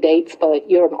remember the dates, but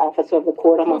you're an officer of the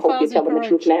court. I'm gonna hope you're telling the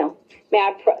truth now. May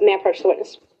I approach the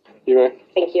witness? You may.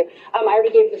 Thank you. I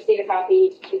already gave the state a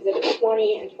copy, exhibit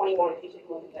 20 and 21, if you take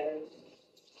a look at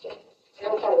those. They're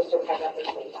part of the certified records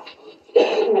at the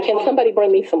same time. Can somebody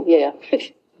bring me some, yeah.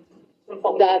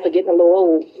 Guys are getting a little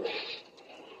old.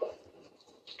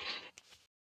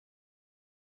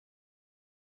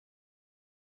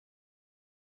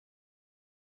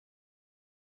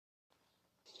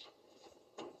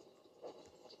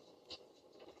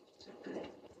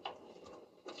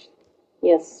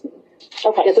 Yes.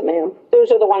 Okay. Yes, ma'am.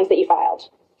 Those are the ones that you filed.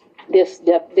 This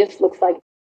looks like.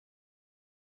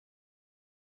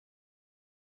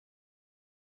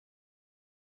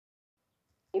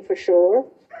 For sure.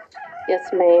 Yes,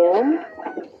 ma'am.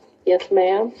 Yes,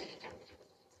 ma'am.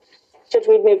 Judge,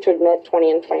 we'd move to admit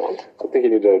 20 and 21. I think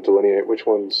you need to delineate which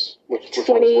 20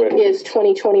 is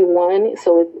 2021,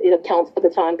 so it accounts for the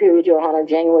time period, Your Honor,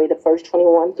 January the 1st,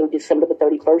 21 through December the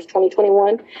 31st,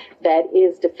 2021. That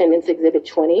is Defendant's Exhibit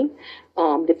 20.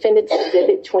 Defendant's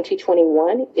Exhibit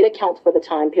 2021, it accounts for the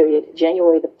time period,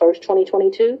 January the 1st,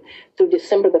 2022 through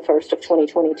December the 1st of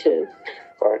 2022.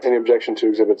 All right, any objection to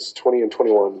Exhibits 20 and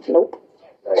 21? Nope.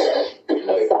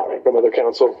 Sorry. From other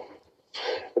counsel?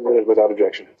 Admitted without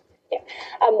objection. Yeah.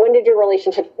 When did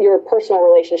your personal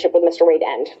relationship with Mr. Wade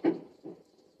end?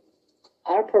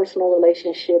 Our personal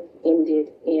relationship ended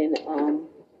in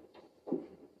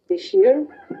this year.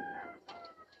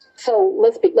 So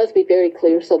let's be very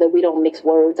clear so that we don't mix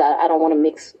words. I don't want to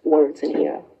mix words in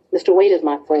here. Mr. Wade is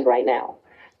my friend right now.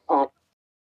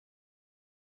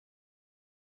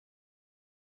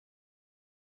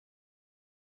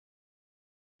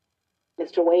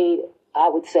 Mr. Wade, I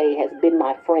would say, has been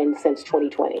my friend since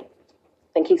 2020. I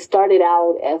think he started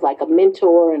out as like a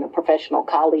mentor and a professional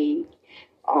colleague.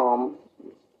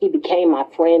 He became my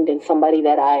friend and somebody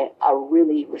that I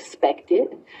really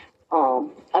respected.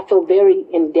 I feel very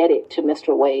indebted to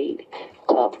Mr. Wade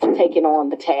for taking on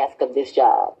the task of this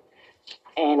job.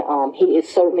 And he is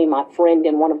certainly my friend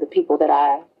and one of the people that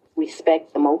I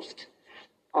respect the most.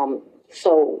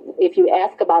 So if you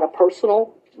ask about a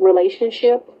personal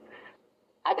relationship,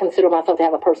 I consider myself to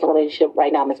have a personal relationship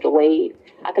right now, Mr. Wade.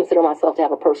 I consider myself to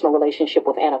have a personal relationship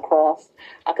with Anna Cross.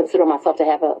 I consider myself to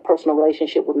have a personal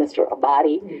relationship with Mr.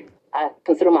 Abadi. I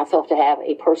consider myself to have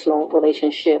a personal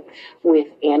relationship with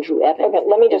Andrew Evans. Okay,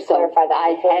 let me just clarify that.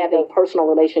 I have a personal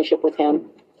relationship with him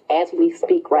as we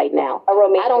speak right now. I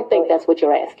don't think that's what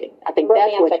you're asking. I think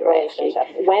that's what you're asking.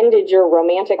 When did your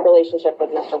romantic relationship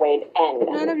with Mr. Wade end?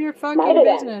 None of your fucking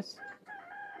business.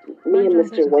 Me and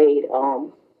Mr. Wade,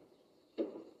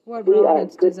 what we are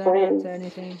relevance good does that friends. have to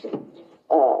anything?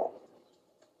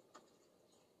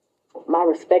 My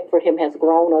respect for him has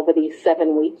grown over these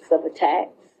 7 weeks of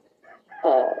attacks.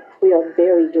 We are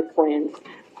very good friends.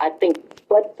 I think,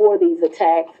 but for these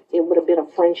attacks, it would have been a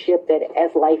friendship that,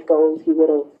 as life goes, he would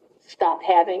have stopped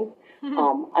having.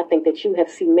 I think that you have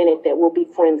cemented that we'll be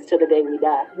friends till the day we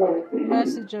die.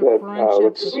 Message of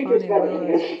friendship to Fani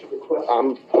Willis.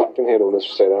 I can handle this,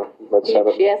 Seda. Let's have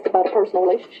it. She asked about a personal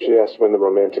relationship. She asked when the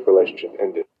romantic relationship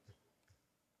ended.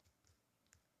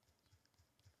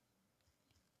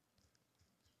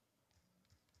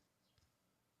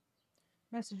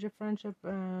 Message of friendship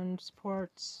and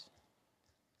supports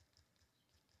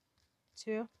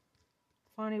to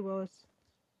Fani Willis.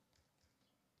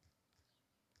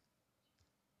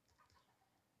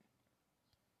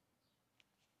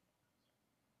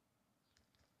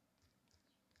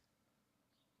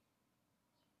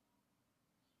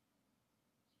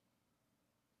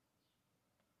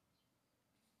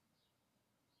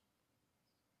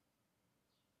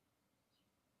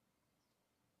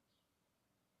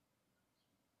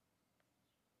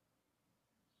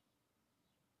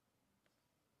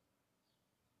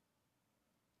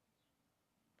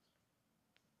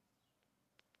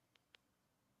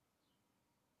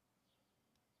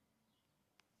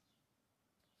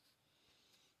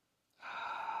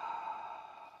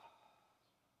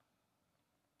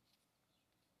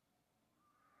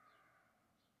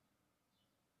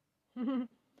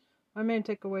 My main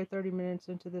takeaway 30 minutes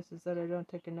into this is that I don't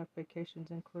take enough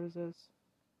vacations and cruises.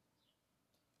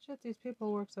 Shit, these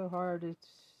people work so hard. It's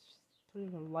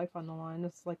putting their life on the line.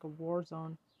 It's like a war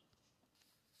zone.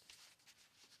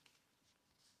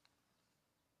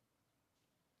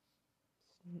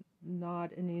 It's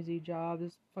not an easy job.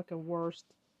 It's fucking worst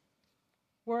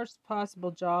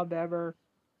possible job ever.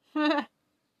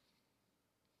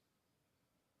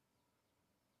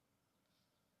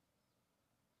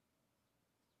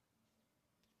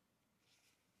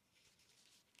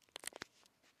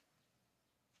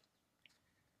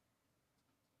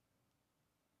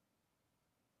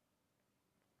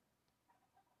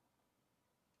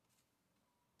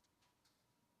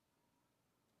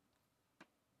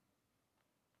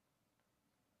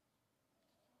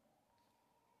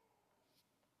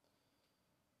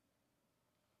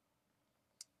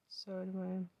 So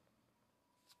anyway,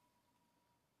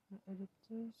 I'll edit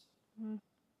this.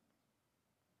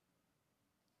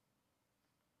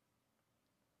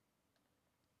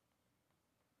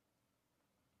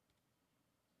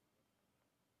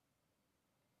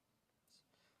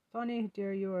 Funny,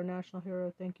 dear, you are a national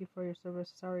hero. Thank you for your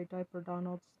service. Sorry, Diaper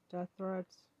Donald's death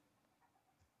threats.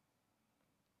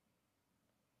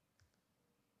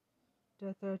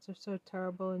 Death threats are so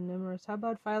terrible and numerous. How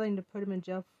about filing to put him in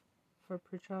jail for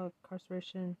pretrial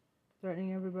incarceration,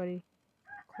 threatening everybody,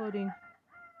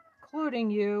 including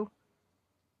you,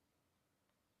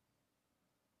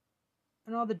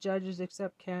 and all the judges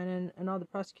except Cannon, and all the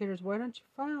prosecutors. Why don't you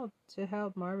file to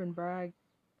help Marvin Bragg?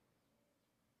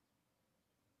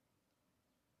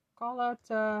 Call out,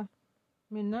 I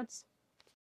mean, that's...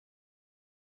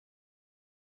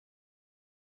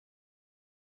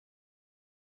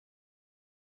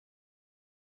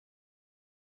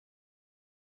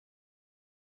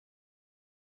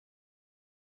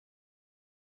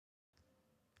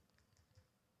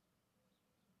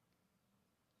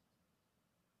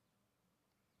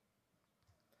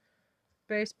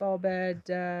 Baseball bat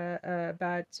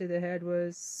to the head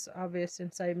was obvious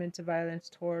incitement to violence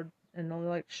toward an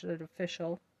elected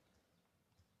official.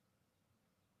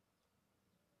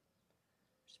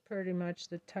 It's pretty much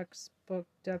the textbook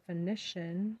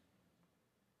definition.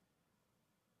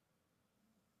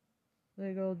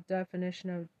 Legal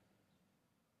definition of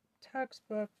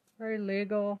textbook. Very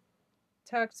legal.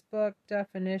 Textbook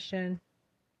definition.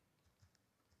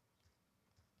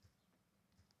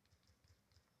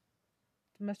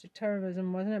 Domestic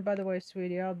terrorism, wasn't it? By the way,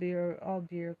 sweetie, I'll be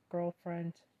your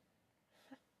girlfriend.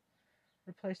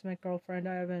 Replacement girlfriend.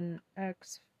 I have an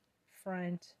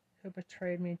ex-friend who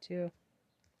betrayed me too.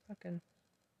 Fucking.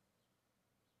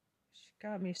 She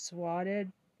got me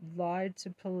swatted, lied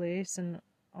to police, and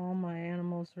all my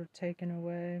animals were taken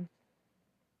away.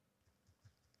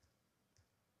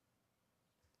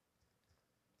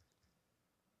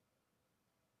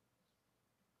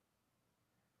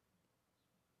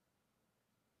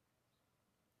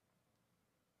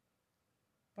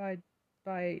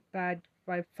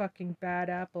 By fucking bad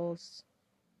apples.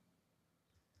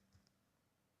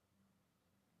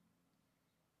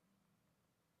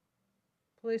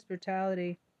 Police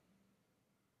brutality.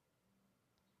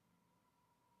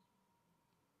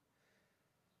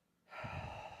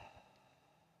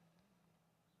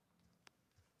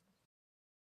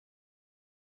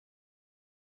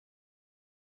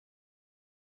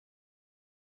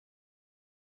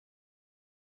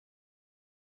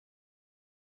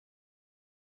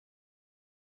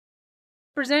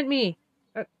 Present me.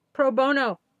 Pro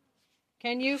bono.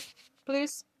 Can you,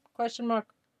 please? Question mark.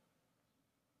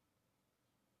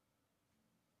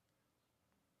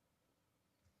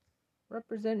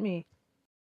 Represent me.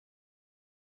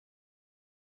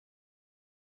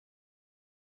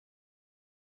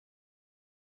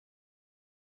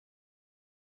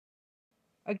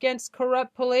 Against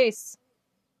corrupt police.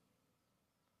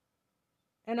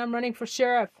 And I'm running for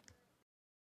sheriff.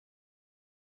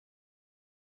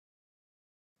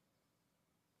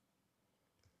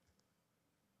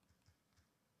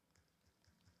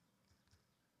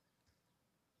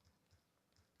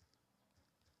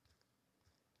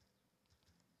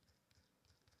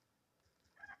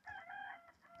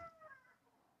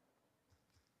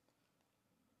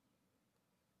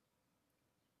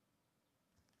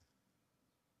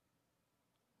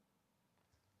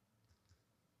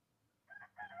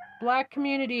 Black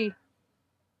community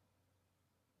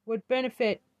would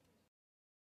benefit.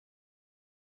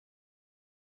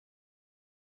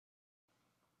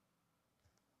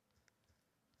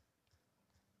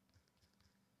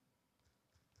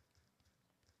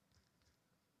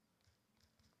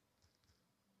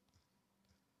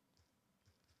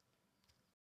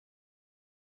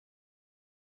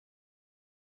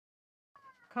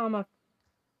 Comma.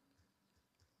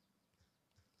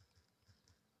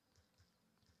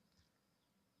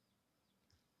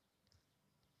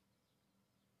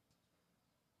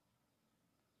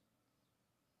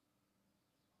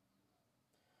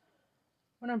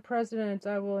 When I'm president,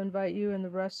 I will invite you and the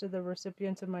rest of the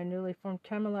recipients of my newly formed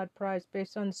CAMELOT Prize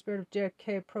based on the spirit of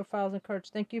JFK profiles and courage.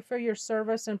 Thank you for your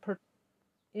service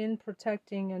in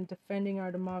protecting and defending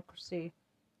our democracy.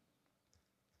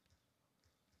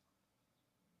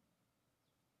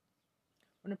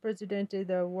 When a Presidente,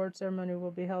 the award ceremony will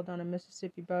be held on a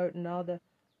Mississippi boat and all the,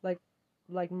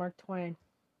 like Mark Twain.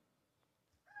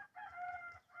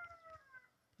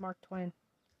 Mark Twain.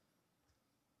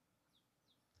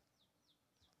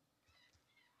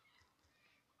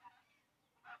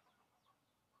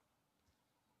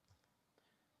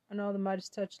 And all the Midas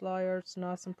Touch lawyers and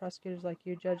awesome prosecutors like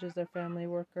you, judges, their family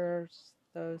workers,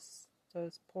 those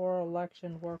poor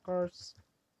election workers,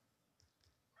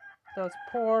 those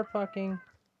poor fucking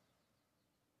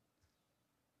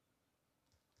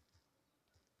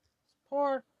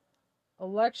poor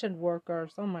election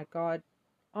workers. Oh my god.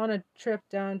 On a trip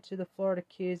down to the Florida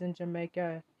Keys in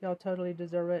Jamaica. Y'all totally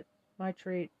deserve it. My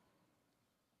treat.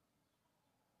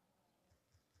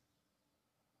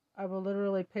 I will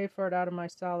literally pay for it out of my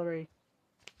salary.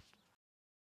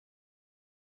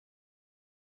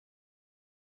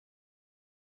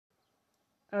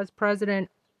 As president.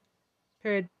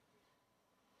 Period.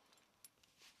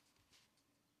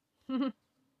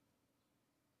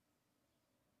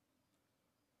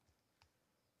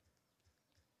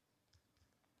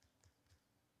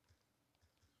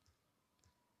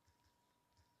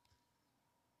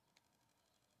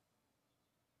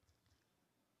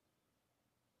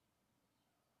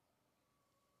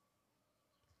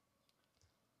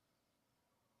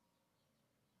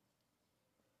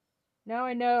 Now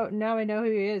I know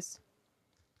who he is.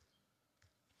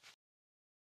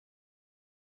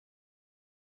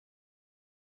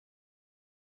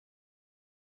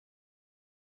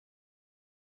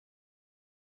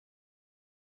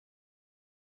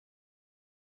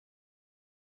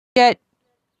 Get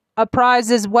a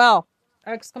prize as well!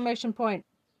 Exclamation point.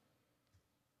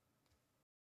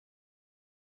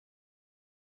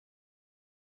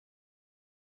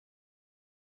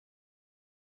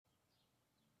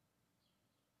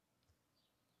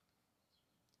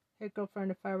 Hey girlfriend,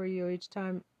 if I were you, each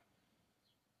time.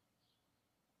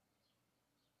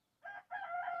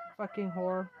 Fucking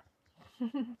whore.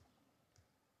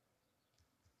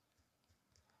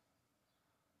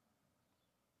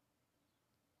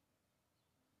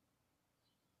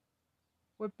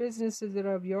 What business is it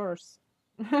of yours?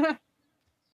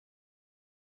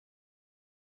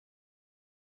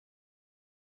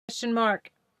 Question mark.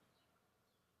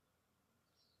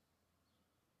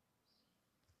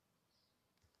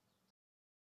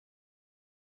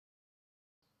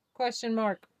 Question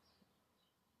mark.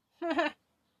 What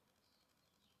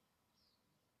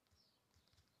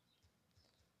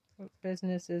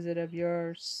business is it of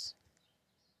yours?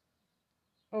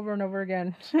 Over and over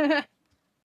again.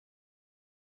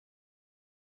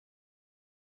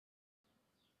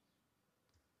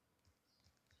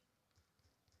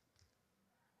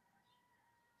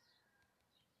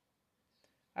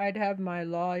 I'd have my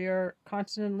lawyer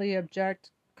constantly object.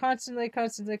 Constantly.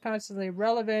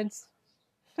 Relevance.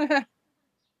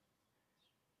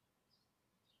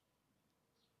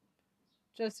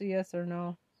 Just a yes or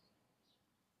no.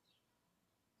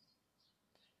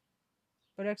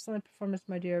 But excellent performance,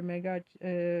 my dear. May God,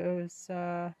 it was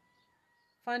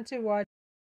fun to watch.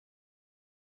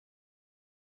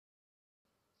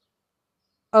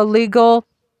 A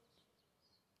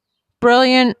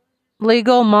brilliant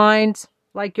legal mind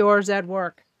like yours at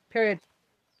work. Period.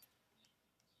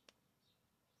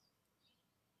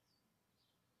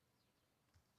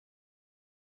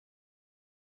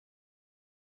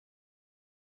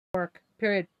 Work.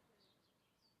 Period.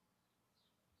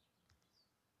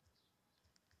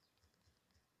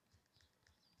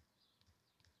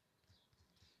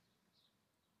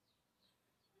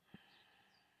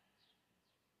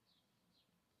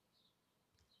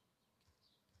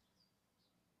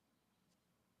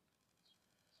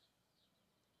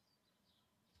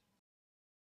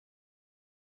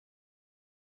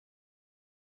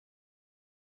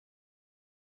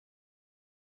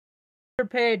 You're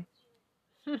paid.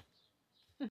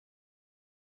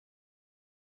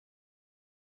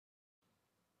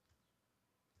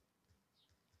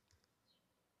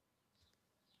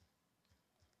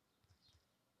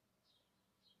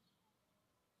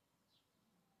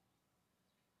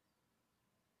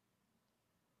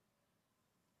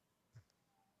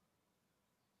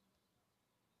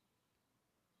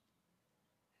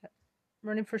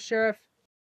 Running for sheriff.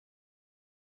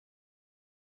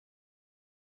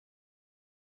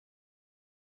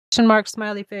 Question mark,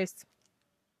 smiley face.